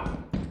the fuck?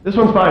 This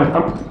one's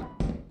fine.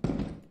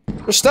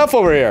 There's stuff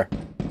over here.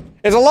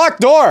 It's a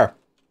locked door.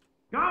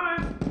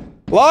 Coming.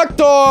 Locked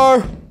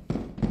door.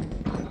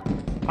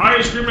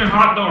 Higher screaming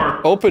hot door.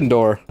 Open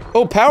door.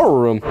 Oh, power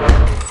room.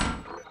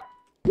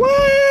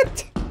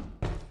 What?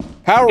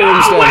 Power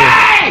room's No down here.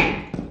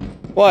 way!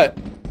 What?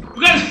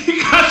 We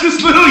got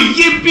this little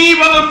yippee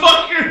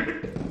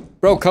motherfucker.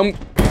 Bro, come.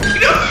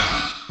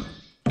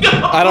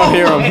 I don't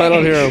hear him. I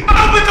don't hear him. Open.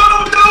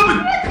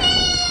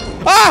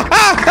 Ah!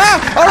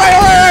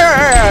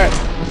 Alright.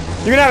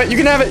 You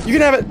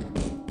can have it.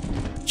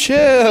 Chill.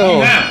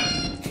 Yeah.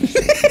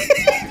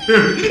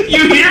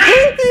 You hear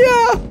it?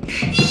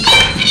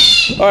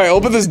 Yeah. Alright,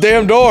 open this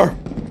damn door.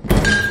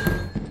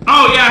 Oh,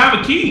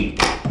 a key.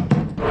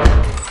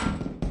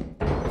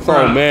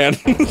 Oh man.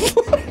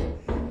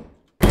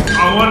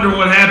 I wonder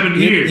what happened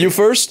here. You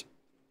first?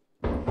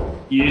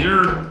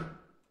 User.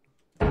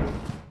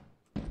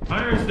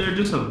 Why is there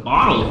just a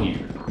bottle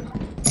here?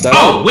 That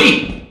Oh,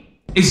 wait!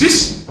 Is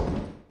this?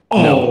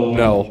 Oh.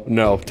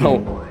 No,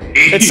 don't.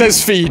 It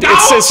says feed.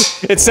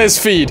 It says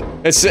feed.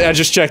 I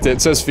just checked it.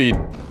 It says feed.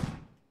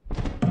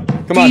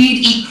 Come on.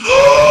 Feed.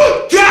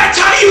 That's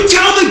how you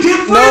tell the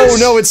difference?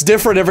 No, it's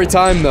different every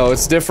time though.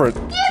 It's different.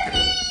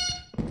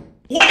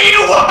 What do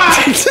you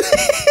want?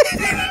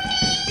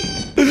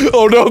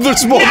 Oh no,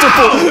 there's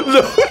multiple.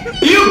 No.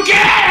 You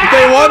can't!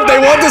 They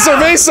want to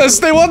cerveza us!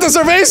 They want to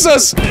cerveza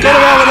us! Let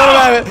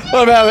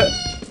them have it!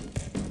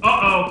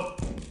 Uh-oh.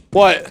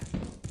 What?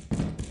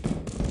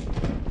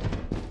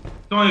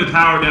 There's only the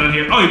power down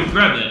here. Oh, you can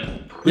grab that.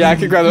 Yeah, I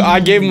can grab it. I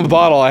gave him a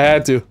bottle, I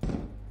had to.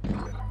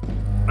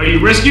 Are you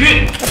risking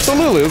it?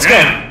 Absolutely, let's go.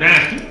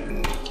 Nasty.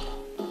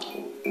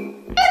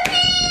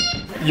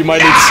 You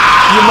might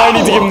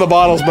need to give him the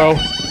bottles, bro.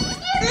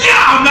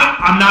 Yeah,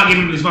 I'm not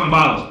giving him these fucking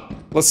bottles.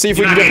 Let's see if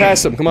we can get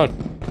past him, come on.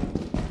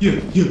 Yeah.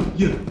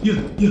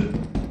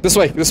 This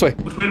way. Which way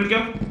do we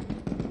go?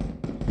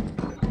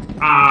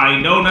 I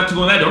know not to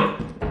go in that door.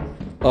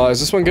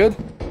 Is this one good?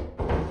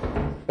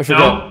 I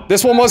forgot. No.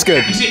 This one was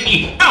good. You said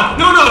E. No,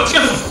 it's the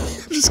other one.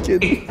 I'm just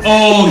kidding.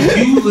 Oh,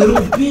 you little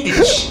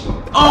bitch.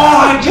 Oh,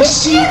 I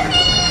just see.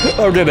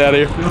 I'm getting out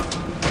of here.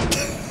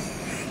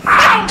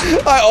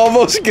 I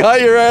almost got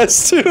your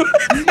ass too.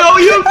 No,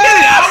 you didn't.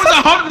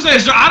 I was 100%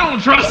 sure. I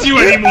don't trust you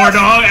anymore,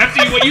 dog.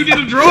 After what you did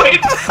to Droid.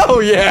 Oh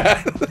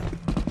yeah.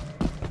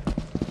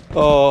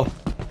 Oh.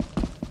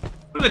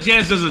 What are the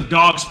chances there's a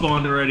dog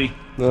spawned already?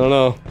 I don't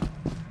know.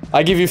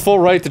 I give you full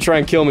right to try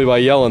and kill me by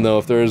yelling though,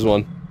 if there is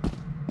one.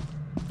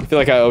 I feel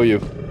like I owe you.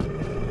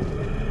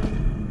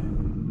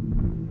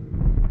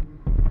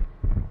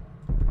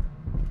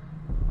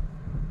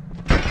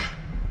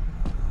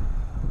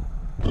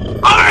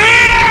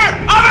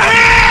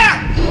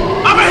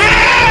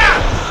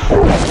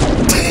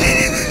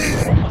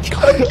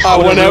 I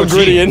went out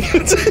grittying.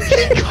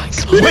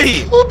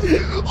 Wait!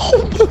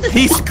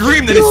 He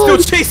screamed and it still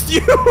chased you!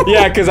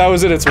 Yeah, because I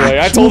was in its way.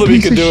 I told him he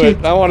could do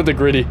it. I wanted the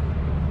gritty.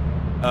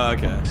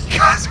 Okay.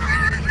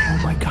 Oh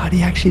my god,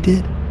 he actually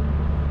did.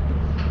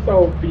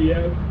 So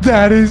BS.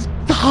 That is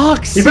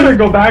toxic. You better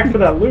go back for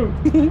that loot.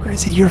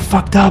 Grizzly, you're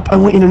fucked up. I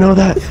want you to know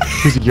that.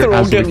 Grizzly, you're They're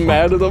all absolutely getting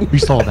mad at him. We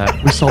saw that.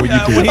 We saw what you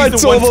did. I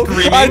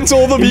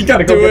told them he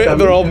could do it, and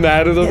they're all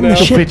mad at him now.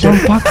 Shit, don't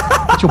fuck.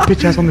 Get your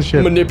bitch ass on the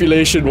ship.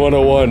 Manipulation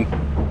 101.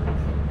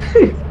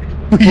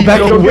 Go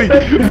back and get that loot. Go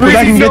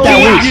back and get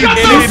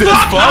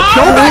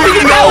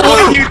that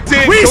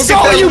loot. We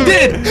saw what you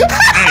did. Hey,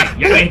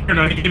 y'all ain't hear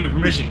no, he gave me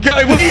permission. We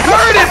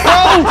heard it, bro.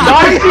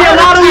 I see a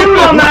lot of loot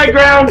on that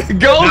ground.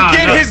 Go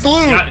get his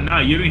loot. No,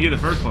 you didn't hear the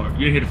first part. You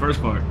didn't hear the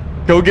first part.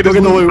 Go get his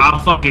loot. I'll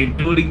fucking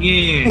do it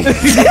again.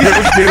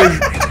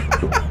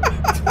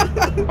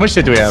 How much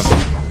shit do we have?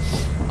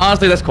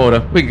 Honestly, that's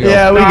quota. We can go.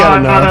 Yeah, we got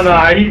enough.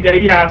 No. He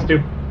has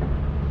to.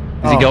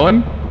 Is he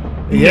going?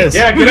 Yes.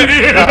 Yeah, get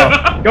it.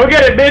 Go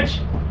get it, bitch.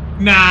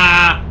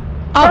 Nah.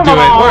 I'll do it.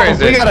 Where is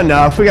it? We got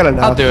enough.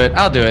 I'll do it.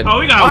 Oh,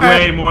 we got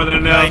way more than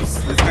enough. Nice.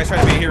 This guy's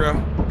trying to be a hero.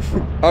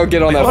 I would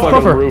get on that What's fucking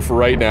over? roof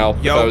right now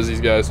if I was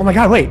these guys. Oh my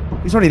god, wait.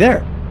 He's already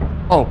there.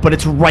 Oh, but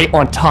it's right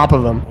on top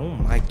of him. Oh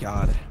my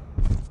god.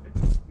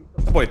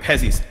 That boy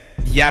Pezzy's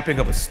yapping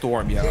up a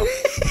storm, yo.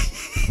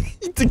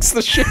 He thinks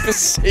the ship is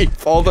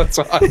safe all the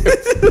time.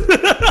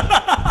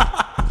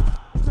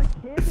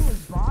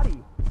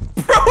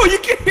 Bro, you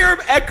can hear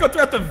him echo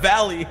throughout the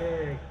valley.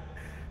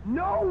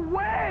 No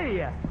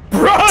way!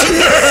 Brother!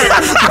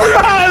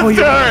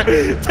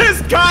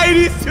 This guy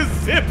needs to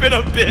zip it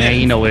a bit. Yeah,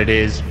 you know what it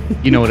is.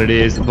 You know what it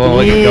is. Blow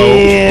like a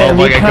Yeah, goat.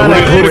 Blow like a goat.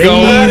 Who to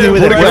go? Who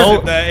to go?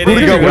 Who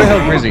to go? Where the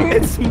hell, Grizzy?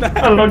 It's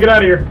I don't know, get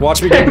out of here.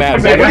 Watch me get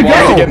mad. Where'd he Watch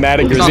go? me get mad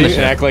at He's on the Grizzy and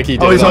ship. act like he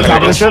did. Oh, he's on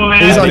top of the ship?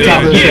 He's on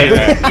top of the ship.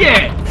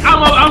 Yeah,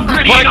 I'm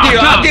gritty on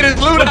top. I'll get his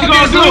loot. What you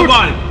gonna do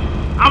about it?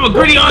 I'm a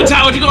gritty on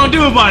top. What you gonna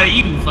do about it?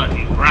 You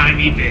fucking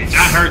grimy bitch.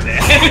 I heard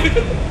that.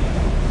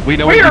 We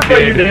know what you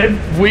did.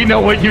 We know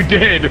what you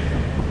did.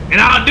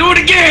 And I'll do it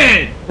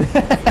again.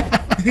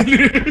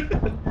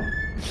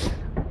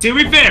 To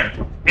be fair,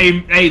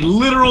 a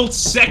literal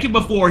second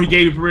before he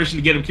gave me permission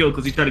to get him killed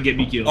because he tried to get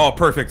me killed. Oh,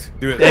 perfect.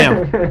 Do it.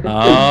 Damn.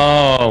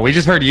 Oh, we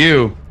just heard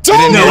you.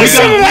 Don't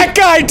listen to that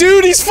guy,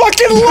 dude! He's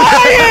fucking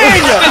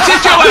lying! Shut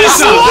your ass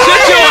up!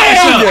 Shut your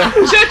ass up!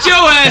 Shut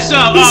your ass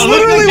up! He's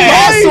literally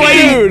lying,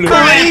 dude!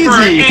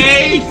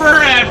 A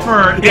for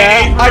effort!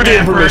 Yeah, I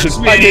gave him permission.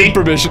 I gave him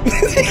permission.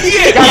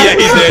 Yeah,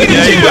 he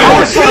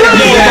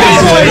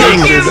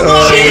did.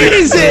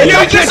 Jesus! You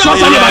can't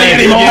trust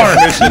anybody anymore.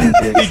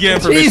 He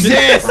gave him permission.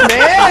 Jesus,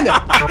 man!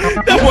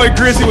 That boy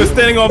Grizzly was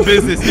standing on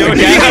business. Yo,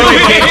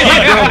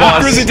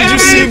 Grizzy, did you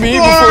see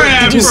me before?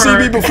 Did you see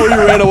me before you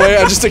ran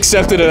away? I just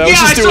accepted it. I was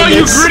Yeah, I just saw doing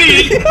you this.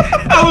 gritty.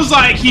 I was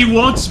like, he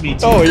wants me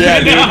to. Oh yeah,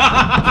 dude.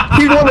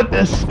 He wanted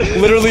this.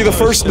 Literally the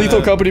first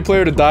Lethal Company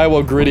player to die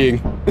while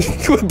grittying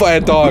by a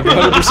dog,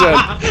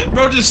 100%.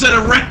 Bro just set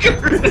a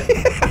record.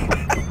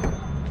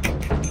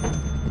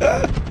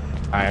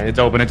 Alright, it's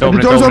open, it's open,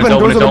 it's open, it's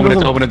open, it's open,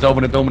 it's open, it's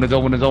open, it's open, it's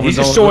open, it's open. He's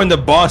just showing the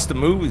boss the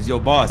moves, yo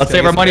boss. Let's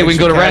save our money, we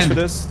can go to Ren.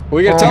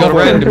 We get Go to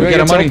Ren, we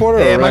get our money.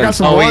 Damn, I got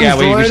some Oh ones yeah,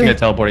 we should already. get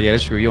teleported. Yeah,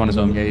 that's true. You want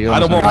some? Yeah, you I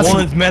want don't some? want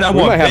ones, man. I We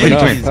want might have big.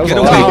 enough. That was Get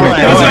a away. lot.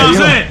 That's what I'm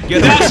saying.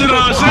 Get That's what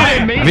I'm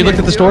saying. Have you looked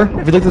at the store?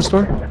 Have you looked at the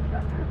store?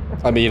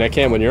 I mean, I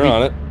can when you're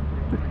on it.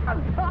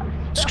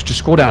 Just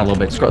scroll down a little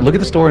bit. Look at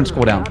the store and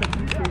scroll down.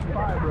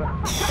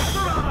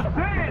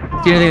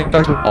 See anything?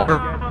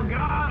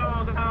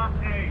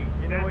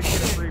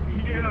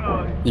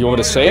 You want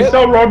me to say it?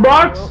 So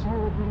Roblox?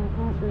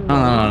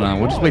 No.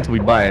 We'll just wait till we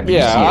buy it. You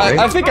Yeah, see it, right?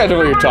 I think I know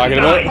what you're talking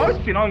about.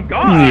 On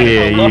God.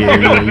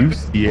 Yeah. You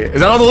see it.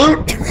 Is that all the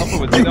loot?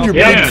 Your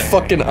Yeah. big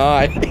fucking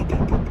eye.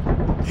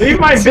 Leave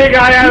my big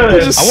eye out of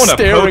this. Just I wanna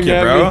staring poke it,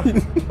 at bro.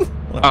 me.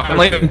 I'm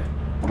leaving.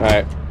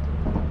 Alright.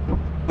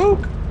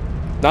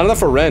 Not enough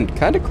for rent.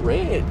 Kinda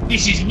great.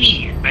 This is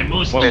me, my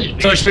most So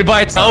should we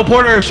buy a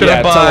teleporter or should Yeah,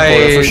 I buy?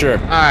 teleporter for sure.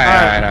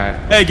 Alright.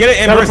 Hey, get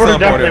an inverse Teleporter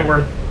definitely teleporter.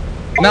 worth.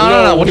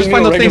 No. We'll just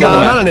find those things on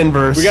the Not map. an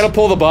inverse. We gotta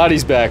pull the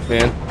bodies back,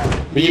 man.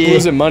 We keep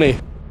losing money.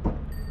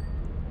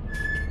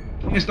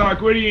 Can't start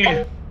gritty.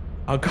 Oh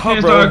Can't god,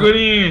 start bro.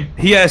 gritty.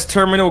 He has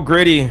terminal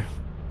gritty.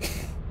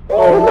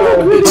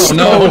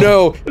 Oh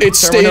no,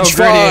 it's Terminal stage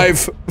gritty.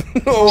 5.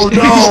 Oh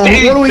no!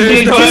 What are we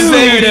There's no gonna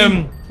saving do?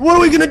 him. What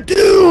are we gonna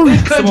do?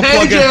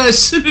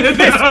 Contagious. Oh no!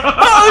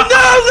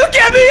 Look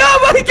at me! Oh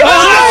my I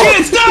god!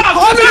 can't stop.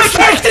 I'm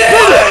infected!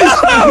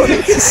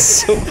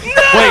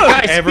 Wait,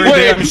 guys. Every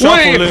day I'm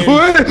shuffling.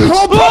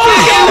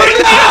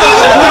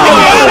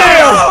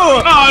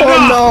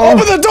 Oh no!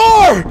 Open the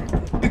door!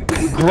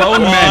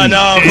 Grown men. Oh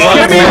no!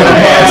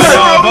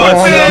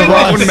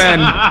 Grown men.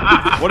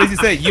 What does he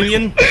say?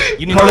 Union?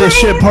 Union? Part of the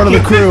ship, part of the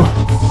crew.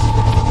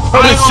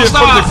 Part of the ship,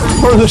 part of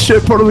the Part of the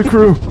ship, part of the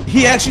crew.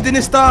 He actually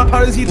didn't stop.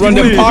 How does he do Run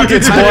them it?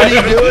 pockets, boy.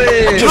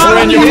 Just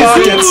run your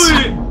pockets.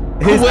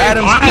 His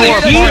Adam's I core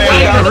can't do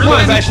it. got put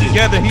back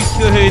together. He's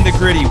still hitting the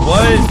gritty.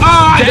 What?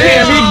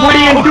 Damn, he's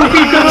Woody and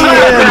Goofy to the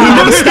He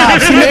never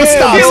stops. He never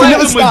stops. He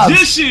never stops.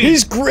 Magician.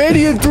 He's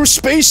gradient through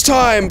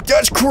space-time.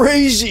 That's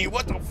crazy.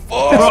 What the Bro,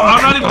 fuck?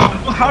 I'm not even.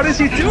 How does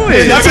he do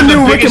it? That's a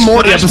new Rick and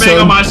Morty episode.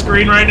 on my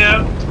screen right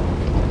now.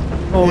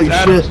 Holy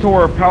Adam's shit.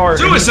 core of power.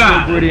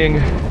 Suicide. Grittying.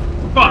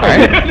 Fuck.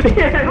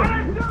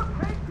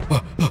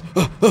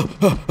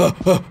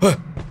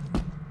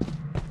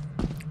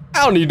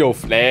 I don't need no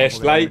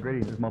flashlight.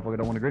 This motherfucker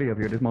don't want a gritty up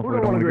here. This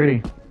motherfucker don't want a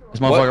gritty. This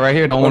motherfucker right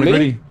here don't Oh, want a me?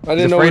 gritty. I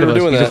didn't know we were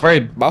doing He's that.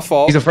 afraid. My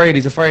fault. He's afraid.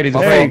 He's afraid. He's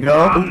There you afraid.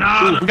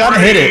 go. We gotta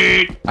hit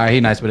it. Alright,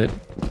 he's nice with it.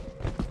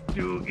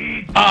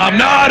 I'm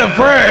not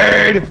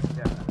afraid.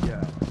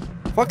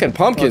 Fucking What's up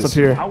pumpkins.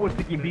 here? I was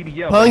thinking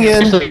BBL.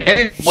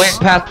 Pungin. Wait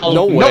past.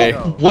 No way.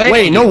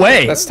 Wait, no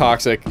way. That's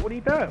toxic. What do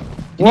you think?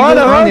 What?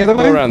 the other Go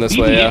way? around this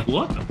way, yeah.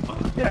 What the fuck?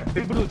 Yeah,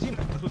 big blue team.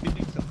 That's what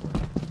BB stands for.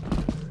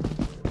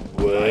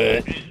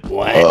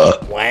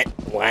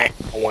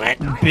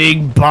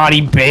 Big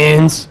body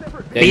bands.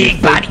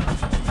 Big body.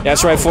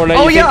 That's right, Fortnite.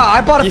 Oh you yeah, think-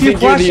 I bought a you few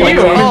think you're the flashlights.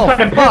 only one? Oh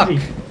fuck! You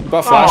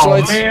bought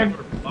flashlights? Oh, man.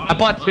 I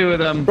bought 2 of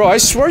them. Bro, I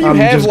swear you I'm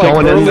have just like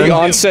going in early then.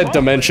 onset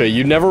dementia.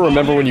 You never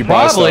remember when you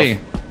buy Probably.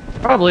 stuff.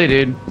 Probably,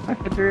 dude.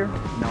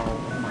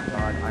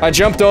 I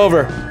jumped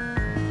over.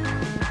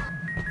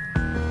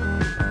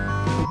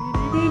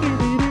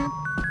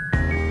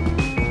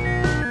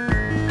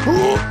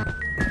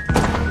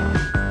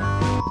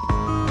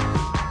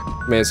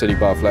 Man said he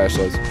bought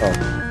flashlights.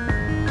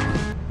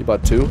 Oh. You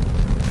bought 2?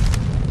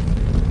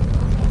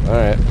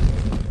 Alright.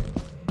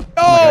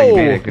 Oh, you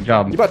made Oh! it. Good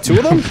job. You bought 2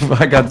 of them?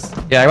 I got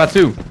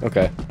 2.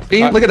 Okay.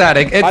 See, look at that.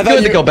 It's I thought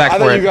good you, to go back I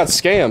for thought it. you got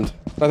scammed.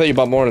 I thought you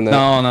bought more than that.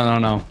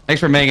 No. Thanks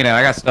for making it.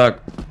 I got stuck.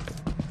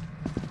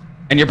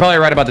 And you're probably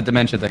right about the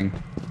dementia thing.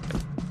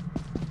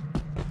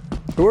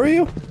 Who are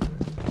you?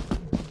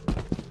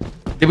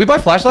 Did we buy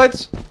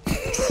flashlights?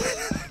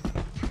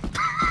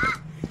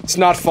 It's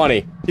not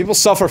funny. People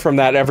suffer from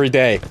that every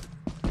day.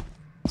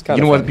 It's kind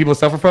You of know what funny. people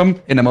suffer from?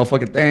 In a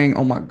motherfucking thing.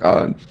 Oh my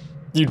god.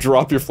 You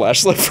drop your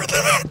flashlight for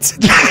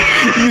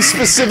that? You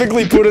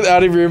specifically put it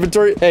out of your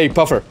inventory? Hey,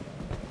 Puffer.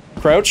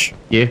 Crouch?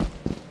 Yeah.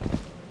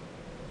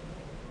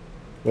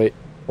 Wait.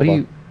 What hold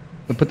are you?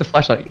 Put the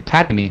flashlight. You're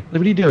patting me.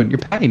 What are you doing? You're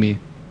patting me.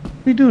 What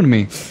are you doing to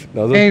me?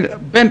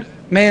 Nothing.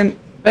 Hey,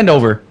 bend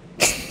over.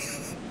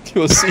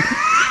 You'll see.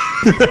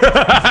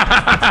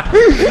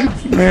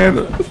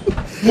 Man.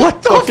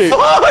 What the Okay. fuck?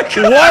 What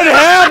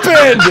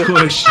happened?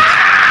 Question.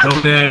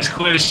 Don't ask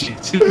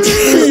questions.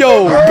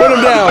 Yo, put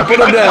him down. Put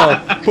him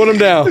down. Put him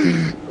down.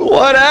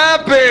 What I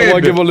want to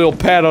happened? give him a little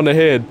pat on the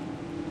head.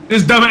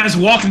 This dumbass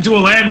walked into a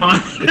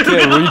landmine. I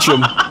can't reach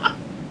him.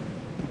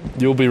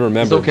 You'll be It's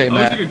remembered. okay, Oh,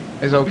 Matt. it's good.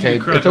 It's okay.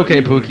 It's good. It's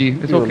okay,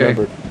 Pookie. It's You'll be okay.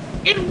 remembered.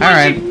 It wasn't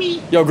Alright.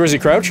 me. Yo, Grizzly,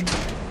 crouch.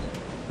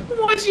 It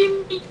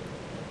wasn't me.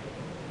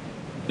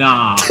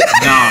 Nah.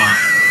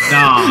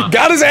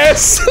 Got his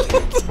ass.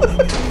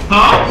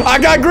 Huh? I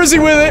got Grizzly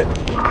with it.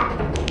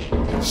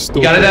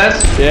 You got it,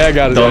 ass? Yeah, I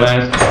got his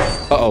Dumbass.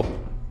 ass. Uh-oh.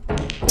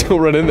 Don't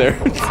run in there.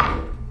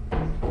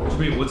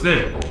 Wait, what's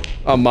that?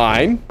 A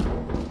mine? Oh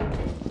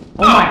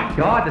my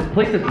god, this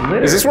place is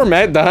littered. Is this where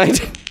Matt died?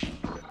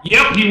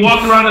 Yep, he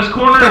walked around this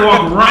corner and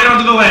walked right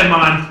onto the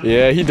landmine.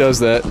 Yeah, he does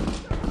that.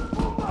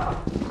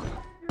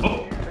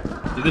 Oh,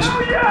 did this?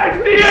 Yeah,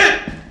 I see it!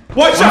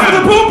 Watch out for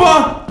the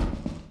Boomba!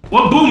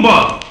 What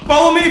Boomba?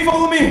 Follow me,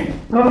 follow me!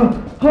 No,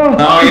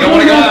 you don't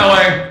want to go that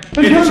way.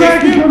 It's a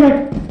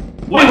chicken.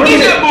 What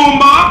is it,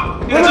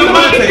 Boomba? It's a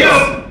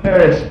video.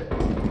 There it is.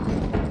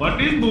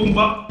 What is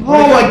Boomba?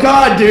 Oh my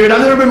god, dude!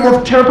 I've never been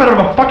more terrified of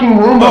a fucking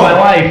Roomba in my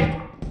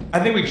life. I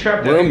think we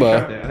trapped it.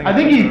 Roomba. I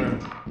think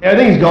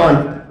he's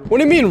gone. What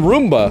do you mean,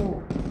 Roomba?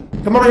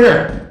 Come over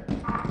here.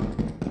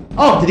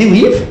 Oh, did he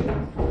leave?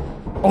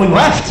 Oh, he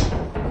left.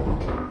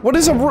 What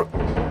is a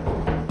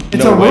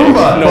It's a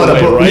Roomba. No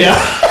way, right? Yeah.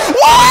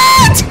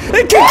 What?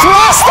 It can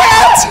cross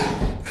that?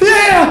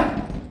 Yeah.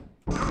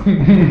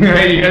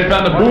 Hey, you guys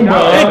found the Boomba.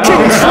 It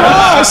can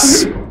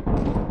cross.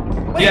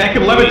 Yeah, I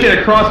can levitate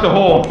across the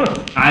hole.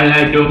 I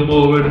like to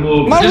move and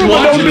move. My Just Roomba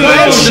watch don't your do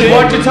that toes. Just shit.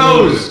 watch your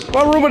toes.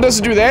 My Roomba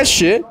doesn't do that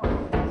shit.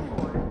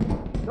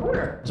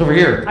 It's over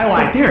here. I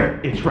like there.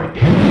 It's right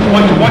there.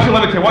 Watch it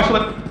levitate. Watch it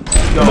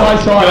levitate. No, I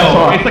saw it. I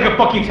saw it. It's like a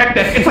fucking tech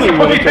deck. It's like a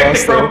fucking tech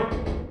deck, bro.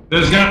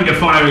 There's gotta be a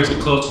fire exit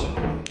close.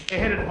 It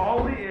hit it all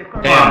the way.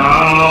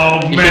 Oh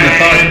You shouldn't have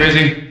thought, man,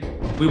 Crazy.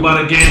 we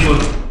about to gamble.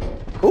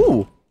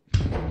 Ooh.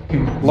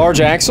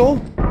 Large axle?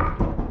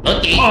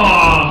 Okay.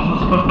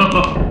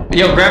 Oh.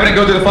 Yo, grab it and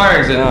go through the fire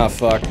exit. Ah,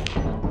 fuck.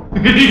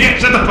 Yeah,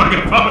 shut the fuck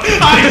up. I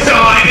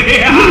saw it.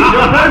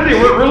 Yeah.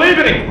 We're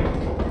leaving.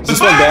 Is this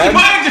one bad?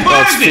 Fire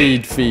Oh, it's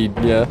exit. feed,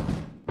 yeah.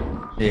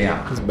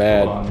 Yeah. It's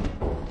bad.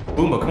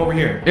 Boomba, come over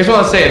here. Here's what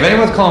I'll say. If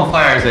anyone's calling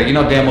fire exit, you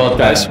know damn well it's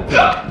Guys.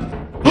 bad.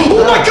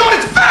 Oh my god,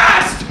 it's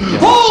fast!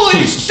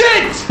 Holy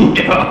shit!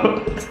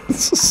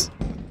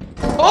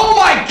 Oh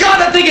my god,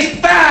 that thing is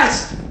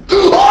fast!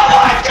 Oh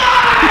my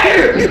god!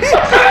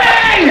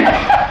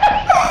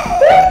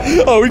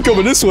 Oh, we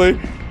coming this way.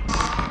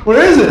 Where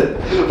is it?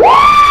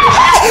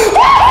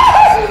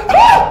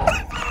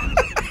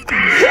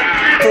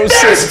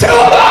 There's two of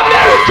them!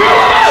 There's two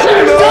of them!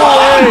 There's two of them!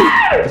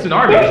 It's an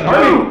army. It's an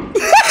army.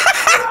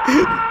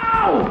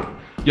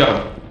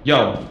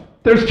 Yo.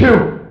 There's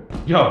two.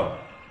 Yo.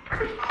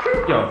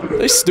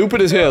 They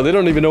stupid as hell. They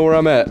don't even know where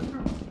I'm at.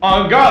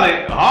 On God,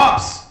 it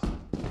hops.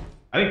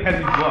 I think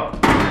Pezzy's blow.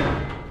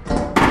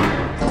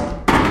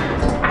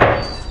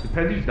 Did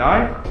Pezzy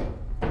die?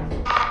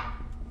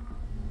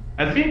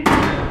 Pezzy?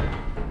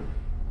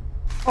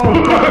 Oh,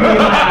 fuck me.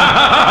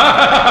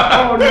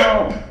 Oh no.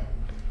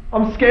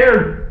 I'm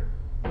scared.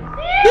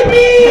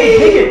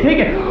 Hey, take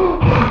it.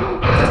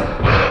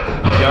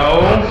 Yo.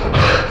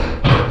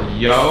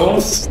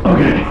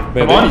 Okay.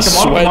 Man,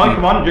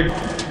 Come on. Drink.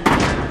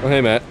 Oh,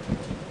 hey, Matt.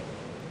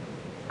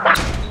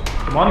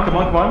 Come on.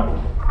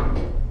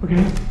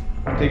 Okay.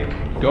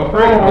 Go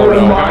for it.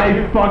 Oh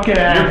my fucking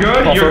ass. You're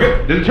good. Puffer. You're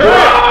good. There's a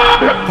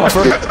turret.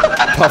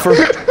 Puffer.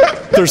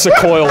 There's a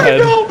coil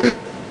head.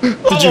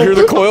 Did you hear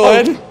the coil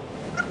head?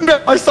 No,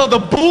 I saw the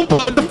boom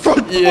in the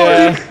front.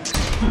 Yeah.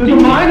 There's a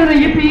mine and a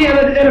yippee and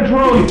a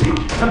drone.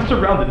 I'm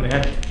surrounded,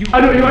 man.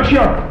 I know you actually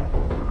are.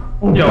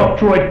 Oh, Yo. fuck,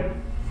 Troy.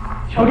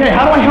 Okay,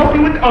 how do I help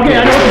you with? Okay,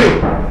 I know what to do.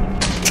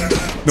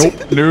 Nope.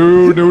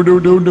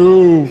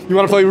 No. You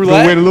want to play We'll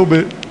roulette? wait a little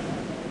bit.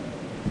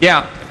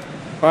 Yeah.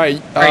 Alright,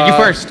 You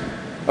first.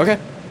 Okay.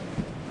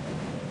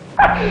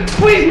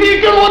 Please be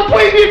a good one,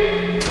 please be.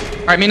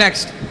 Alright, me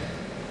next.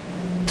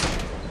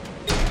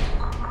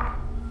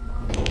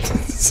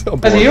 So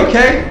Is he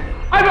okay?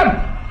 I'm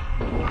a.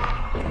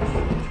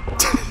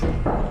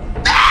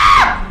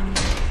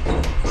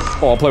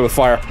 Oh, I'll play with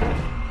fire.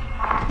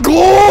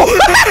 Go!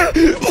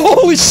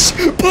 Holy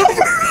shit!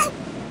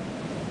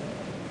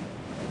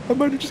 I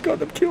might have just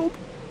gotten him killed.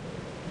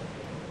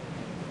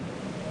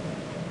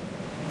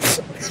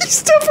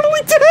 He's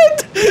definitely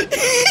dead!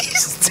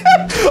 He's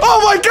dead!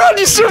 Oh my god,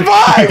 you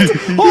survived!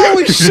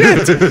 Holy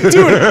shit!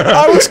 Dude,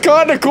 I was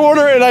caught in a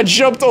corner and I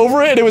jumped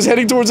over it and it was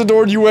heading towards the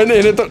door and you went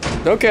in at the...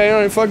 Okay,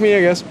 alright, fuck me,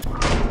 I guess.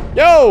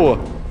 Yo!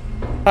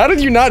 How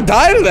did you not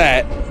die to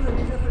that?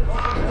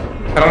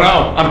 I don't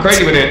know. I'm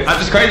crazy with it. I'm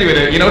just crazy with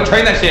it. You know,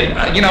 train that shit.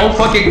 You know,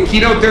 fucking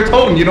keynote their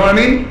totem. You know what I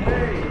mean?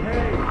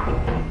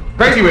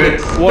 Crazy with it.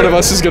 One of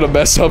us is gonna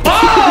mess up.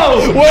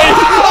 Oh! Wait!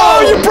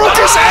 Oh, you broke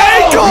his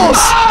ankles!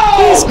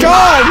 He's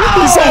gone!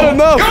 He's had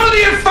enough! Go to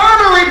the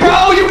infirmary,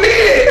 bro! You need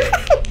it!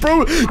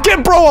 Bro,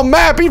 get bro a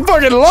map! He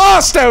fucking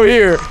lost out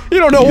here! You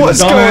don't know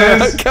what's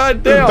going on!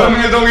 God damn!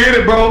 Dumbass don't get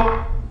it,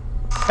 bro.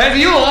 Hey, are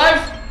you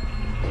alive?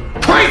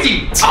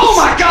 Crazy! Oh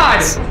my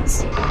god!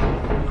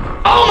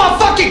 Oh my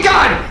fucking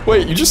god!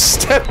 Wait, you just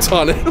stepped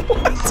on it?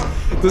 What?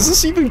 Does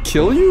this even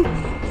kill you?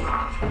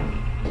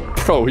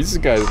 Bro, this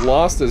guy's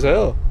lost as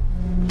hell.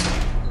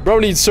 Bro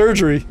needs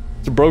surgery.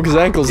 He broke his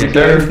ankles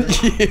again.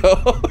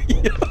 Yo.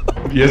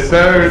 Yes,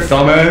 sir,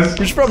 dumbass.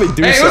 We should probably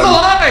do Hey, who's something.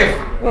 alive?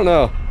 I don't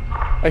know.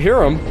 I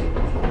hear him.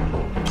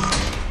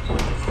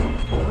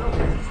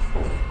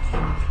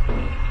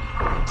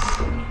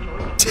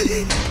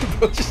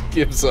 Bro just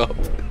gives up.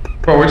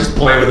 Bro, we're just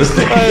playing with this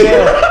thing. I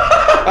know.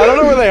 I don't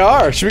know where they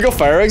are. Should we go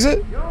fire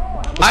exit?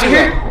 Out of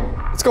here?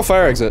 Let's go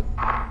fire exit.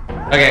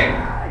 Okay.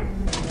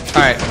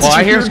 Alright, well,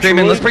 I hear him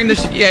screaming. Let's bring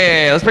this.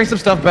 Yeah. Let's bring some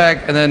stuff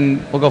back, and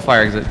then we'll go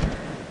fire exit.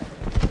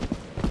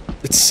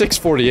 It's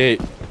 6:48.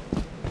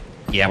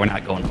 Yeah, we're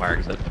not going fire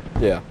exit.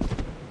 Yeah.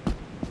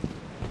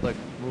 Look,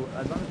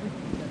 as long as we...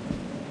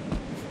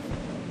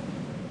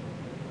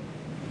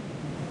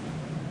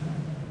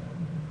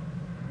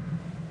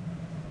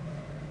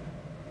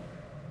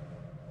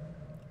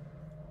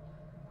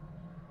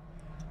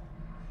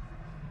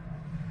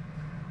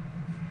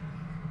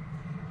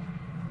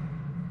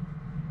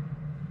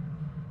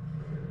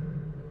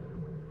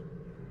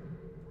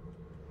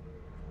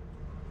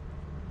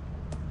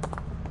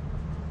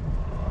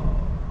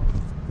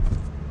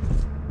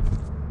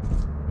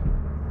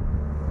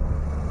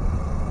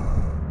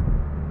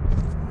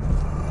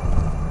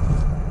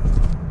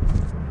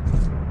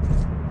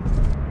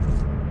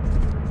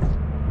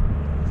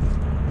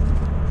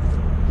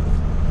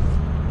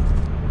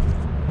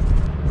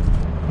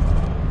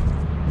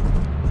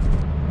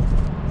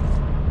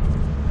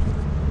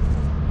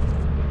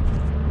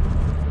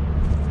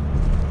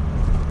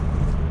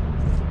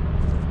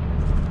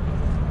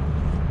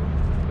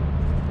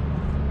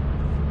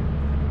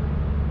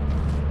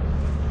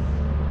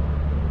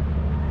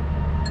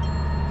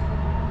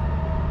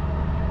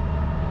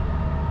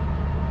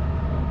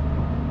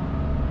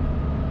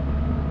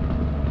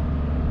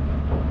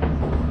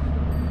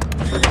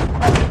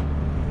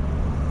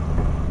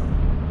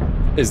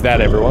 Is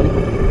that everyone?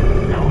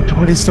 No,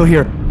 Jordan's still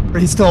here.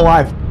 But he's still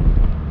alive.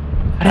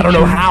 I don't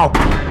know how,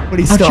 but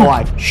he's still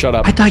alive. Shut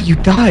up. I thought you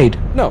died.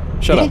 No,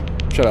 shut up.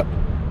 Shut up.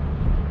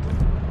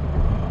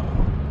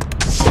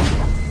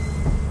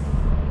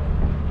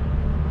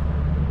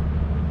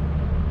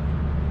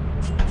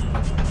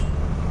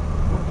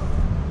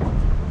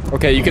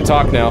 Okay, you can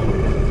talk now.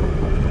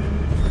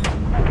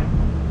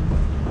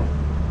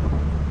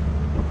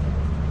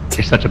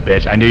 You're such a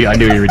bitch. I knew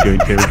you were doing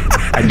too.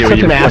 I knew what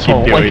you were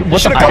asshole. doing.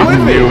 What the fuck?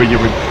 I knew what you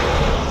were.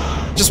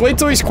 Just wait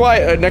till he's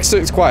quiet. Next to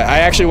he's quiet. I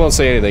actually won't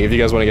say anything if you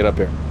guys want to get up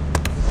here.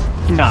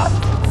 Nah.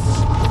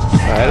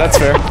 Alright, that's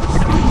fair.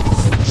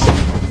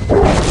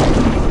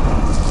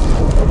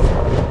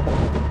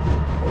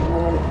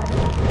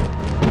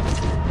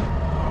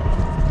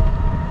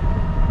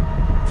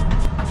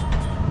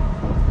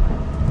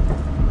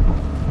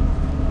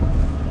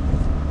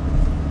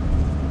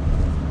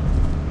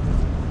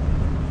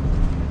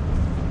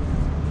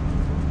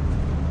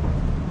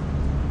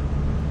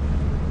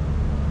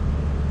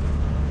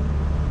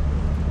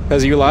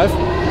 Are you alive?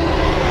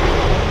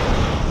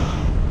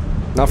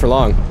 Not for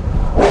long.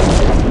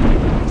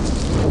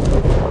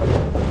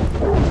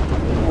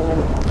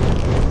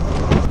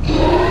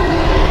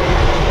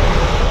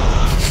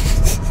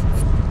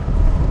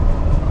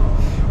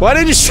 Why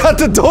did you shut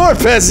the door,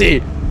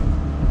 Pezzy?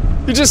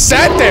 You just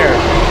sat there.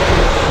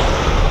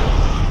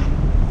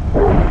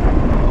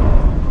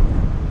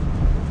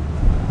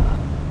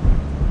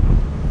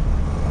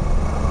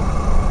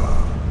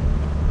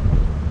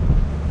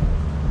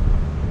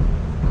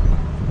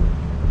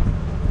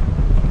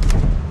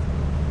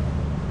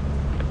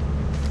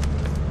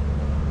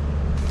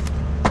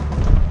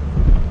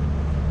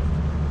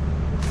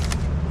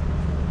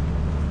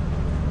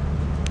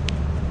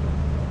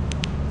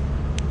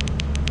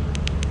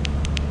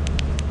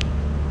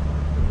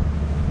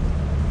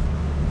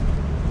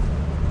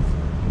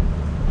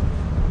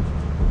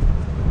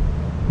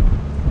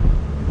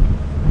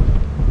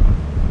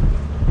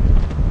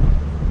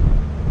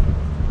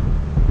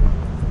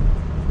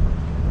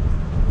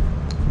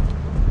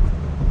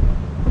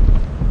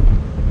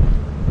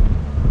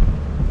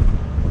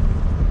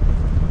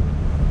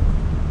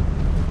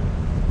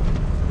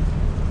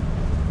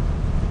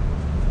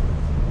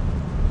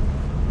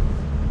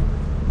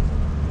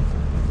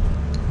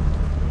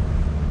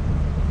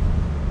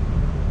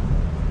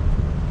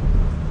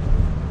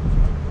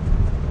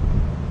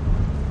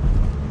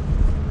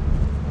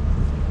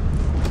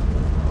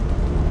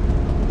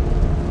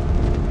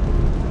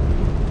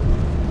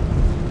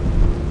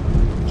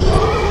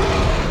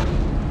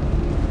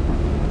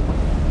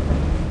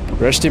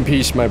 Rest in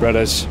peace, my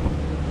brothers.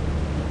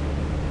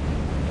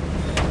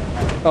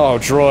 Oh,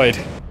 droid.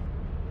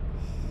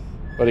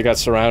 But he got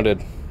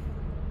surrounded.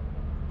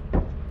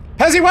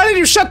 Pezzy, why did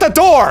you shut the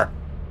door?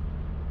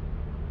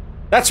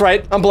 That's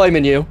right, I'm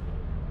blaming you.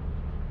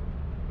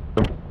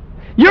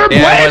 You're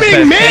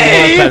blaming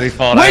me when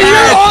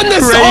you're on the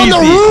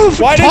roof.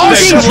 Why didn't you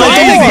shut the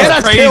door? Get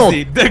us killed.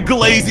 The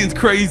glazing's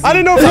crazy. I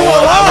didn't know if you were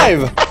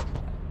alive.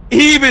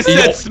 He even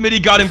said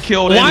Smitty got him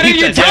killed. Why did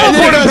you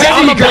teleport us?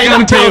 I'm gonna blame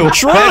him too.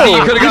 True.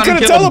 You could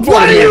have teleported.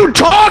 What are you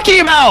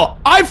talking about?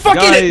 I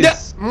fucking.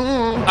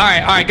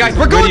 Alright, guys,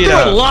 we're going through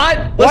a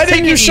lot. Why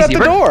didn't you shut the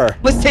door?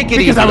 Let's take it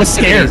easy. Because I was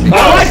scared.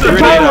 I like the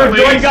part where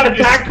Joey got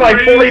attacked by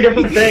 40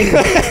 different things.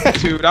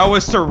 Dude, I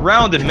was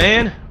surrounded,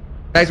 man.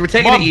 Guys, we're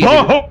taking it easy.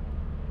 Bro.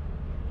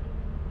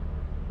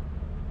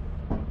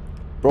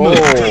 All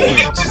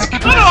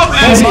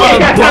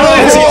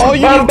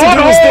you needed to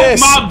do was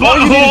this. All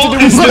you needed to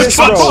do was this,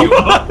 bro.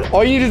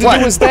 All you needed to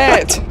do was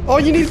that.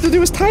 All you needed to do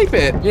was type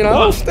it, you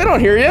know? They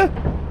don't hear you.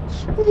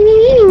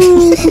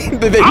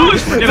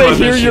 They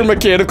hear your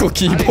mechanical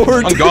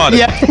keyboard. Oh God.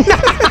 Yeah.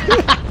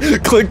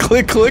 Click,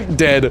 click, click,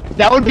 dead.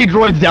 That would be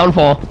Droid's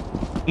downfall.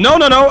 No.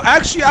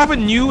 Actually, I have a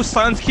new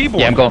silence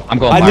keyboard. Yeah, I'm going.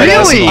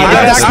 Really?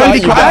 I thought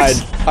you cracks?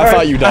 died. I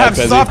thought you I died, have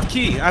Pezzy. soft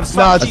key. I have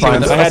soft key.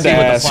 fine. I had to see what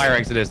ask. the fire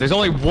exit is. There's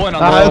only one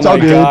on That's all Oh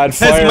my good. God, Pez,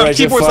 fire my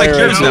exit, keyboard's like fire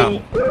yours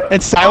exit. now.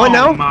 It's silent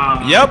now?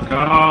 Yep.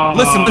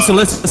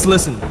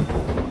 Listen.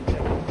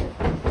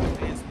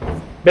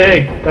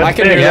 Big. That's I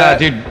can big. hear Yeah, that.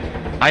 dude.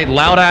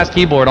 Loud ass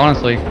keyboard,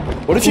 honestly.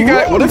 What if you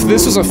got? What if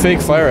this was a fake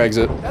fire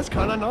exit? That's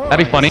kind of nice.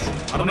 That'd be funny.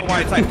 I don't know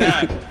why it's like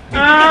that.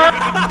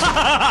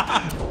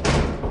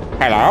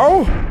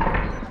 Hello?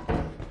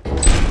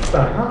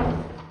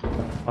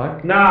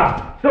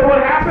 Nah. So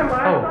what happened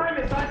last time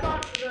is I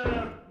thought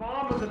the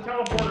bomb was a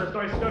teleporter, so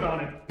I stood on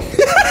it.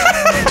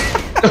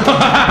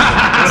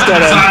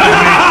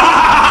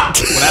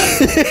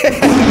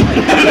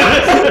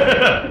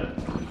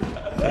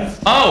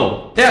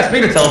 Oh, yeah,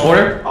 speaking of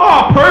teleporter.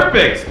 Oh,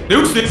 perfect.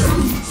 Deuces.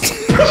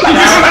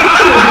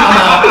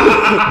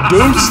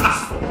 Deuce?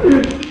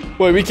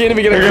 Wait, we can't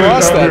even get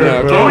across that now,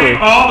 Are can we we?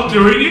 all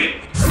doing it?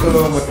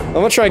 I'm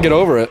gonna try and get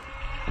over it.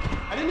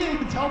 I didn't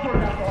even teleport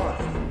that far.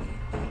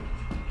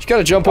 You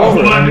gotta jump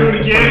over Hold on, it. do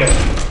it again.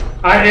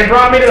 It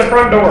brought me to the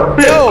front door.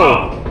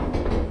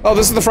 Yo! Oh,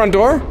 this is the front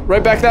door?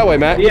 Right back that way,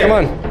 Matt. Yeah. Come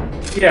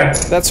on. Yeah.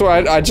 That's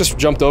why I just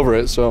jumped over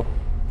it, so.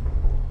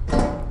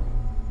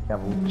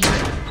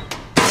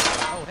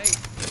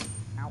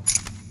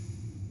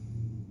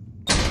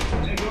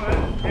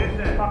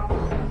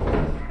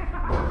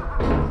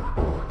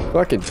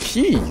 Fucking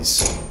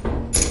keys.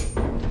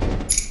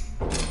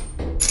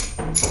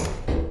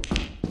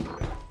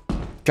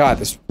 God,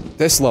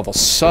 this level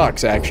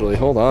sucks, actually.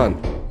 Hold on.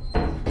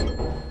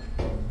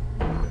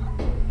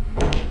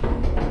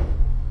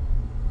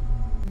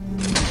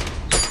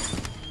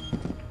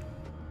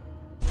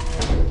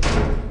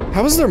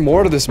 How is there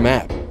more to this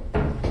map?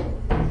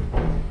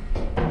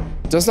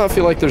 It does not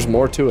feel like there's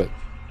more to it.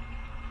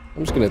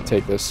 I'm just gonna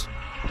take this.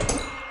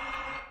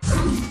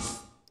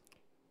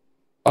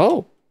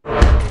 Oh.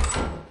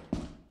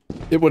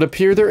 It would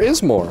appear there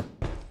is more.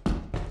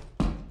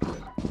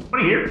 What are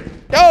you here?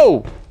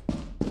 Yo!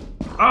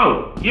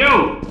 Oh,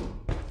 yo!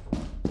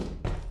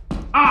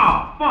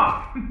 Oh,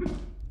 fuck!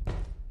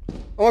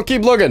 I wanna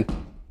keep looking.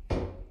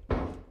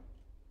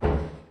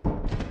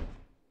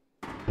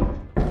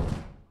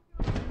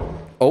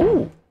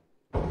 Oh.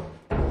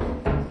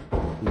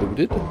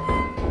 Looted.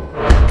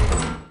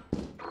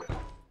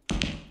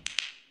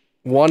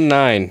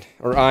 1-9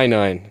 or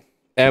I-9.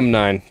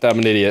 M9. I'm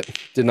an idiot.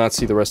 Did not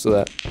see the rest of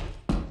that.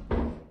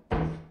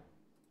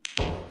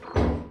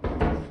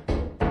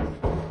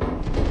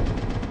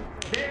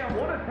 Damn,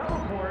 what a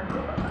teleport.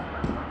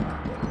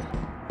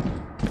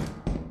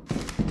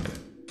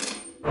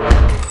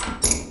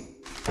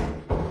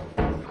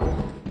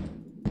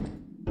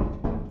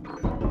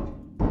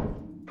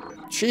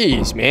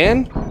 Jeez,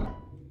 man.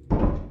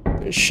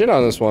 There's shit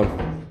on this one.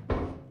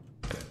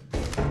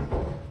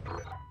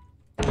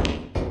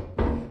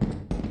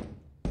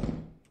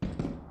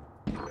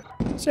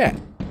 What's that?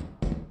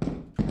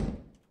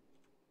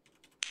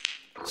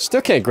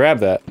 Still can't grab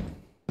that.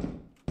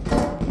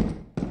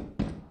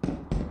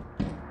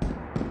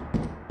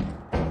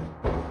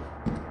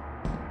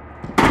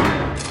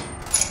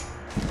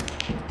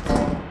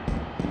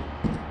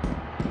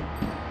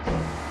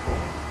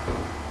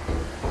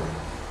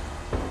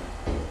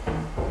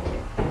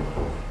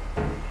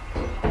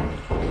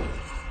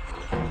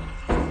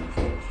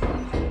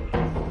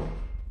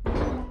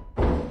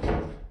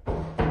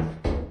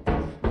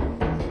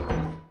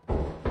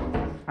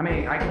 I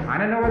mean, I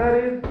kind of know where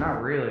that is.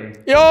 Not really.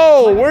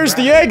 Yo, where's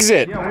the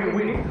exit? Yeah,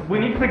 we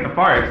need to take the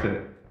fire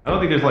exit. I don't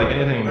think there's like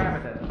anything.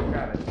 Grab it.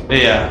 Grab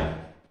it. Yeah.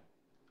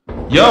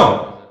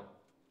 Yo.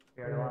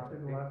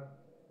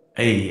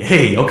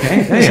 Hey,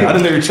 okay. Hey, I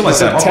didn't know you were chill like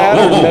There's a that.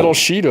 tattered metal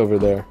sheet over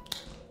there.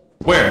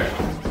 Where?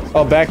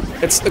 Oh, back.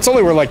 It's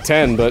only we're like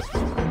 10, but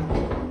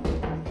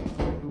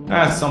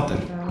That's something.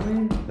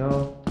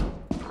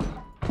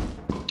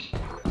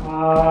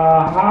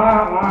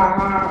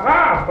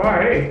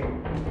 Hey.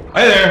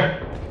 Hey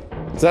there.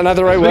 is that not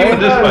the right Swing way? it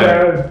this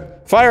way.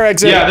 Fire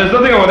exit. Yeah, there's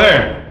nothing over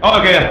there. Oh,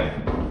 okay. Yeah.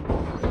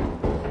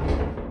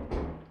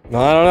 No,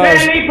 I don't know.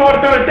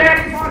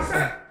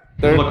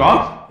 There- Look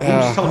off.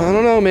 I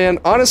don't know, man.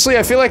 Honestly,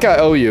 I feel like I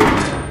owe you.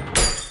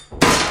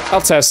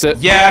 I'll test it.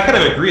 Yeah, I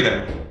kind of agree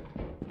there.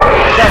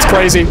 That's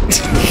crazy.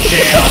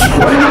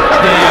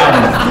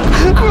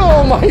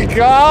 Oh my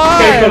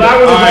god! Okay, so that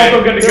was Alright.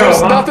 also good to There go,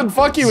 was huh? nothing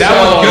fucky with That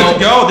was that. good to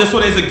go. This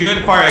one is a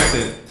good fire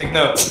exit. Take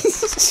note.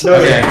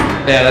 Okay.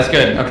 Yeah, that's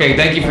good. Okay,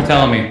 thank you for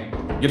telling me.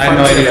 I had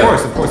no idea.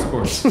 Of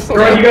course.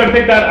 Bro, you gotta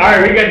take that.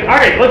 Alright, we got.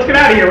 Alright, let's get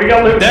out of here. We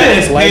got loot. That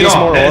is Light paid is off.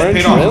 more That is orange?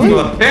 paid off.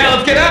 Really? Yeah,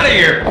 let's get out of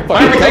here. Why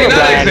fucking are we taking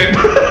that colorblind.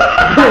 exit?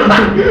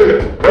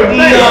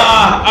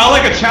 Nah, I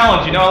like a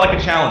challenge. You know, I like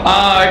a challenge.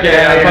 Oh, okay.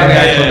 Yeah, I fucking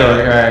yeah, actually yeah.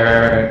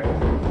 go.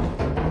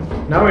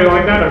 Right. No, we don't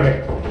like that.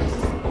 Okay.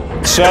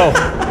 So,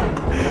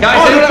 Guys,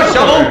 anyone have a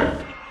shovel?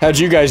 How'd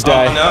you guys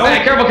die? No.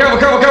 Matt, careful, Matt,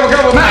 careful.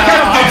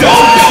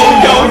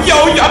 Yo,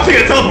 I'm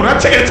taking a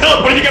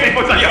teleporter. You got me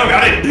fucked up. Yo,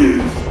 got it.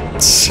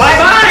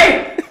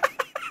 Bye-bye!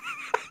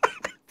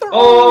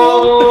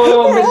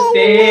 Oh,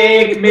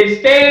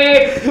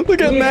 mistake.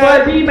 Look at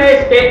Matt. Fuzzy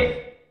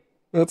mistake.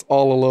 That's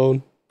all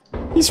alone.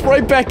 He's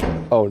right back.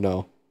 Oh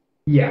no.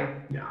 Yeah,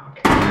 no,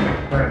 okay.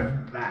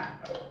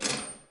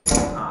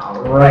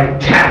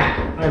 Alright.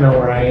 I know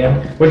where I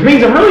am. Which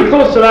means I'm really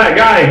close to that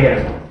guy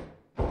again.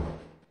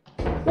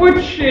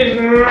 Which is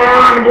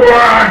not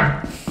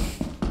good.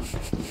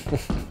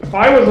 If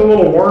I was a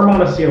little worm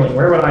on a ceiling,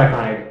 where would I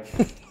hide?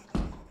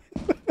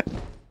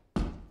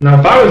 Now,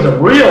 if I was a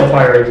real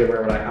fire exit,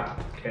 where would I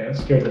hide? Okay, that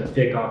scared the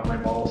dick off my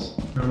balls.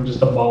 I'm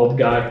just a bald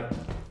guy.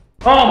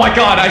 Oh my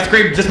god, I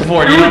screamed just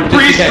before. You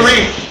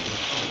pre-stream.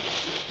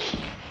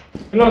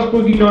 Hello,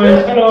 spooky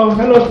noise. Hello,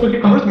 spooky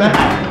noise. Where's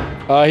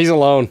Matt? He's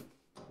alone.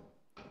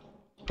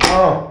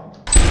 Oh.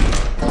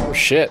 Oh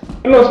shit.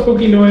 Hello,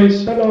 spooky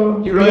noise.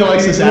 Hello. He really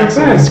likes his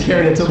accent. He's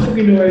scaring it to me.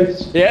 Spooky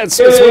noise. Yeah, it's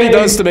what he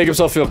does to make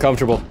himself feel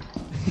comfortable.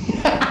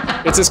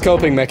 It's his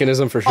coping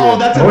mechanism for sure. Oh,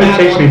 that's a Always bad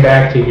takes one. me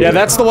back to you. Yeah,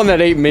 that's the one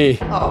that ate me.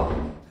 Oh.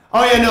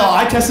 Oh yeah, no,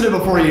 I tested it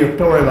before you.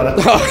 Don't worry about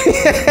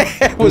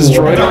it. Was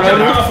Droid Jumping around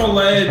you? off a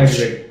ledge.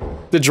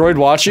 Did Droid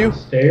watch you?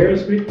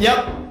 Stairs.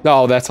 Yep.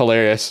 No, that's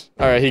hilarious.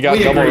 Alright, he got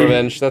We double agree.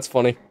 revenge. That's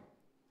funny.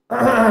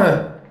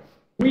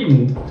 We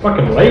eating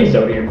fucking lays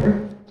out here,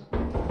 bro.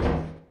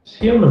 Is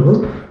he on the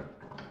roof?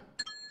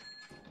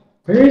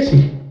 Where is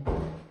he?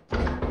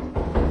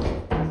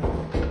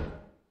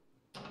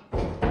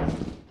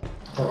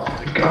 Oh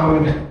my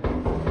god.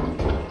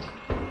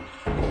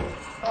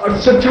 Oh,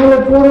 it's a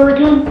teleporter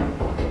again?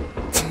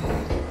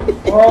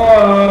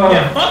 Oh.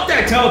 Yeah, fuck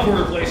that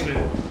teleporter placement.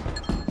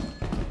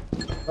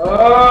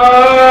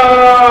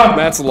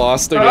 Matt's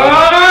lost again.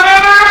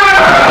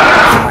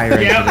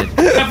 Yeah,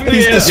 definitely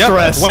He's is.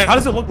 distressed. Wait, how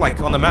does it look like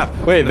on the map?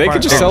 Wait, they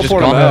could just They're just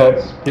teleport him gone.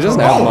 out. He doesn't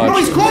have Oh, no, much.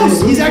 he's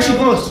close. He's actually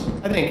close,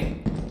 I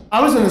think.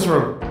 I was in this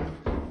room.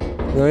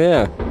 Oh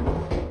yeah.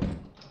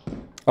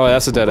 Oh,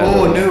 that's a dead end.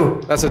 Oh,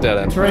 no. That's a dead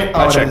end. That's right.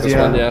 I Oh, it checked is, this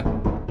yeah. one, yeah.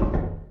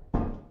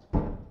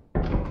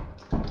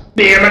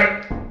 Damn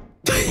it!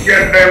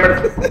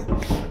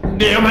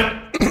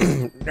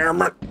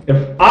 Damn it.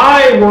 If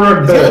I were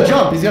a He's bird. gotta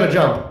jump. He's gotta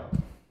jump.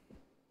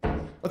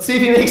 Let's see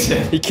if he makes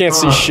it. He can't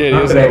see shit. He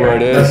Not doesn't know today, where it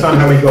man. is. That's not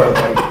how we go.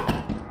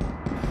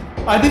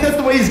 Like, I think that's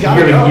the way he's you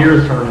gotta got a go.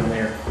 gear turn in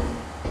there.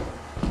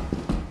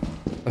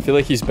 I feel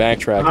like he's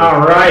backtracking.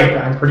 Alright,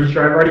 I'm pretty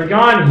sure I've already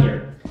gone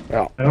here.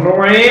 Oh. I don't know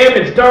where I am.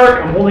 It's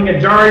dark. I'm holding a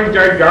jar.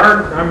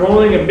 I'm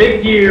holding a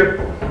big gear.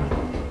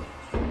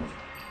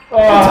 Oh,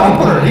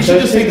 teleporter. He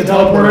should just take the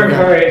teleporter again.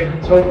 Alright,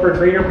 let's hope for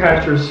greener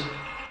pastures.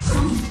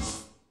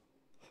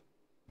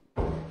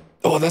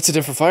 Oh, that's a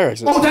different fire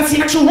exit. Oh, that's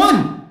the actual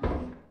one.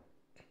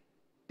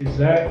 Is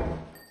that?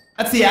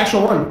 That's the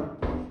actual one.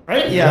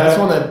 Right? Yeah, that's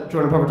the one that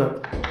Jordan Pepper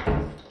took.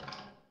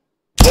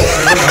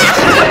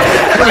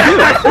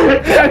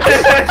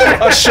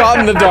 A shot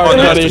in the dark,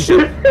 buddy.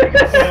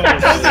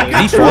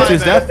 He fought to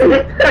his death?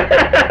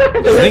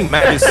 I think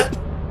Matt is...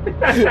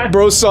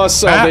 Bro saw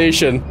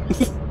salvation.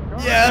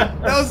 Yeah,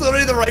 that was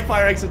already the right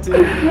fire exit too.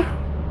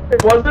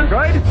 It wasn't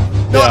right.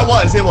 No, it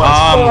was.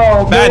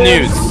 Bad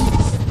news.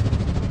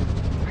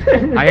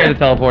 I hear the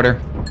teleporter.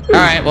 All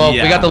right, well,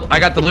 Yeah. I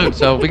got the loot,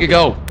 so we could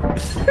go.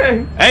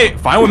 Hey,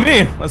 fine with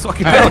me. Let's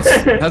fucking bounce.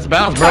 Let's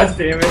bounce, bro. God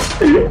damn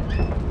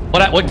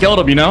it. What killed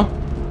him? You know?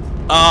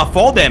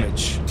 Fall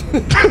damage.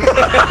 All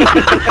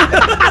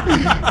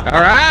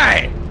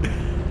right.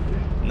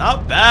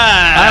 Not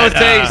bad. I would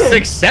say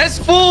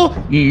successful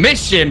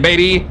mission,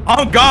 baby.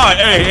 Oh God!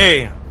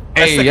 Hey.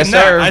 Hey, yes,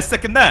 sir. I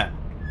second that.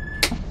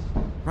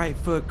 Right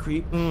foot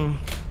creep.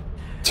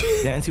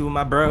 Dancing with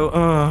my bro.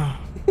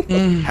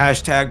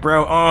 Hashtag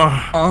bro.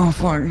 Oh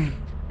fuck.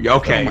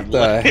 Okay. What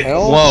the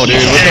hell? Whoa, dude,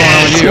 what's going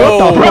on with you? Yo,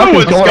 What the fuck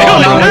is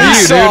going on with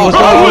you, dude? What's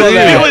going on with you?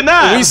 Feeling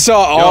that. We saw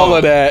all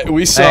of that.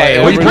 We saw Hey,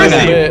 what every you little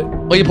playing bit.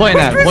 What are you playing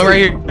at? Play right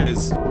here.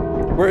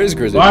 Where is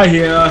Grizzly? Right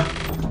here.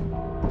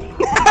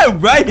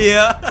 Right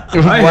here.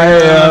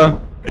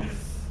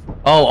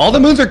 Oh, all the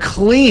moons are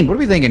clean. What are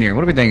we thinking here?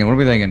 What are we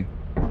thinking?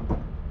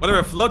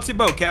 Whatever floats your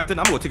boat, Captain.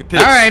 I'm gonna take a piss.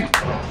 All right.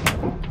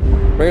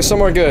 Bring us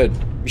somewhere good.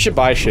 We should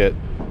buy shit.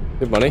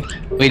 We have money?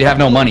 We'd have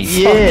no money.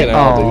 Fucking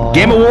hell, dude.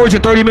 Game Awards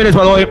in 30 minutes,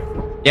 by the way.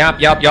 Yup.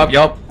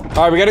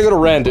 Alright, we gotta go to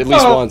Rend at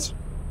least once.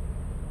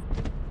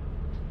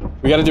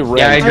 We gotta do Rend.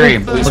 Yeah, I agree.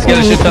 Let's get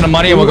a shit ton of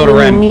money and we'll go to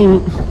Ren.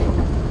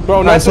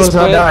 Bro, not Nice this ones,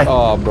 I'll split. die.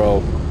 Oh,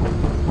 bro.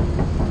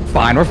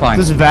 Fine, we're fine.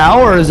 Is this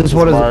Val or is this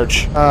what is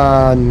March. it?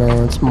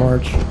 No, it's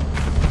March.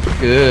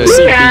 Good.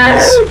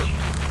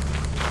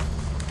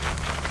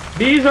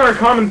 These are a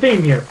common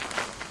theme here.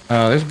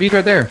 Oh, there's a beat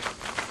right there.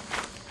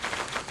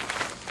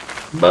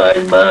 Buzz,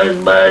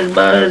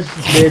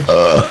 bitch.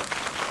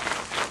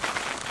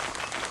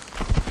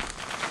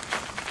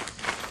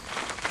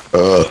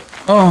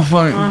 Oh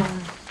fuck.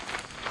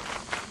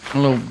 A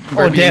little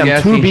Oh damn,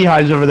 gassy. 2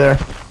 beehives over there.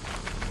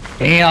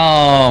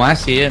 Damn, I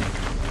see it.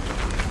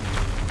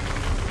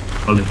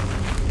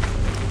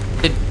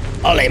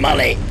 Ole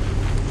moly.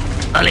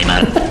 Ole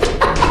man.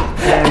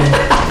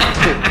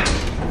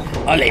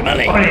 Ole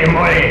moly. Ole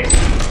moly.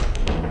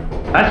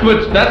 That's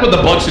what the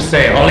bug should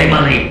say. Holy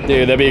moly.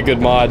 Dude, that'd be a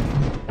good mod.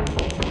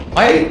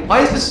 Why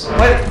is this?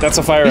 What? That's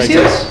a fire You see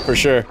exit, this? for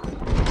sure.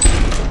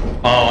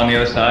 Oh, on the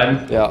other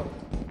side. Yeah.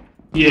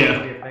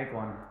 Yeah.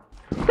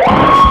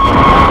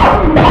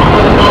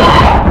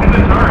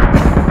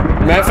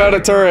 Matt found a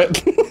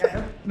turret.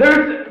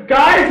 There's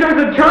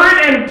a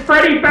turret and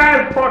Freddy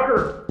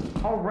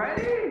Fazfucker.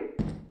 Already?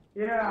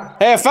 Yeah.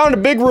 Hey, I found a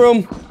big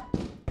room.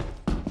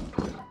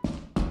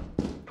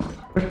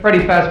 Where's Freddy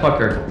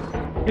Fazfucker?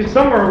 He's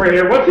somewhere over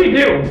here. What's he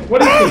do?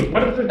 What is he?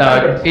 What is his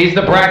purpose? He's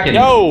the Bracken.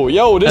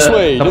 Yo, this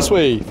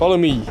way. Follow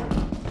me. All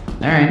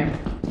right.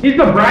 He's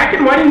the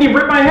Bracken? Why didn't he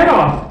rip my head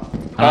off?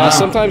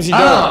 Sometimes you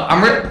don't.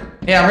 I'm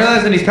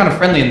realizing he's kind of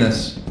friendly in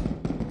this.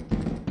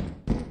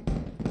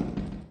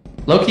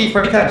 Low-key,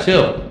 Freddy got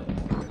chill.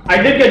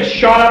 I did get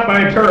shot up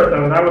by a turret,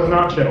 though. That was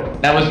not chill.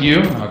 That was you?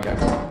 Okay.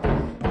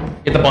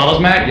 Get the bottles,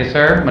 Matt? Yes,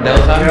 sir. Modelo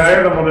time? Yeah, I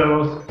heard the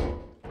Modelos.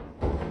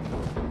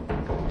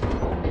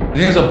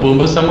 You think there's a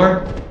Boomba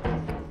somewhere?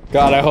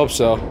 God, I hope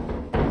so. Is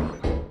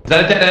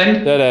that a dead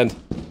end? Dead end.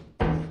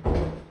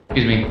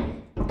 Excuse me.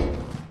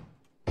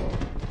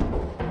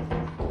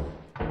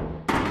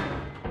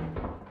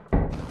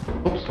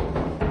 Oops.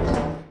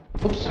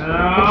 Oops.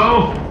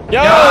 No.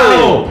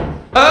 Yo!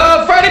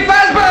 Freddy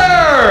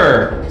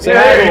Fazbear! Say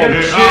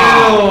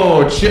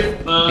hi. Chill.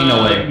 Ain't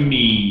no way.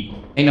 Me.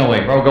 Ain't no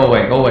way, bro. Go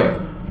away. Go.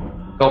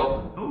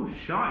 Oh,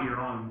 shot, you're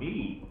on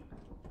me.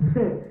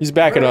 He's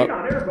backing up.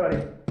 On everybody.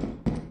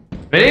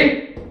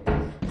 Ready?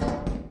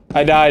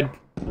 I died.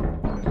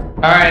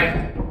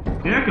 Alright.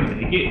 You're not gonna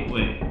make it.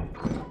 Wait.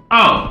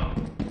 Oh.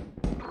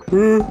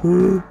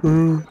 Oh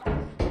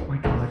my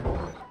god.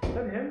 Is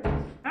that him?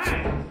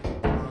 Hey.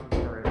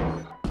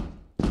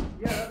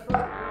 Yeah,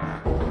 that's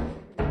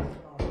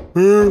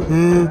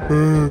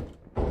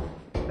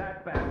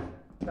That's bad.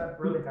 That's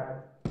really bad.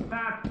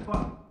 That's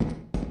fuck.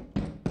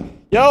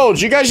 Yo,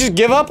 did you guys just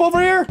give up over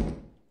here?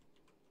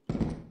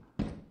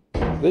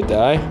 Did they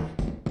die?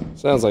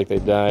 Sounds like they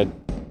died.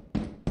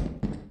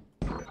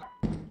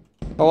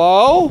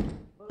 Hello?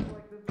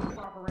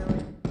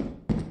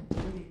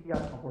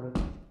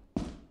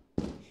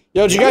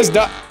 Yo, did you guys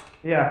die?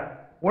 Yeah.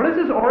 What is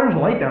this orange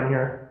light down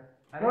here?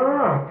 I don't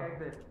know.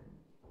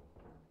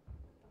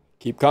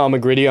 Keep calm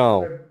and gritty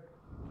on.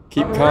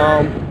 Keep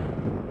calm.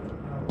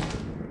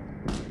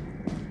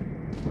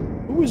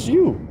 Who is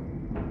you?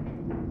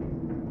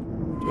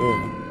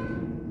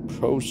 Damn.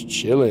 Pro's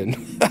chillin'.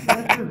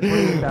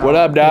 What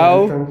up,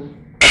 dawg? Oh,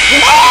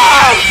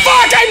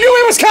 fuck! I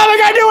knew it was coming!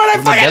 I knew it! I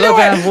fucking knew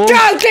it!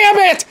 God damn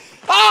it!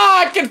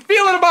 Ah, I can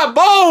feel it in my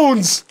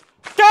bones!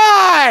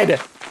 God!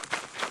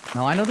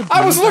 No, I know the.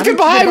 I was looking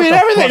behind me and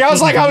everything. I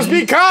was like, I was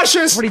being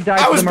cautious.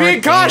 I was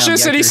being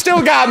cautious, and he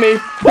still got me.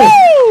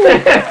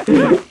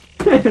 Woo!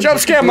 Jump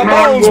scare my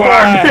bones, boy.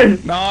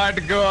 No, I had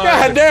to go.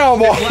 God damn,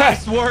 boy. His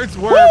last words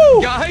were,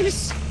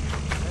 guys.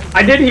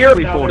 I did hear it.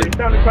 It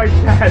sounded quite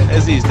sad.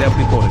 Izzy's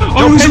definitely quoted.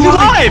 Oh, he's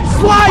alive!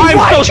 I'm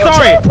so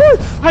sorry!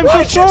 I'm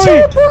so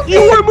sorry!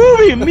 You were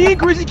moving! Me and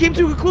Grizzly came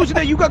to a conclusion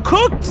that you got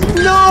cooked!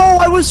 No,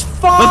 I was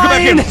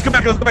fine. Let's go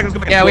back in.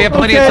 Yeah, we have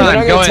plenty of You're time.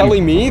 not Go gonna in.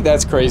 telling me?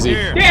 That's crazy.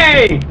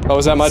 Yay! Oh,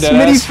 was that my dead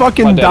Smitty ass?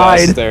 fucking My dead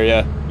ass died. there,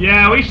 yeah.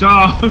 Yeah, we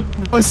saw.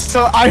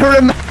 So I heard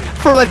him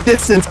from a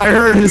distance. I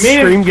heard his Me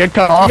and- scream get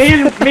cut off. Me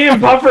and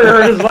Buffer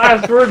heard his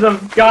last words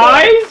of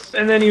guys,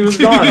 and then he was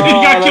gone. He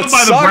got Oh, killed that by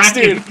the sucks,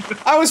 bracket. dude.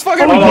 I was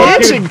fucking Oh,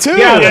 watching, dude. too.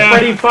 Yeah, the Yeah.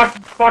 Freddy God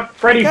fuck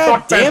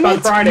fest damn on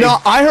it. Friday. No,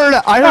 I heard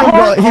him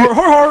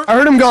go. I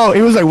heard him go.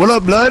 He was like, "What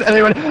up, blood?" And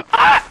they went,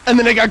 "Ah!" And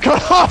then it got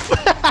cut off.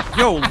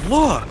 Yo,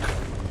 look!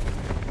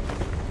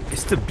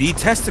 It's the bee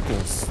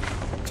testicles.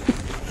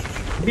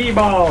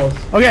 B-balls.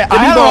 Okay, I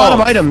have a lot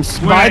of items.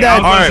 Buy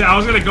that. I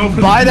was gonna go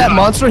for Buy the that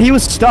monster. He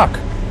was stuck.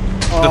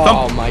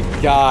 Oh my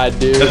god,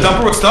 dude. The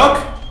thumper was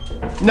stuck?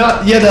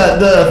 No, yeah,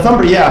 the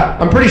thumper. Yeah,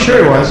 I'm pretty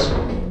sure he was.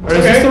 Or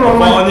is this the wrong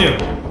way? on you.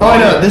 Oh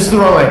no, this is the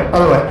wrong way.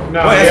 Other way.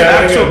 No, Wait, it's yeah,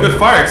 an actual good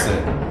fire exit.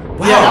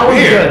 Wow, Yeah, that one's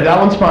weird. good. That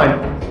one's fine.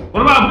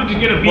 What about if we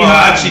could get a beehive? Well,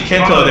 I actually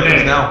can't tell the on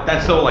difference day? now.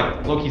 That's so,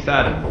 like, low-key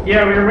sad.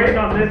 Yeah, we were waiting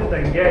on this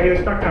thing. Yeah, he was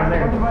stuck down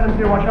there.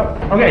 Watch out.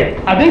 Okay,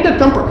 I think the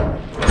thumper.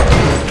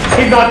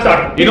 He's not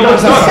stuck. You know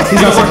what's stuck?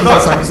 He's not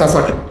stuck. He's not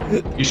stuck.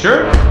 You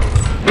sure?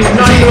 He's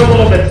not even a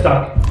little bit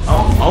stuck.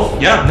 Oh,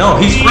 yeah, no,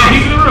 he's He's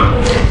free. in the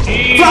room.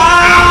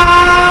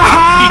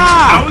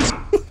 I was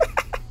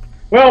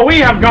Well, we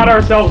have got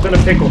ourselves in a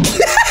pickle.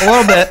 A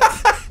little bit.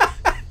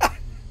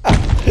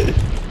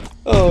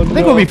 Oh, I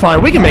think we'll be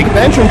fine. We can make it.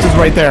 The entrance is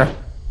right there.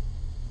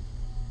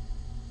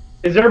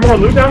 Is there more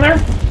loot down there?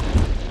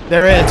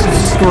 There is. It's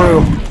a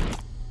screw.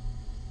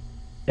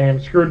 Damn,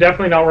 screw.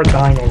 Definitely not worth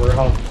dying over,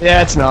 huh?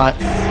 Yeah, it's not.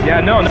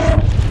 Yeah, no.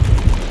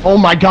 Oh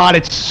my god,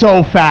 it's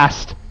so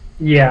fast.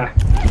 Yeah.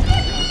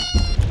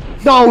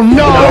 No,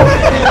 no.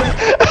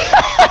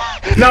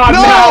 Not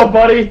No! now,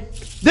 buddy.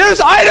 There's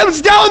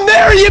items down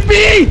there,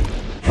 yippee!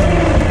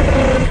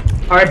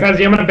 Alright,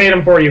 Pezzy, I'm gonna bait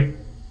him for you.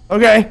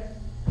 Okay.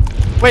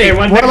 Wait, Okay,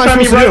 what am I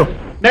supposed to do?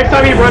 Next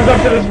time he runs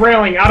up to this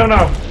railing, I don't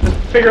know.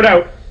 Just figure it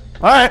out.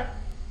 All right.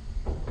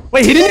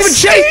 Wait, he didn't even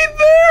check.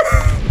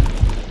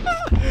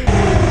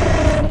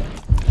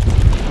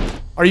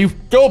 Are you?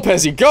 Go,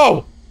 Pezzy,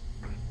 go!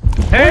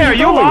 Hey, are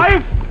you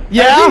alive?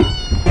 Yeah.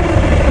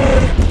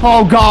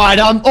 Oh God,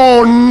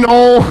 oh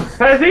no.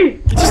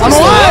 Pezzy? I'm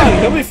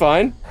alive. He'll be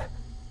fine.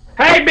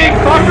 Hey, big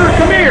fucker,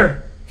 come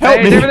here.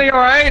 Help me. Is everything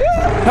alright?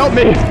 Help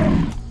me.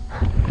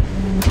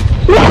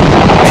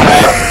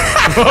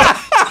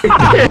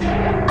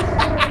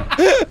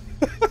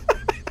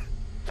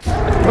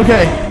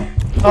 Okay.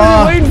 What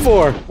are you waiting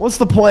for? What's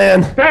the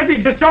plan?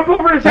 Pezzy, just jump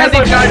over his head.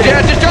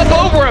 Yeah, just jump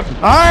over him.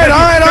 All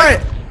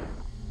right.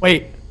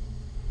 Wait.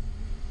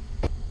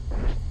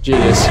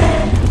 Genius.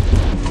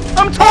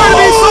 I'm trying to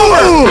be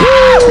sober.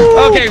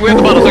 Okay, we have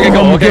the bottles. Okay,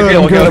 go. I'm Okay, good,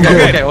 I'm good, I'm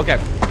good. okay.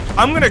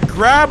 I'm gonna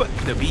grab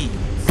the bees.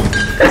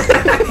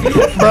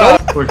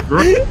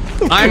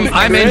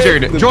 I'm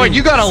injured. Joy,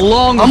 you got a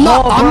long I'm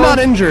haul, bro. not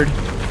injured.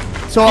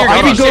 So Here,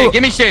 I can go.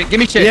 Give me shit. Yeah.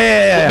 Make sure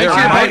your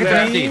Alright, pockets are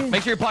man. empty.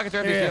 Make sure your pockets are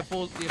empty. So you have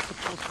full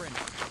sprint.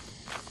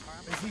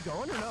 Is he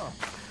going or no? All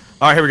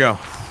right, here we go.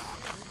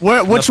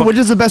 Which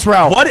is the best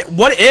route?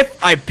 What if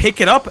I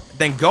pick it up,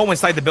 then go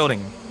inside the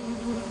building?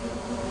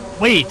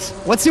 Wait.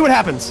 Let's see what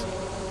happens.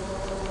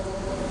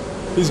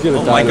 He's gonna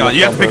die. Oh my God!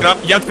 You have to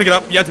pick it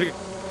up.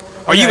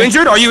 Are you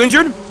injured? Are you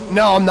injured?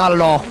 No, I'm not at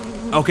all.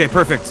 Okay,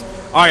 perfect.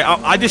 All right,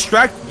 I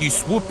distract. You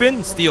swoop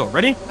in, steal.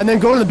 Ready? And then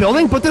go to the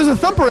building, but there's a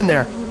thumper in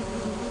there.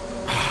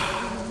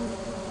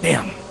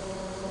 Damn.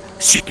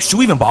 Should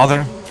we even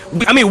bother?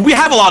 I mean, we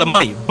have a lot of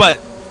money, but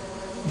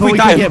But we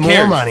die, can who get more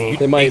cares? money.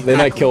 They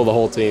might kill the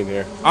whole team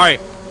here. All right.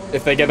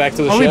 If they get back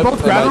to the Are we ship, both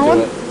they grabbing might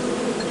do one? it.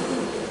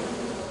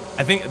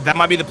 I think that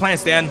might be the plan,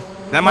 Stan.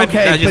 That might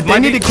Okay, be. but they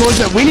need to close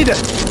it. We need to.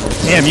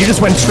 Damn, you just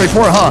went straight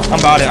for it, huh? I'm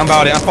about it. I'm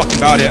fucking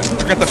about it. I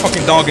got that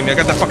fucking dog in me.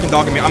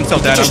 I'm so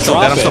dead. Just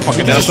drop it. I'm so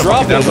fucking dead. Just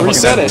drop it.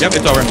 Reset it. Yep,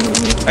 it's over.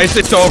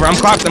 It's over. I'm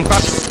clapped. Yep.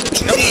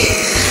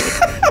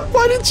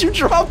 Why didn't you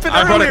drop it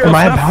I brought it earlier? Am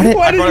I about it?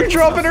 Why didn't you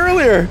drop it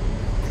earlier?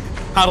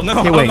 I don't know.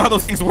 I wait. don't know how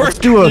those things work. Let's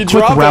do a You quick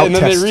drop it route and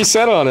then test. they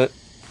reset on it.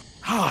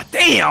 Ah,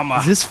 damn.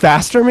 Is this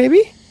faster,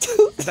 maybe?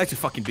 It's actually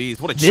fucking bees.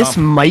 What a This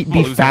chump. might I'm be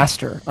a loser.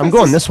 faster. I'm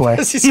going this way.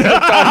 He's gonna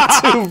die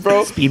too,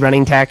 bro.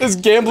 Speedrunning tech. This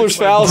gambler's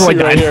fallacy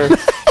Droid right died. here.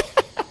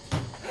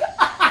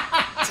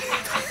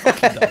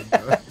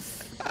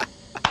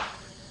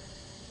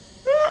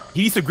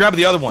 He needs to grab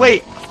the other one.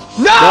 Wait.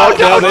 No,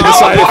 they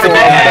decided for him.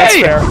 That's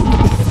fair.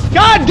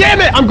 God damn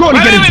it! I'm going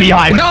to get his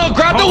beehive. No,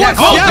 grab the one Oh,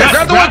 closer. yes,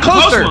 Grab the one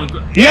closer.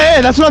 Yeah,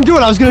 that's what I'm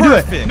doing. I was gonna do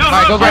it. No,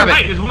 Alright, go grab it.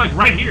 right. There's one like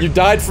right here. You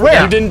died for.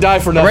 Where? You didn't die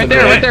for nothing. Right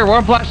there, bro. right there. We're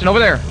on flashing over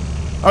there.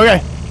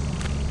 Okay.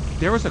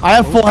 There was a I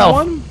have full health.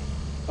 one?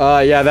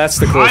 Yeah, that's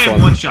the I close have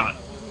one. one shot.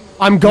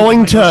 I'm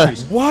going to.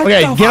 What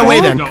Okay, the get away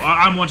fuck? then. No,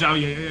 I'm one shot.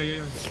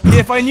 Yeah.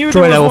 If I knew Droid,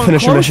 there was I will one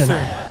finish your mission.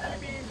 closer.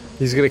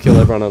 He's gonna kill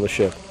everyone on the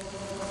ship.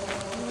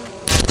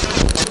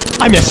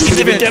 I missed.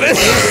 Get it.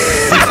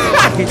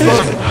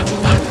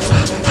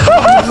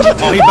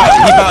 Oh, he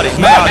bought it.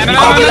 I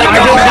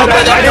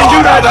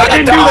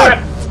didn't do that.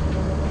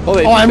 Oh,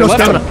 they, Oh, I have they no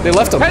left stamina. him. They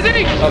left him.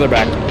 Pezzy! Oh, they're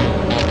back.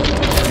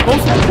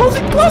 Close it. Oh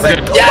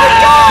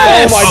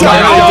my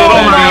god, Oh they did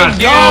it. my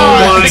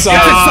god. It's Oh my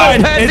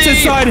inside. god. It's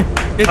inside.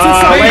 It's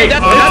Wait,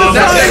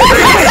 inside.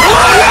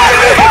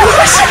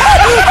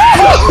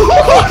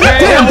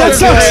 Damn, that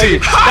sucks.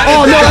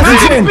 Oh no,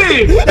 that's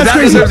insane. That's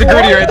crazy. There's a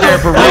gritty right there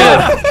for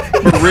real.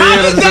 For real,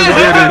 there's a gritty.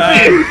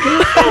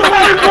 I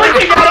was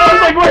looking at it, I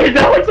was like, wait,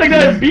 that looks like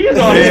that has bees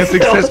on Yeah, it.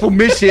 successful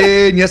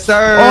mission. Yes,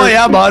 sir. Oh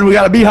yeah, bud, we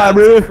got a beehive,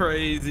 bro.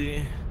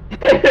 Crazy.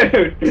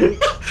 Dude.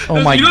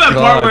 Oh my You know that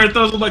god. part where it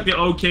throws like the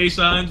OK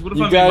signs? What if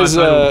You I made my guys,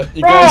 title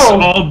you guys,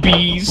 all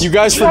bees? you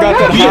guys forgot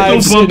that Yeah,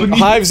 hives, don't bump me.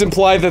 hives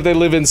imply that they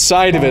live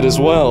inside of it as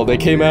well. They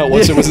came out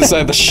once it was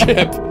inside the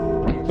ship. Like,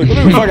 what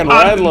are we fucking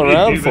rattling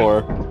around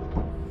for?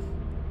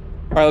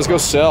 Alright, let's go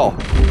sell.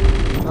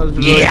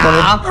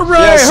 Yeah. Hooray!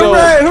 Yeah, so-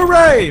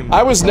 Hooray!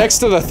 I was next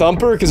to the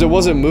thumper because it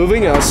wasn't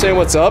moving, and I was saying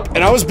what's up,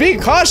 and I was being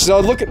cautious. I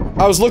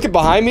was looking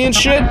behind me and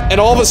shit, and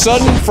all of a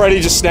sudden, Freddy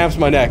just snaps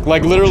my neck.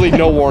 Like, literally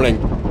no warning.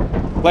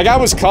 Like, I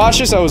was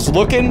cautious, I was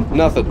looking,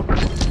 nothing.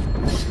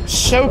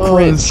 So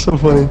cringe. so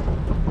funny.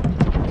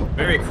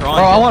 Very Bro,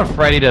 I crunchy. want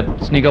Freddy to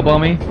sneak up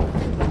on me.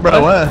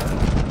 Bro, what?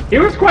 He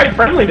was quite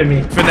friendly to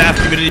me. FNAF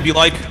community be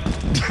like.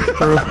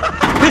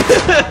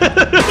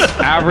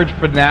 Average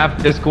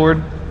FNAF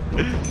Discord.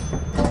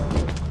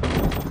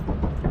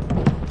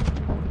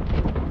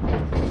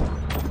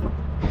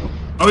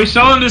 Are we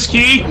selling this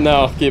key?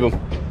 No, keep him.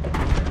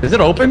 Is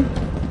it open?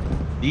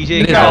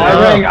 DJ. It is No,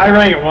 open. I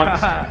rang it once.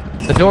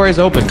 The door is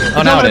open.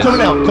 Oh, now it is.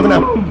 Coming out, coming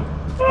out.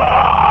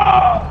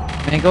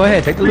 Man, go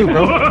ahead. Take the loot,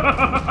 bro.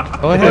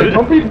 Go ahead.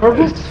 Don't be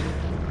nervous.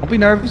 Don't be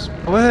nervous.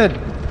 Go ahead.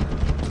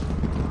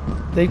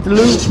 Take the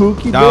loot,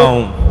 Pookie.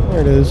 Down.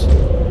 There it is.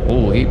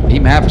 Oh, he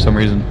mad for some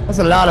reason. That's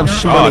a lot of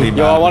shit. Oh, Alright, he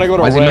Yo, I want to go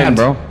to Why is he Rend. mad,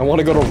 bro? I want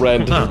to go to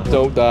Rend.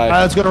 Don't die.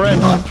 let's go to Ren.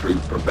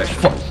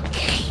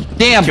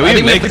 Damn, Can we I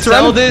think we make could it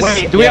sell run? this.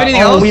 Wait, Do we have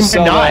anything oh, else? we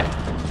Sell might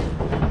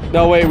not.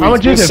 No, wait, How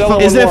much we're is it?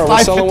 selling Is one it more. We're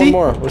selling one 550?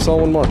 more. We're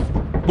selling one more.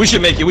 We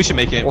should make it. We should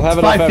make it. We'll have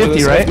enough after 550,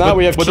 this. right? If not,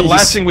 we have With keys. the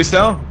last thing we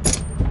sell.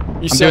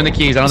 I'm doing the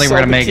keys. I don't think we're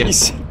gonna make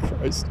it.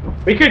 Christ.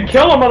 We could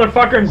kill a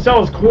motherfucker and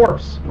sell his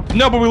corpse.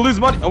 No, but we lose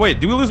money. Oh wait,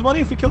 do we lose money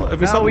if we kill it? If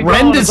we sell it?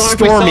 Rend is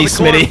stormy,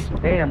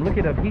 Smitty. Damn, look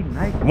at him. He's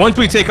nice. Once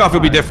we take off,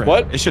 it'll be different.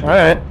 What? It should. All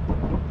right.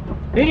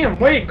 Damn,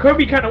 wait, could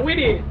be kind of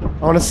witty.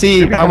 I want to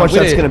see how much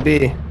that's gonna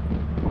be.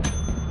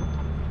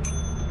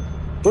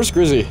 Where's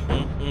Grizzy?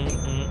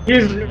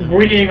 He's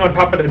reading on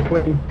top of the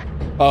twin.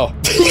 Oh.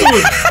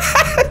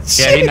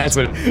 Yeah, he's nice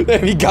with it.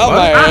 Damn, he got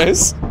my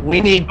ass.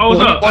 We need. Oh,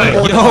 what's up? Hey, Yo.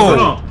 hold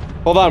on.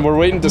 Hold on, we're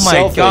waiting to Oh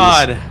sell my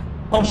god. things.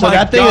 Oh So my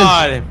that thing is-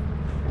 god.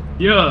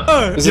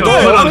 Yeah. Is it Yo,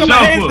 good? put I on got the my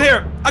shelf hands book.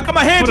 there. I got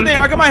my hands in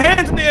there. I got my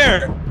hands in the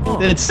air.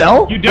 Did it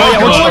sell? You don't. Oh, yeah,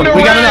 Going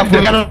we got to enough. We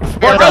Rend. got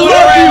enough. I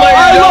love you. I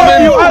love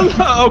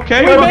you.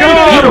 Okay.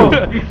 Let's go!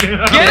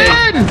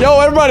 Get in! Yo,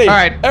 everybody! All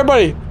right.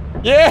 Everybody!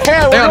 Yeah! Stay We're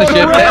on the going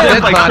ship. to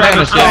That's Rend! fine. Stay on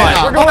the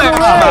ship. We're going to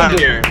Out Rend!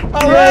 here.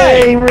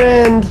 Alright! Yay,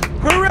 Rend.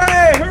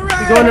 Hooray! Hooray!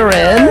 You going to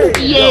Rend?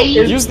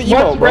 Use the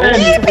emote, bro.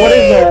 Rend? What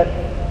is that?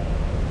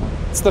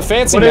 It's the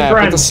fancy What is map with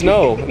Rend? the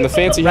snow and the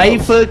fancy Right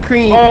house. foot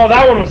cream. Oh,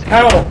 that one was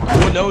hell.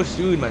 You will know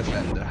soon, my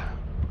friend.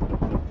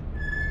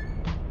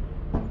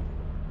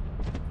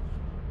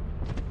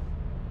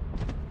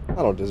 I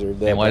don't deserve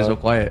that. Damn, why is it so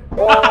bro. quiet?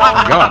 Oh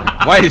my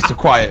god. Why is it so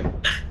quiet?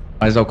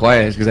 Why is it so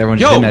quiet? It's because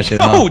everyone's just Yo, in that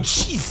shit. yo, huh?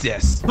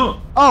 Jesus.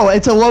 Oh,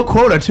 it's a low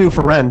quota too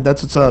for Rend.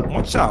 That's what's up.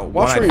 Watch out.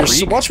 Watch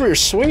where, watch where you're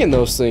swinging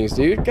those things,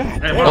 dude. God Hey,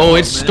 damn. what Oh, up,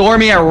 it's man?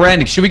 stormy at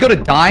Rend. Should we go to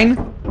Dine?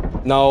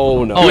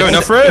 No, no. Oh, You have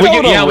enough for it? We Go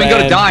can, to yeah, we can go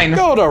to Rend. Dine.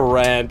 Go to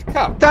Rend.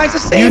 Come. Dine's the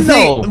You same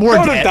though. think we're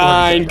Go to dead?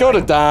 Dine. Go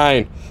to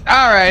Dine.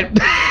 All right.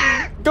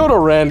 Go to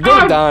Rend. Go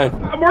to Dine.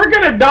 We're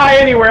gonna die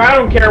anywhere. I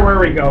don't care where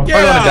we go. Get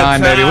We're going to out Dine,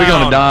 of baby. We're going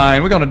to town.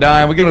 Dine. We're going to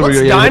Dine. We're going to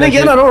What's yeah, Dine that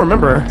again? shit. I don't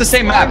remember. It's the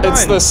same map.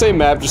 It's the same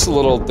map, just a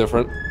little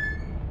different.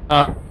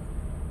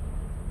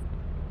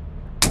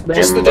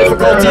 Just the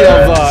difficulty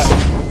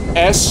of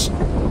S,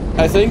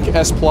 I think.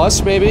 S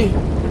plus, maybe.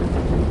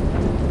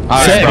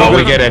 All right, bro,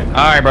 we get it. All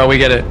right, bro, we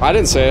get it. I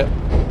didn't say it.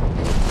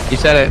 You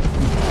said it.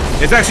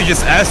 It's actually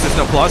just S. There's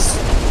no plus.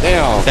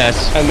 Damn.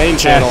 S. And main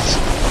channel.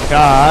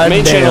 God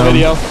Main channel damn.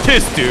 video.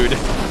 This dude.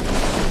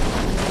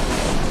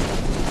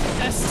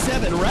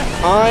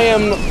 I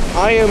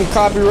am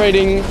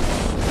copywriting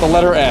the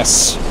letter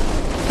S.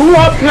 Who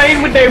up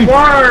playing with their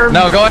worm?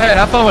 No, go ahead.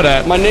 Have fun with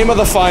that. My name of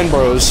the Fine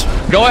Bros.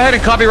 Go ahead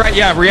and copyright.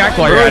 Yeah, react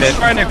while you're at it.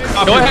 Trying to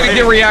Go ahead and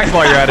get react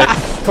while you're at it.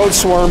 Code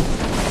Swarm.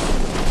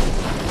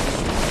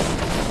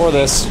 Or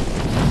this.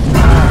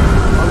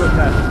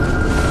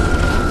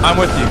 I'm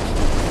with you.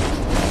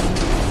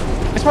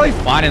 It's probably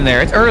fine in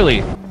there. It's early.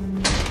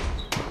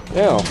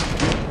 Yeah.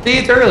 See,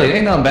 it's early.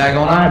 Ain't nothing bad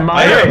going on.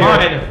 I hear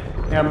mine.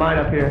 Yeah, mine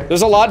up here.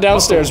 There's a lot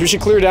downstairs. We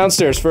should clear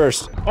downstairs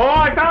first. Oh,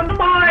 I found the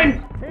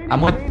mine! I'm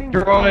with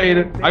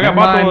Droid. I got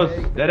Mine. bottles.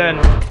 Dead end.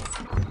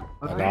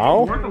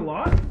 Now? Worth a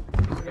lot?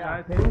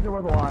 Yeah, paintings are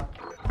worth a lot.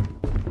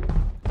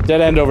 Dead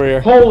end over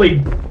here. Holy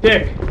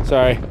dick.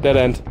 Sorry, dead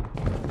end.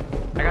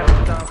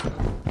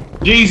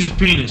 Jesus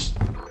penis.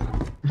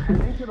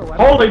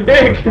 Holy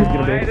dick.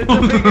 It's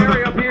a big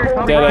area up here.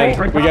 Dead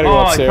end. We gotta go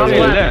Oh, upstairs. tell me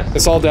Yeah. this.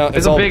 It's all down.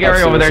 There's It's a all big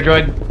area over there,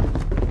 upstairs.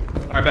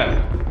 Droid.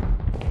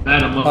 Alright,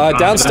 bet.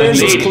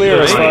 Downstairs is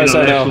clear as far as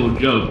I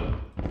know.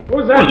 What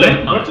was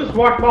that? What just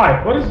walked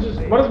by? What is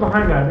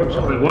behind that?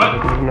 Wait,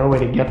 what? There's no way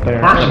to get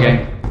there.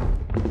 Okay.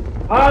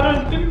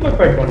 It didn't look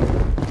like one.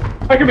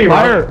 I could be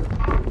wrong.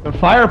 The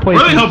fireplace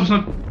Really is hope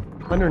some.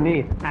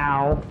 underneath.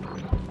 Ow.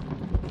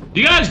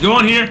 Do you guys go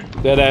in here?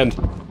 Dead end.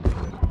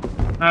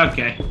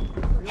 Okay.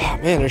 Oh,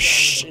 man, there's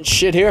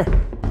shit here.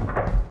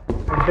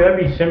 Okay, that'd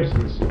be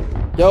Simpsons. I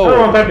don't know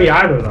Yo, if that'd be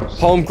either of those.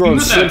 homegrown You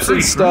got that Simpson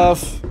creek,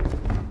 stuff.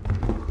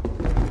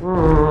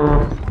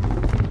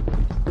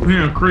 I'm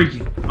here, I'm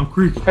creaky. I'm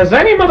creaky. Has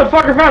any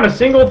motherfucker found a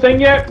single thing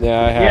yet?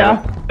 Yeah, I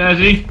have. Yeah, Has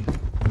he?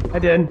 I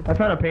did. I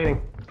found a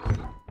painting.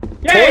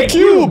 Yay! Toy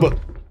cube.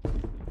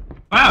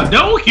 Wow,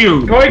 double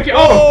Q. Toy cube.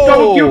 Oh,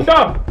 double cubed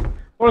up.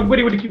 Oh,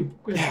 Woody with a cube.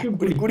 With a cube.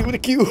 Woody with a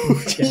cube.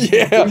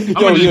 Yeah. I'm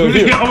gonna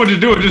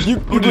just do it. Just You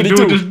I'm do gonna it do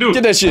too. it. Just do it.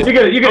 Get that shit. You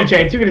get a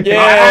chance. You get a chance.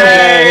 Yeah.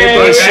 Hey, Hit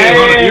that shit.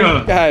 hey.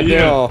 Yeah. God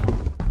Yeah. damn.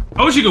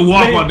 I wish you could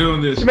walk while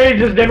doing this. Maybe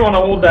just didn't want to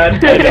hold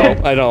that.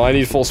 I know. I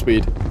need full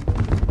speed.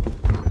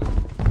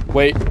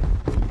 Wait.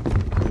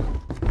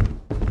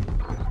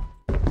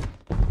 I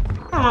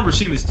don't remember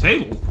seeing this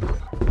table. There's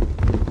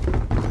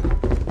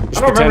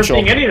I don't remember potential.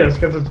 seeing any of this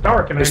because it's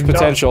dark and There's I'm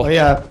potential. Oh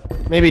yeah,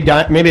 maybe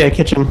a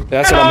kitchen.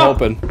 That's what I'm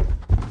hoping.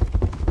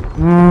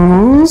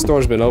 The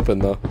store's been open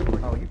though.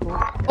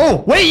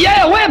 Oh wait,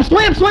 yeah, lamps.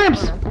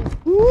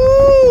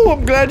 Woo!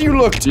 I'm glad you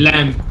looked.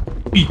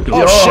 Lampito.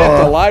 Oh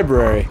shit! The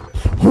library.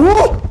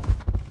 Whoa. I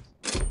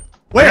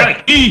Where?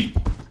 got a key.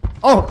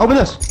 Oh, open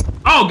this.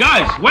 Oh,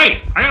 guys,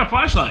 wait. I got a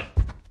flashlight.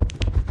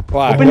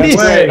 Wow, Open that's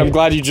this. great. I'm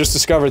glad you just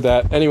discovered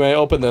that. Anyway,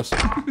 open this.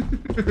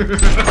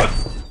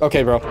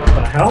 Okay, bro. What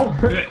the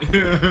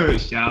hell?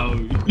 Shall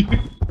we?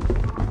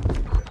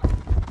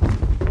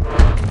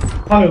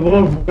 I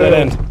love Dead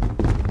end.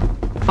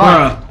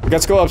 Bruh.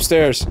 Let's go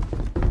upstairs.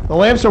 The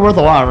lamps are worth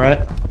a lot,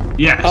 right?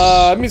 Yes.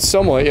 I mean,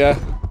 somewhat, yeah.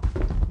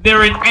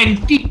 They're an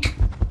antique.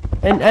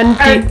 And You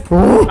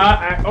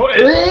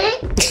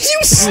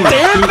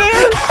stand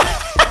there?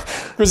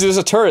 Because there's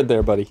a turret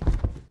there, buddy.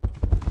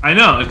 I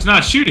know, it's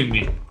not shooting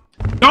me.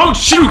 Don't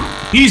shoot!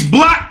 He's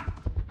black!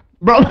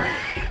 bro.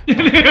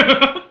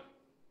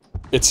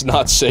 It's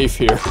not safe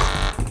here.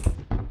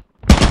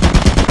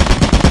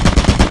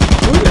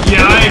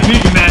 Yeah, I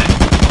agree, man.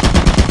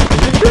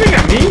 Is it shooting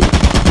at me?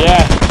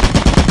 Yeah.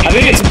 I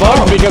think it's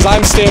bugged because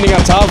I'm standing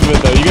on top of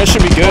it, though. You guys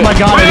should be good. Oh my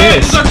god, it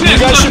is. You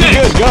guys should be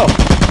good. Go.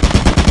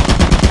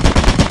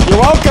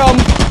 You're welcome.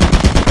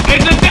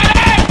 It's a dead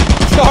end!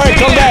 Alright,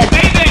 come back.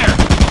 Stay there!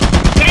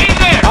 Stay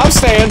there! I'm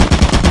staying.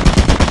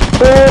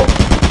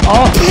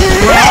 Oh,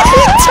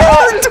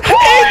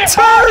 It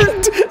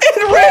turned! It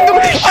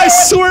randomly! I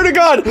swear to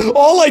God,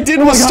 all I did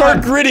was start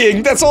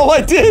grittying. That's all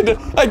I did.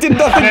 I did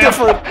nothing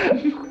different.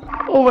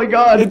 oh my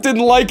god. It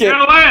didn't like it.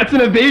 It's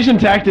an evasion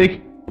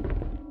tactic.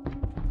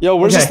 Yo,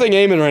 where's this thing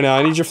aiming right now?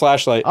 I need your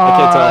flashlight. I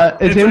can't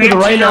tell. It's aimed to the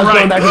right now, it's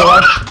going back to the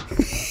left.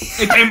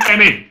 It's aimed at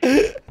me.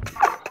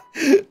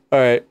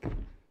 Alright. We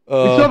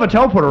still have a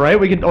teleporter, right?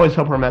 We can always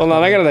teleport him. Hold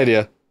on, I got an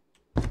idea.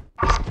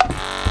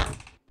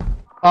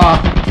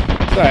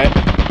 Alright.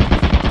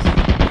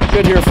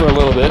 Good here for a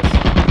little bit.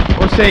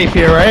 We're safe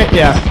here, right?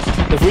 Yeah.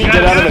 If we can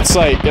get out of its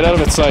sight, get out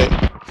of its sight.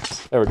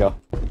 There we go.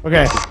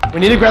 Okay. We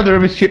need to grab the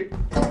Rubik's Cube.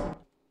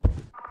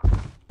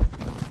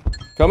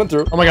 Coming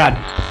through. Oh my god.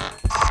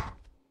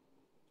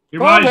 Your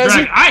body's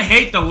drag. I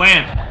hate the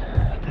lamp.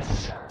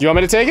 Do you want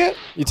me to take it?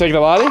 You take the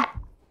body?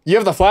 You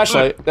have the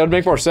flashlight. That would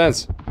make more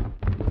sense.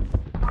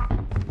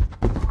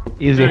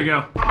 Easy. There you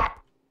go.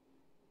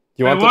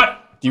 You want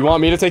what? Do you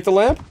want me to take the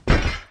lamp?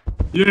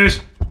 Yes.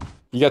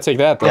 You gotta take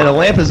that, though. Yeah, the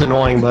lamp is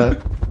annoying,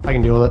 but I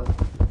can deal with it.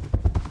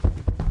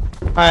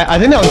 Alright, I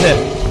think that was it.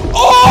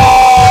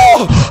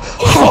 Oh!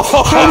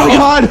 Oh my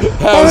god!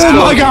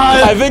 Oh my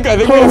god! I think we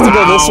have to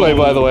go this way,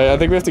 by the way. I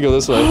think we have to go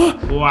this way.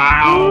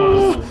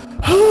 Wow.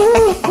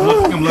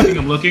 I'm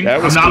looking. That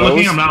I'm was not close.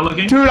 looking. I'm not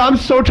looking. Dude, I'm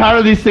so tired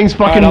of these things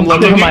fucking I'm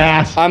looking. sticking my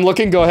ass. I'm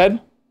looking, go ahead.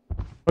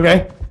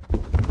 Okay.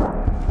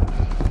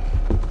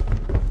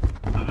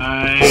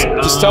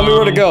 Just tell me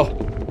where to go.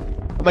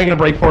 Am I gonna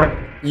break for it?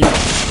 You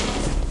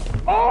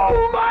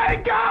Oh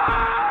my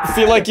god!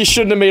 feel like you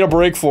shouldn't have made a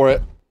break for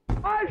it.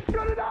 I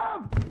shouldn't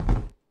have!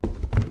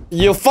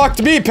 You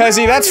fucked me,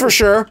 Pezzy, that's for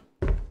sure.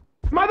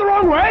 Am I the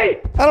wrong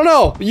way? I don't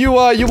know. You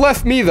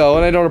left me, though,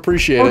 and I don't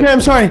appreciate it. Okay,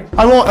 I'm sorry.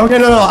 I won't. Okay,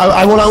 no.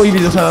 I will not leave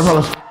you this time, I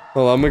promise.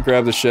 Hold on, I'm gonna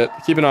grab the shit.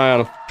 Keep an eye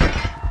on him.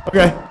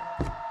 Okay.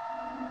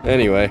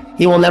 Anyway.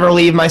 He will never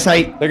leave my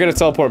sight. They're gonna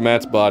teleport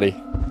Matt's body.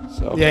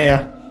 So.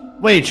 Yeah.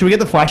 Wait, should we get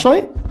the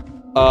flashlight?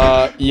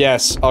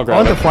 Yes. I'll I grab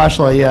want it. the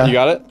flashlight, yeah. You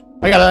got it?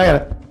 I got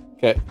it.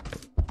 Okay.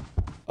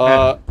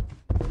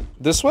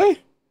 This way?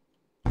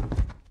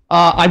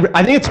 I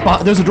think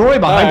it's there's a doorway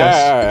behind us.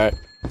 Alright.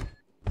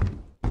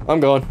 I'm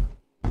going.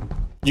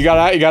 You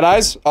got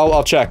eyes?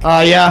 I'll check.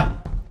 Yeah.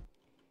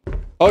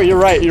 Oh, you're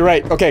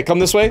right. Okay, come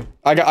this way.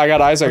 I got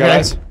eyes. I got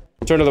eyes.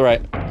 Turn to the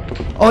right.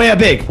 Oh yeah,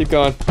 big. Keep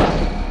going.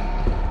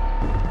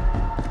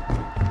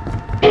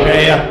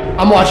 Yeah.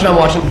 I'm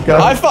watching. Go.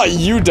 I thought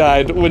you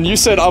died when you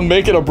said I'm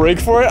making a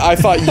break for it. I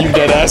thought you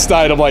deadass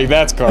died. I'm like,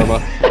 that's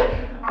karma.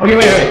 Okay,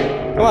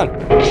 wait. Come on.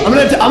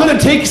 I'm gonna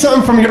take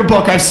something from your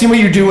book. I've seen what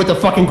you do with the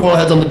fucking coil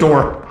heads on the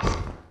door.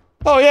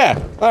 Oh yeah.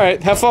 All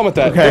right. Have fun with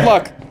that. Okay. Good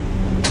luck.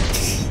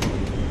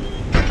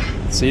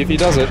 See if he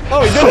does it.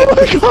 Oh, he did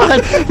it. Oh my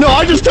god. No,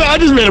 I just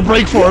made a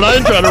break for it. I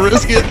didn't try to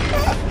risk it.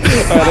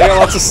 Alright, they got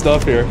lots of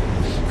stuff here.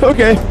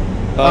 Okay.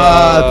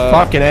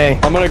 Fucking A.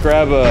 I'm gonna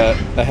grab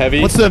a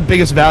heavy. What's the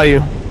biggest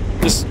value?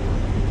 Just.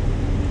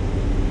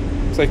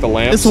 It's like the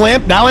lamp. This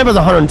lamp? That lamp is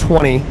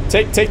 120.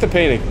 Take the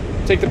painting.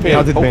 Take the painting. Yeah,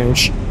 I'll take the painting.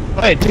 Shh.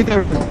 Hey, take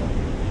that.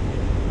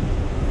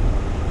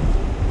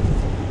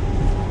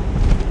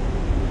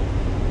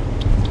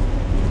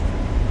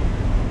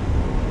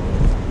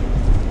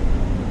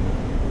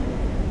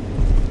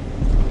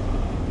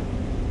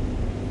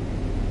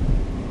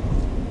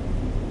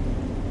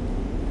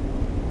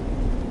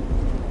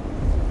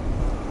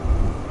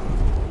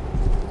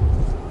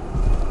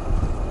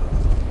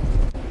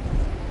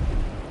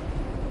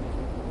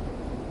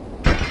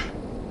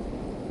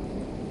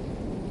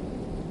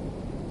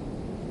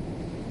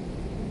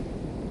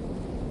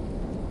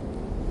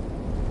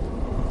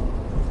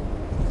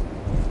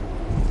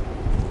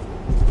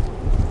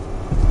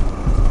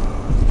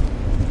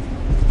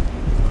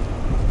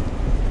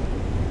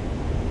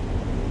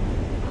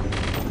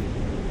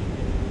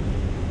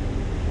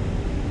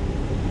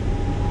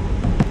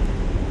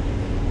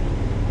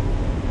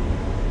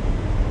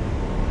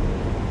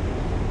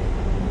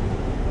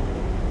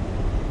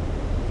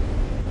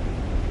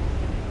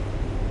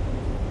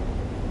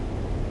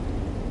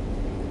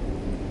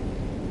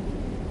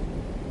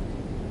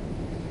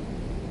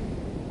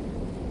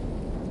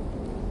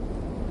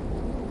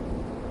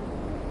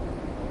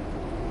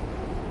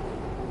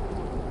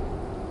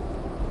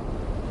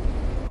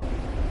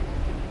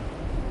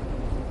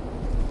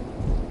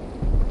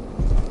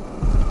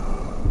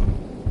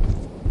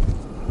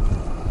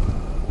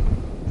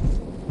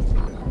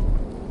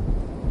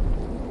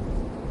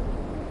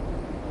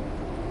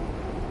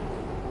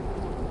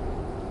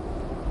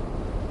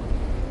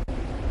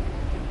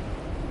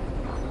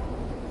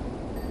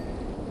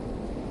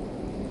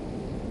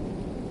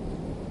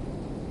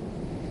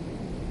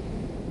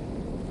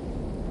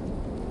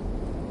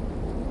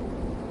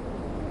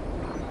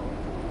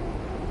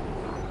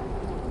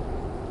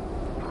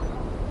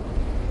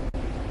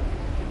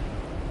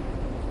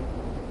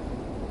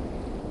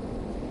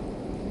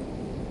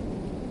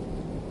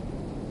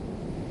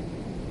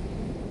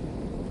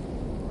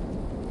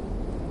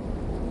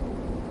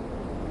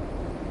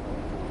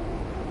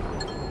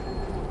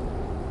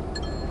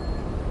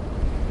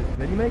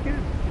 Did he make it?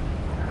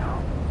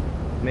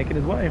 Making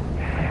his way.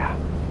 Yeah.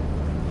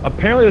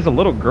 Apparently there's a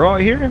little girl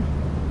out here.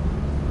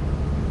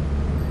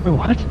 Wait,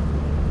 what?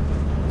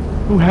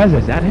 Who has it?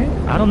 Is that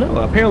her? I don't know.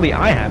 Apparently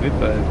I have it,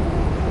 but...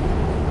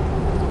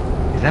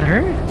 Is that her?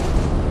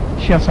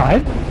 Is she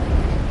outside?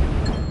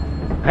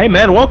 Hey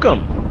man,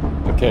 welcome!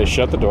 Okay,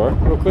 shut the door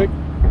real quick.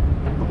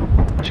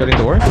 Shutting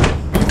the door?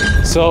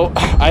 So,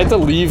 I had to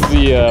leave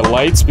the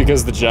lights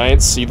because the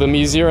giants see them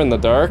easier in the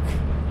dark.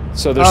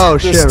 So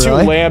there's two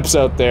lamps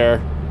out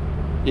there.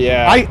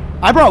 Yeah.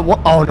 I brought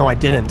one. Oh no, I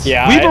didn't.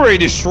 Yeah. We've already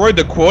destroyed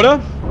the quota.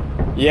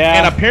 Yeah.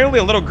 And apparently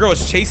a little girl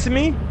is chasing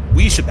me.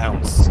 We should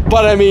bounce.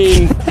 But I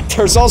mean,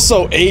 there's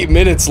also 8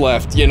 minutes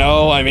left, you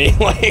know? I mean,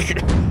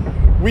 like,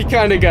 we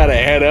kind of gotta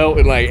head out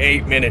in like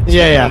 8 minutes.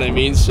 Yeah, you know what I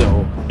mean?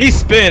 So. He's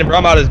spinning, bro.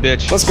 I'm out of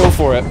this bitch. Let's go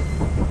for it.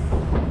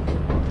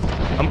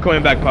 I'm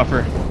coming back,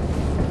 Puffer.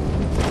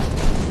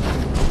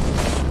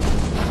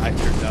 I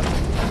fear death.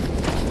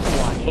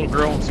 Little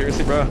girl,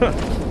 seriously, bro.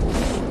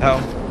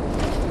 How?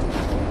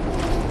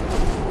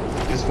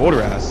 This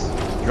voter ass.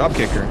 Drop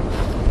kick her.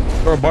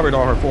 Throw a Barbie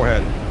doll on her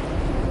forehead.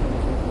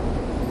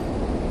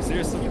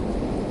 Seriously?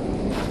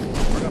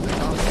 Bring up the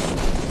top.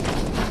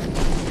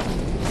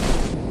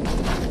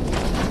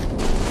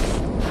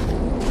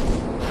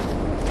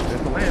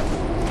 There's the lamp.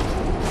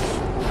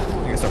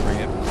 I guess I'll bring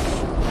it.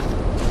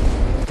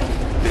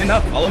 Did it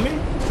not follow me?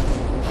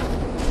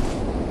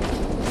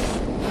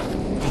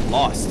 I'm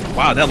lost.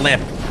 Wow, that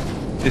lamp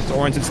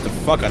disorients the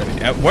fuck out of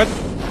me. What?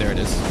 There it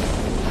is.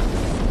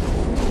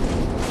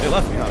 They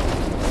left me out.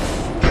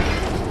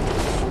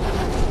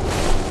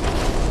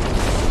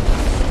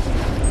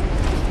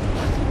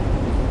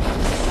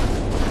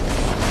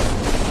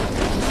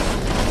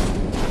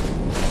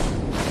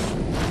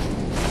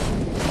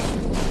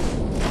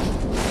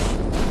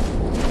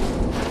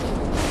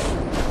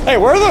 Hey,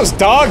 where are those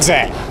dogs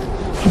at?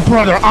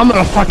 Brother, I'm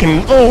gonna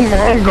fucking. Oh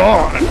my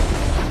god.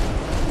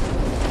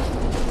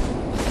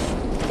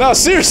 No,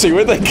 seriously,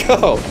 where'd they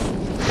go?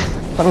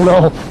 I don't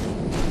know.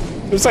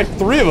 There's like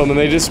 3 of them and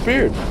they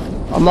disappeared.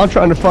 I'm not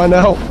trying to find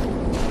out.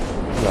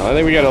 No, I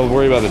think we gotta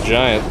worry about the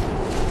giant.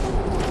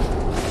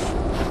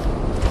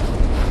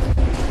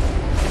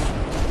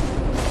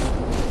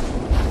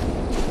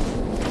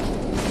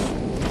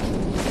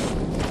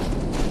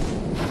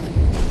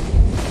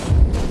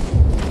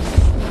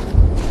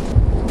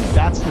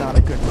 That's not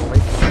a good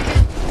noise.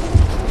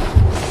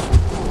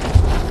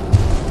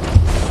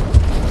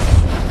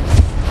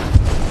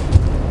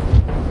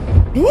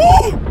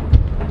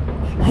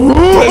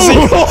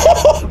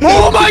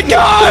 Oh my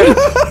god!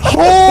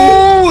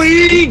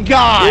 Holy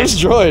god!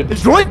 Where's Droid?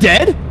 Is Droid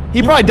dead?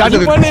 He probably died.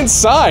 He went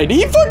inside.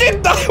 He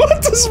fucking died.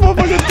 What this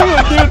motherfucker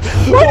doing, dude?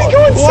 Why did he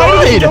go inside?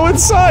 Why did he go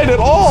inside at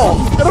all?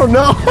 I don't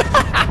know.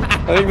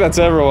 I think that's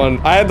everyone.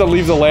 I had to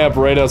leave the lamp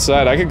right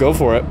outside. I could go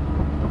for it.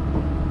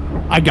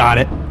 I got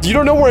it. You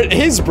don't know where it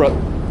is, bro.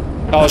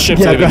 Oh,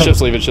 ship's leaving.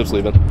 Ship's leaving. Ship's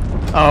leaving.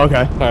 Oh,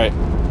 okay. All right.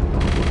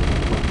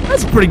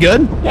 That's pretty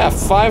good. Yeah,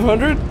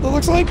 500. It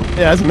looks like.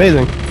 Yeah, that's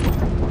amazing.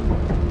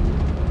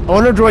 I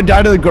wonder if Droid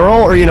died to the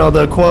girl or, you know,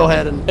 the coil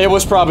head and... It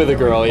was probably the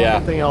girl, yeah.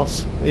 Something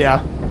else.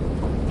 Yeah.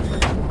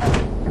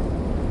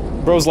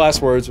 Bro's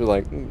last words were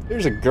like,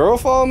 there's a girl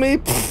following me?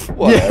 Pfft,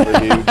 whatever,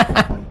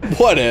 dude.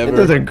 Whatever.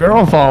 There's a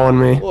girl following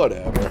me.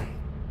 Whatever.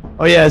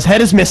 Oh, yeah, his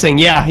head is missing.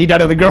 Yeah, he died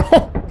to the girl.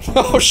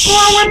 Oh, shit.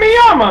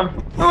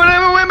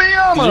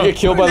 Did you get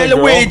killed by the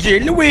girl?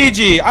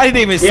 Luigi! I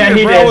didn't even see Yeah, her,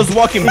 he bro. did. I was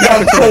walking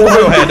down the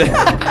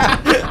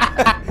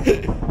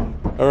head.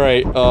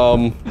 Alright,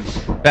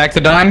 Back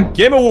to Don.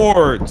 Game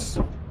Awards!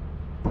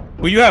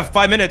 Well, you have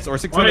 5 minutes or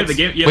 6 minutes.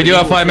 We do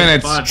have 5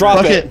 minutes.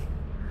 drop it.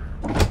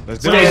 Let's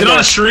do Okay, is it. it on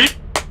a stream?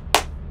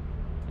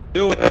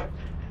 Do it.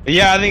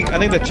 Yeah, I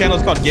think the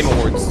channel's called Game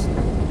Awards.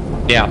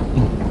 Yeah.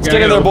 Let's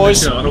get in there,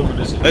 boys. I don't want to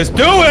miss it. Let's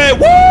do it!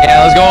 Woo!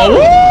 Yeah, let's go.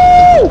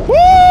 Woo!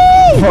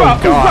 Oh,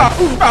 God.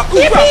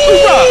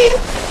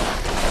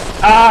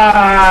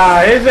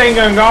 Ah, this ain't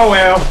gonna go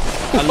well.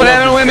 What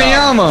happened with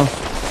Miyama?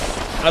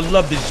 I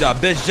love this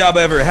job. Best job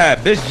I ever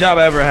had. Best job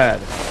I ever had.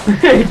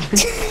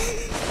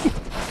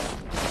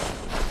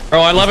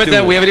 Bro, I love it do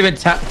that it. we haven't even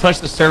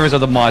touched the servers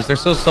of the mods.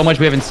 There's so much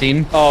we haven't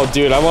seen. Oh,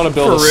 dude, I want to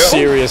build For a real?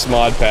 serious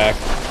mod pack.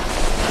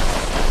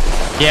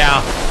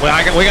 Yeah.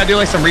 Well, we gotta do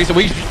like some research.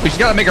 We just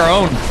gotta make our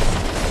own.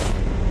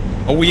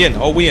 Oh, we in.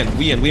 Oh, we in.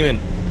 We in. We in.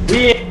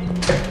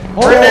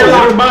 Bring that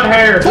long butt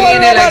hair. We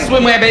in there like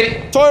swimwear,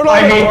 baby. Toy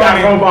I hate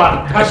that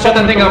robot. Shut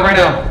that thing up right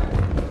now.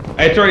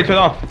 Hey, it's already turned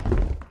off.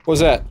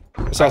 What's that?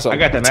 I saw I something.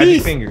 got the magic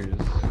Teeth. fingers.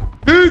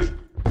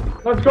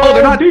 Let's go. Oh,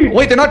 they're not. deep.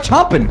 Wait, they're not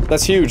chomping.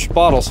 That's huge.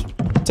 Bottles.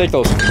 Take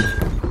those.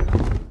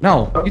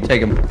 No, you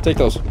take them. Take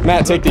those.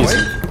 Matt, take these.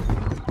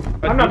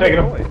 I'm not taking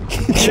them.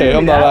 Okay,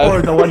 I'm not Or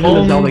either. the Legend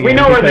of Zelda We game,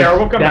 know where they because are.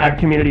 We'll come that back.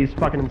 community is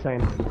fucking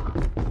insane.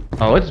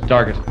 Oh, it's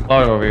dark as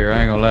fuck over here.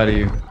 I ain't gonna lie to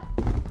you.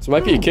 This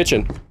might be a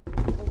kitchen.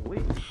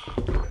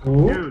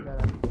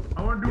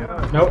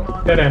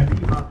 Nope. Dead end.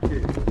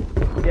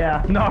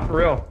 Yeah. Not for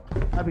real.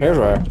 Here's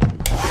where.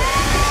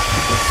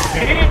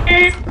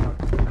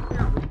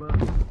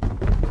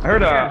 I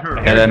heard a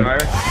And then- hair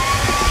dryer.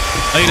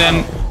 No, you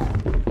didn't.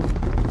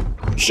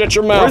 Shut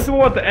your Where's mouth. the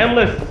one with the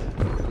endless?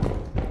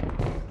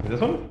 This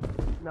one?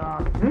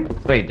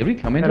 Wait, did we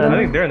come in? I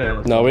think they're in the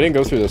endless. No, we didn't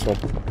go through this one.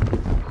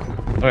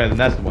 Okay, then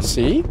that's the one.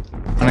 See?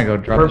 I'm gonna go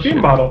drop this Perfume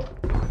shit. bottle.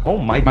 Oh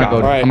my I'm gonna god. go,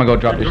 Alright. I'm gonna go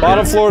drop this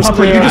Bottom shit. floor's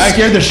Humphrey, you clear. just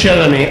scared the shit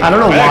out of me. I don't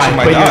know I actually why,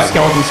 might but you're die.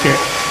 skeleton scared.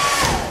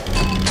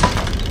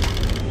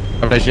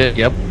 Drop that shit,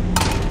 yep.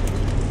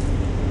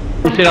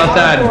 Shit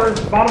outside.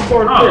 Bottom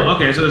floor is clear. Oh,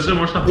 okay, so there's still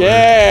more stuff.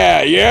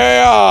 Yeah,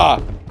 yeah.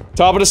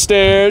 Top of the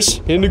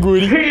stairs, in the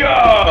gritty. Anything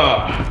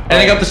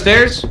up the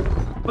stairs?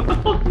 What the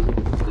fuck?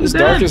 It's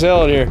dark as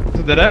hell in here.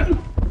 Is that it?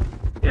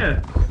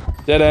 Yeah.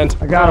 Dead end.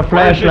 I got a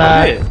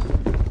flashlight.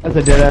 That's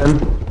a dead end.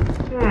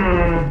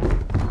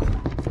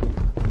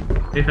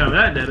 They found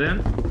that dead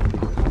end.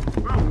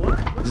 Bro, what?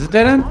 Is this a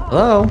dead end?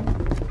 Hello?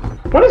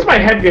 When is my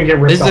head gonna get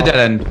ripped This is off? a dead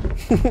end.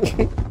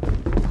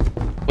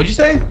 What'd you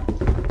say?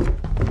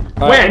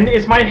 When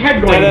is my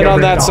head going Dead to end get on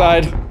ripped that off?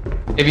 side.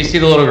 If you see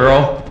the little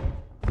girl.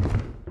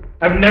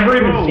 I've never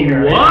even Bro, seen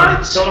her. I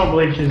what? still don't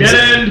believe she's Dead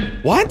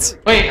end. What?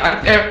 Wait,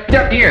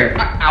 down here.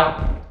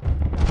 Ow.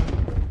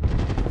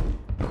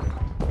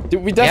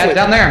 Dude, we Yeah, definitely. it's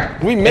down there.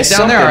 We missed it's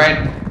down there,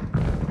 something.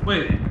 alright?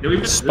 Wait, did we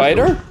miss this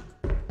Spider?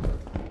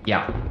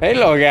 Yeah.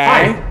 Hello,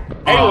 guy.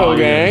 Hello, Oh,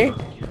 guy.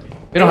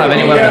 We don't have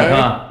any weapons,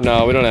 huh?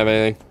 No, we don't have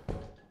anything.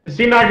 Is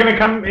he not gonna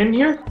come in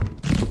here?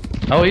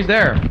 Oh, he's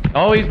there.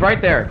 Oh, he's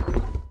right there.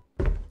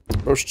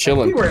 Bro's I see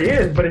chilling. where he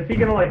is, but is he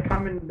gonna like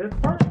come in this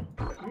part?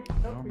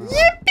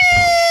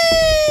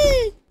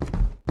 Yippee!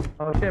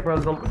 Oh shit, bro,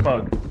 there's a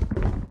bug.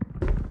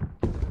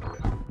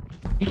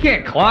 He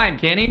can't climb,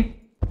 can he?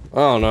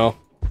 Oh no.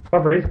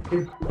 Cover, he's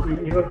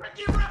climbing. Cover,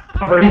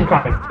 he's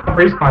climbing.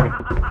 Cover, he's climbing.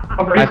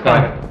 Cover, he's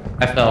climbing.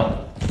 I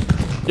fell.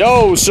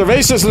 Yo,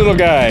 surveys this little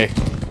guy.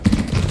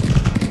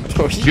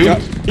 Oh, he's Shoot,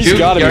 he's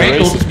gotta your be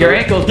ankles, racist. your bro.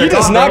 ankles. He they're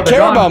does gone, not bro, they're care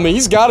gone. about me.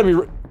 He's gotta be.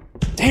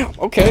 Damn.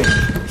 Okay.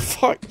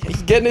 Fuck.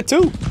 He's getting it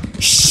too.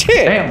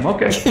 Shit. Damn,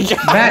 okay.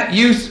 Matt,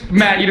 you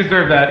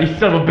deserve that. You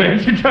son of a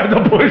bitch. You tried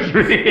to push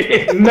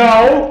me.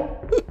 No!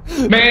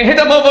 Man, hit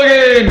that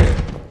motherfucker!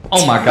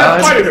 Oh my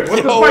god. Spider,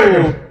 what's the Yo.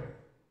 spider?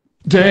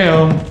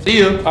 Damn. See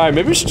you. Alright,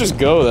 maybe we should just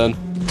go then.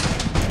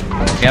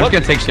 Yeah, I'm just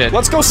gonna take shit.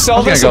 Let's go sell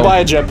I'm gonna this and go. buy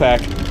a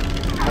jetpack.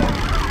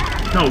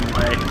 No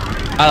way.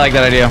 I like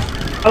that idea.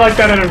 I like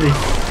that energy.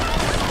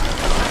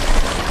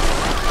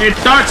 It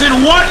starts in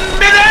 1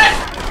 minute!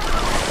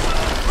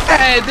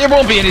 Hey, there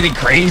won't be anything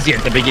crazy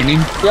at the beginning.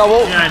 Yeah,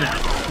 Yeah, I know.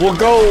 we'll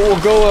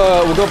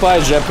go buy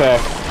a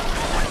jetpack.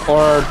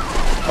 Or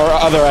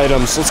other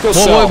items. Let's go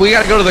sell. Well, we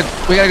gotta go to the.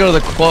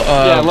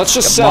 Yeah, let's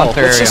just sell.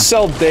 monster Let's area. just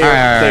sell day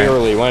Alright.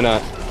 early. Why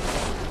not?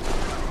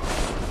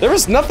 There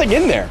was nothing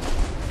in there.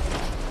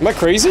 Am I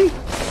crazy?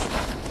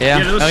 Yeah.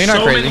 Yeah, there was No, you're not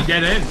so crazy. many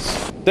dead ends.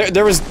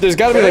 There's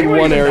got to be like anyone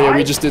one even area we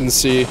die? just didn't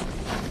see.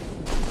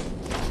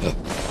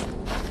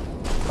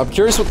 I'm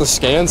curious what the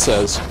scan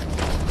says.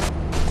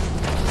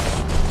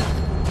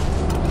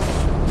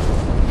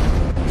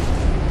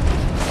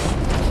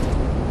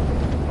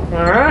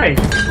 Alright.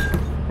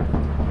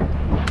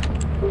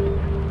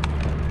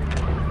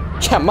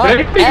 Yeah, my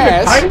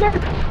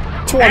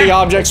ass. 20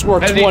 objects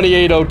worth Pezzy.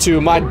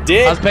 2802. My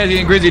dick. How's Pezzy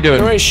and Grizzy doing?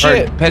 Great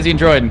shit. Or Pezzy and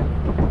Droid.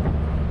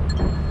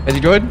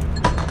 Pezzy Droid?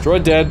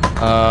 Droid dead.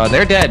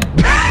 They're dead.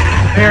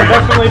 They're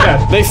definitely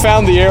dead. They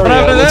found the area.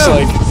 happened It to looks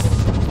them? like.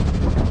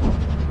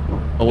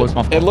 Oh, what's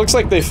my fault? It looks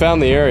like they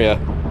found the area.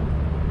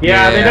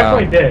 Yeah, they Yeah.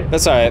 definitely did.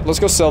 That's all right. Let's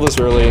go sell this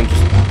early and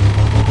just.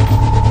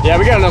 Yeah,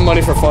 we got enough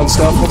money for fun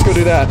stuff. Let's go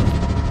do that.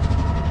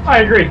 I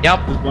agree. Yep.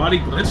 His body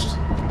glitched.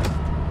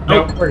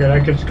 Nope, we're good. I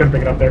just couldn't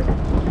pick it up there.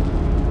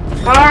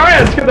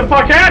 Alright, let's get the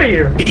fuck out of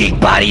here. Big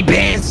body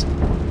biz.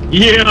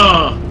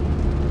 Yeah!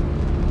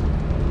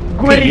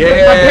 Gwitty,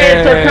 my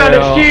pants are kind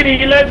of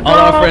shitty. Let's go. All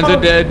our friends are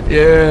dead.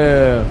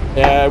 Yeah.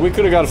 Yeah, we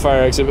could have got a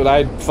fire exit, but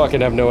I fucking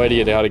have no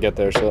idea how to get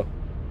there, so.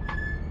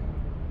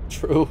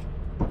 True.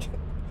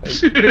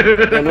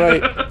 I'm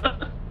right.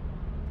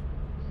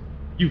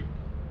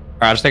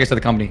 Alright, just take us to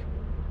the company.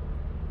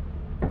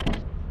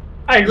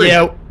 I agree.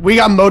 Yeah, we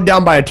got mowed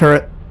down by a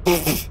turret.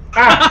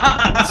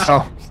 Ah,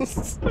 So,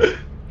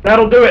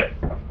 that'll do it.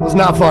 it was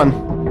not fun.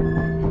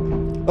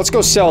 Let's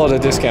go sell at a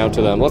discount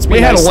to them. Let's be We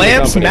had nice to the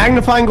lamps, company.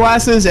 magnifying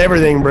glasses,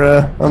 everything,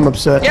 bruh. I'm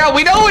upset. Yeah,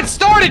 we know it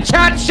started,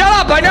 chat. Shut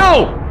up, I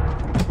know.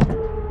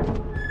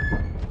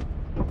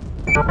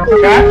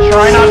 Chat,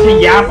 try not to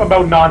yap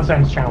about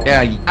nonsense challenge.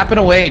 Yeah, yapping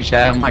away,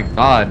 chat. Oh my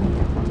god.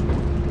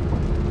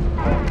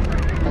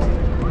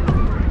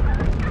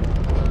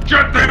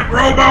 Shut that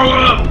robo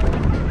up!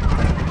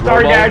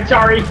 Sorry, Dad,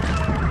 sorry.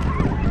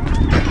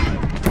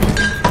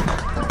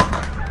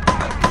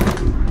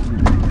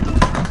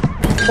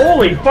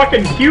 Holy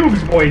fucking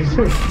cubes, boys.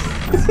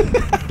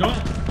 Don't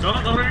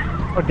over.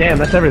 Oh, damn,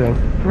 that's everything.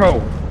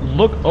 Bro,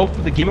 look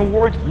over the Game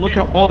Awards. Look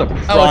at all the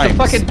primes Oh, it's a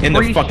fucking in the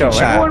pre-show. fucking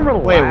chat.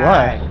 Everyone relax. Wait,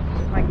 what? Oh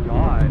my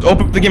god.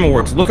 Open up the Game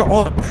Awards. Look at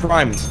all the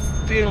primes.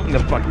 Feeling the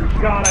fucking.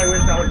 God, I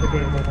wish that was the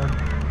game over.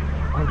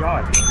 Oh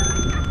god.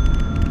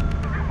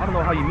 I don't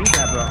know how you mean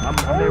that, but I'm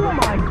there with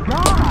my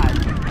god.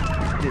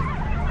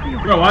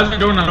 Bro, why is the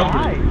door not open?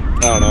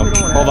 I don't know.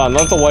 Hold on,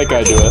 let the white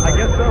guy do it. I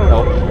guess so.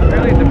 Oh.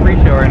 Apparently it's a free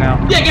show right now.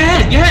 Yeah, go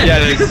ahead, Yeah,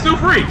 it is. Feel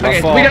free.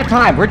 Okay, so we got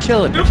time. We're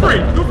chilling. Feel free,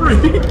 feel free.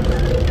 We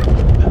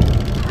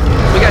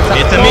got time.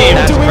 It's a Oh, meme.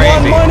 That's do we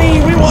crazy. want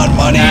money? We want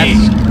money!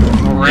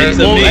 It's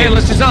a Well, meme. hey,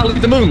 let's just not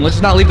leave the moon. Let's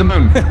just not leave the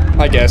moon.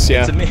 I guess,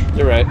 yeah. It's a meme.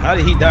 You're right. How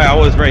did he die? I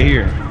was right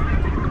here.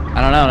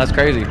 I don't know. That's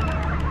crazy.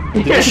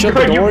 Did you shut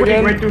the You door break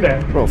again? right through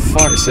that. Bro,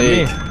 fuck's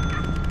sake.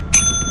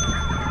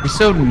 You're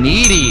so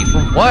needy. For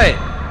what?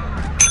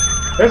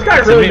 This guy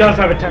really does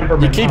have a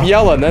temperament. You keep huh?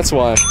 yelling, that's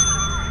why.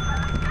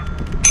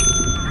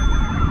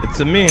 It's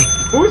a meme.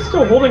 Who is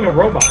still holding a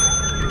robot?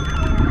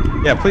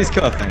 Yeah, please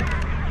kill that thing.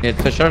 Yeah,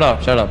 so shut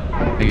up. Shut up.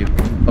 Thank you.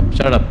 Oh,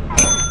 shut up.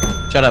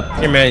 Shut up.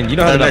 Here, man. You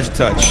know how to Shut magic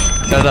touch.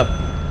 Shut up.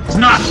 It's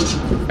not.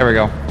 There we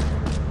go.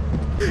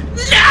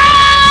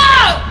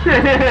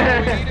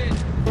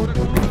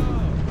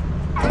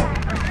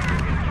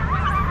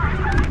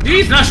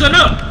 He's not shutting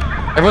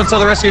up. Everyone sell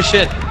the rest of your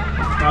shit.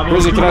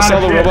 Rizzy, can I sell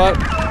the robot?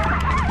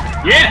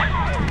 Yeah.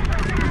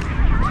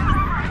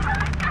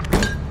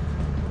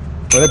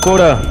 For the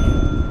quota.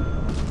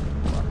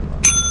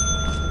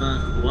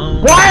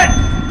 What?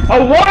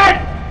 A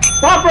what?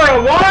 Bumper,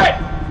 a what?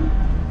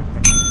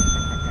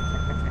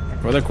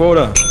 For the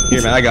quota.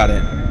 Here, man. I got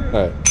it.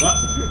 Alright.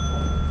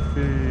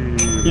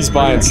 He's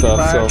buying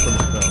stuff, so.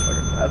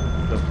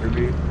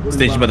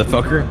 Stage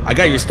motherfucker. I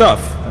got your stuff.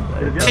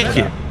 Take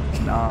it.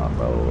 Nah,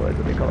 bro. That's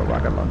what they call a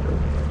rocket launcher.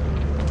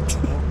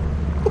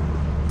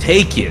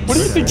 Take it. What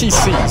do you think he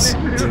sees?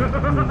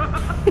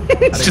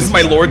 It's just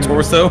my lord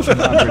torso. I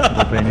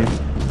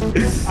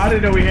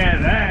didn't know we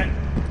had that.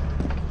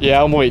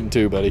 Yeah, I'm waiting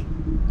too, buddy.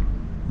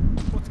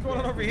 What's going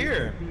on over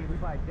here?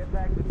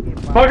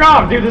 Fuck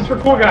off, dude. This is for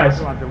cool guys.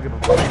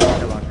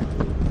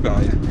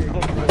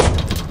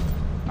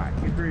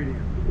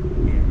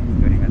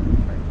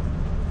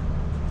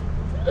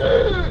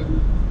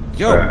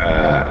 Yo,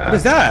 what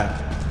is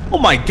that? Oh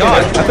my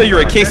god, I thought you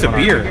were a case of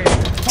beer.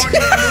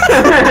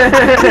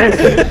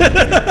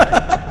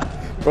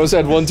 Bro's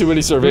had one too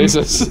many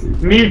cervezas.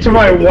 Me to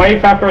my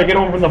wife after I get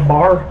home from the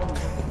bar.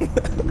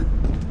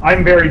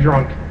 I'm very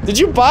drunk. Did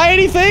you buy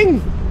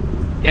anything?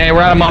 Yeah,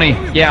 we're out of money.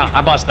 Yeah,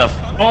 I bought stuff.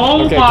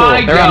 Oh Okay, my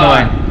cool. They're on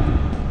god. the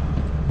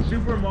way.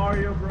 Super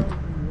Mario Bros.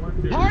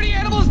 Party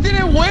Animals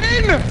didn't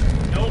win?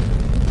 Nope.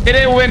 It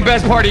didn't win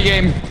best party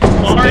game.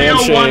 Mario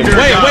shame. Wonder.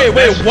 Wait, got wait,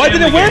 best what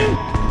did it family win?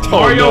 game.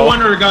 Mario no.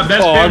 Wonder got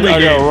best Oh, I family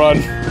gotta game. run.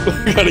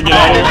 We gotta get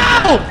out of here.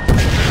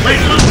 Wait,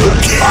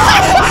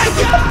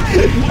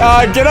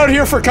 Get out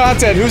here for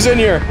content. Who's in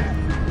here?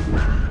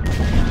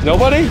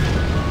 Nobody?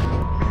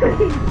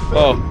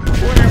 Oh.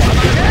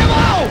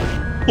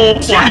 oh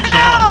my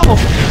god.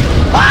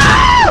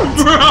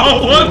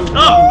 Bro, what the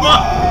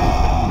fuck?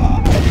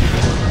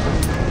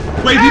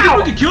 Wait, do you think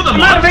we could kill the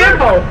I'm out of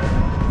monster? ammo.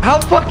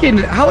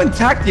 How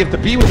intact do you have to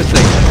be with this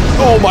thing?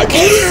 Oh my god.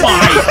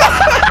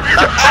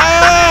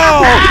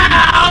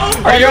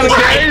 Ow! Are you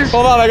okay?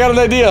 Hold on, I got an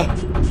idea.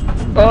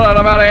 Hold on,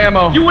 I'm out of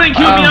ammo. You wouldn't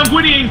kill me, I'm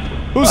quitting.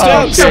 Who's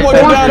down? shit. Someone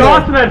Four down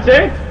shots there. and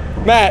that's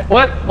it? Matt,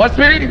 What? What's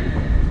me?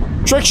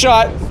 trick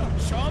shot.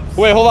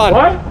 Wait, hold on.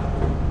 What?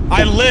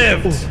 I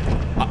lived.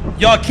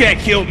 Y'all can't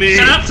kill me.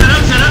 Set up, set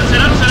up, set up,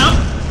 set up, set up.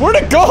 Where'd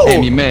it go?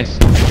 Damn, you missed.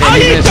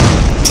 Damn, you missed.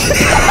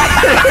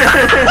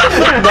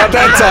 Not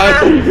that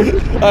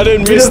time. I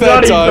didn't He miss does that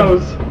not eat time.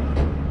 those.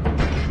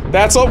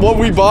 That's what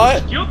we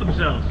bought? Killed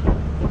themselves.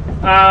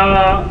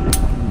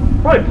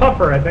 Probably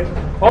Puffer, I think.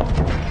 Oh,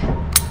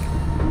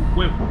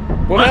 Wait,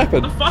 What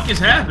happened? What the fuck is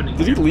happening?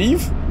 Did he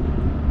leave?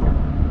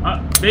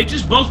 They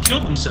just both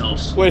killed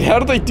themselves. Wait, how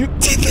did they do?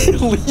 Did they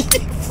leave?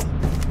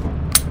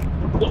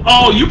 Well,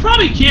 oh, you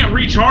probably can't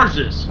recharge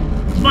this.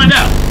 Let's find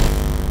out.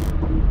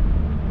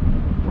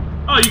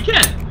 Oh, you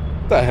can.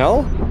 What the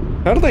hell?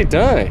 How did they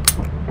die?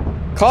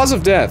 Cause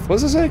of death. What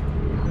does it say?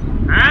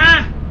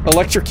 Ah.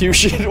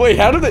 Electrocution. Wait,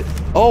 how did they?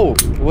 Oh,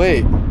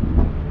 wait.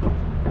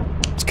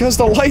 It's because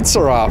the lights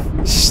are off.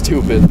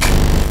 Stupid.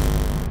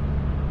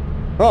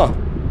 Huh.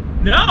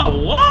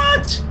 No,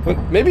 what?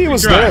 Maybe it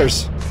was Try.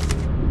 theirs.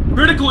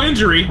 Critical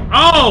injury.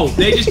 Oh,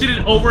 they just did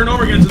it over and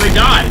over again until they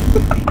died.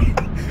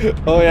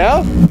 Oh,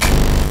 yeah?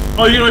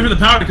 Oh, you're gonna wait for the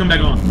power to come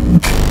back on.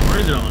 Where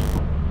is it on?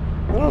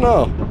 I don't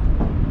know.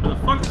 Where the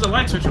fuck is the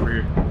light switch over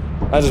here?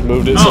 I just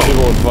moved it so Oh.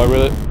 people would fuck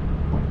with it.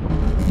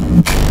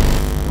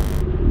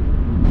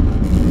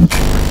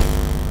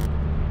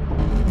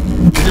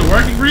 Is it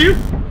working for you?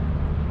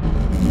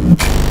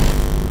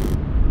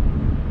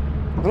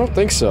 I don't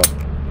think so.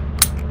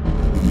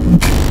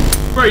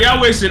 Bro,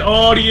 y'all wasted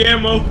all the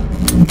ammo.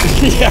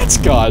 Yeah, it's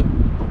gone.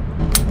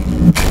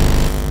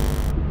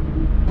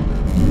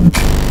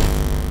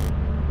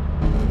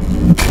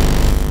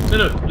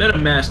 Let a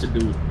master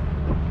do it.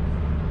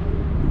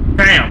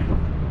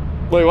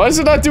 Bam. Wait, why does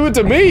it not do it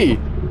to me?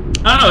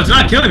 I don't know, it's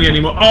not killing me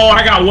anymore. Oh,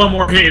 I got one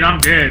more hit, I'm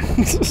dead.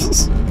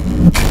 This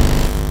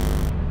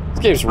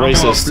game's I'm all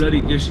racist.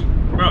 bloody gushy.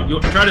 Bro,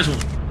 try this one.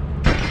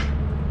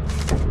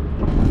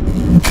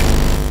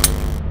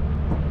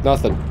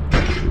 Nothing.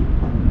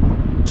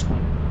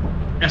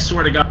 I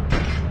swear to God.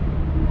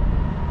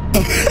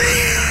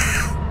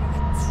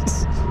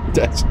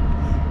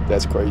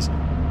 That's crazy.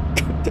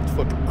 That's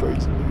fucking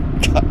crazy.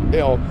 God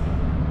damn.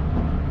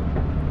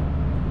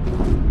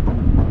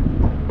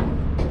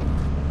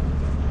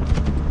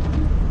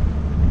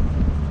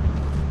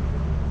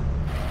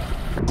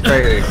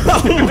 Crazy.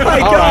 Oh my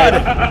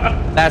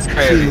god! That's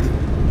crazy.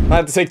 I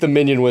have to take the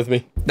minion with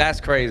me. That's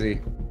crazy.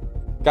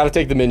 Gotta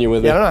take the minion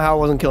with me. Yeah, I don't know how I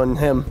wasn't killing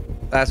him.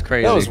 That's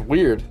crazy. That was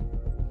weird.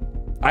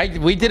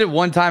 We did it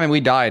one time and we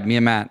died, me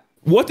and Matt.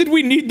 What did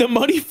we need the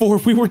money for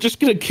if we were just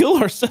gonna kill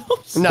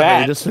ourselves?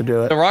 Nothing, just to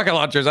do it. The rocket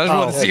launchers. I just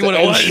wanted to see what it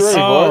and was. sure,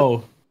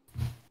 Oh.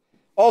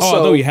 Also,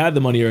 I thought we had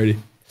the money already.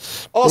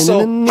 Also,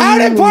 how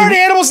did party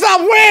animals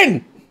not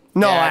win?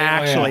 No, Yeah,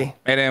 actually.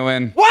 They didn't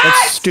win. What?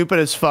 That's stupid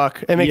as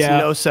fuck. It makes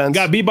no sense.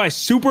 Got beat by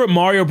Super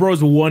Mario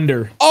Bros.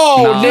 Wonder.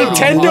 Oh, No.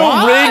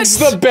 Nintendo rigs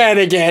the bet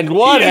again.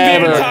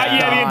 Whatever. The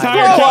entire Grow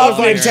chat up, was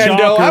like, Nintendo.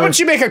 shocker. How about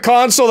you make a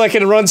console that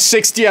can run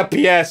 60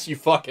 FPS, you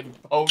fucking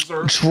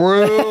poser?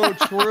 True,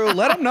 true.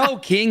 Let him know,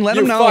 King. Let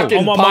him know. You fucking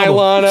Oh, my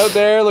pylon out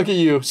there. Look at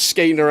you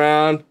skating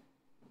around.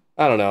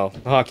 I don't know.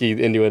 Hockey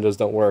innuendos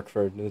don't work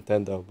for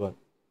Nintendo, but...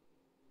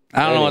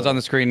 I don't know what's on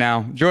the screen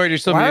now. George, you're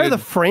still Why are muted.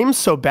 the frames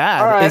so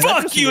bad? All right. Is that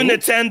Fuck just you, me?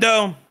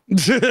 Nintendo.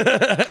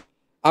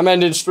 I'm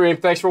ending stream.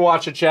 Thanks for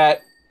watching,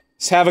 chat.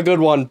 Just have a good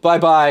one.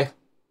 Bye-bye.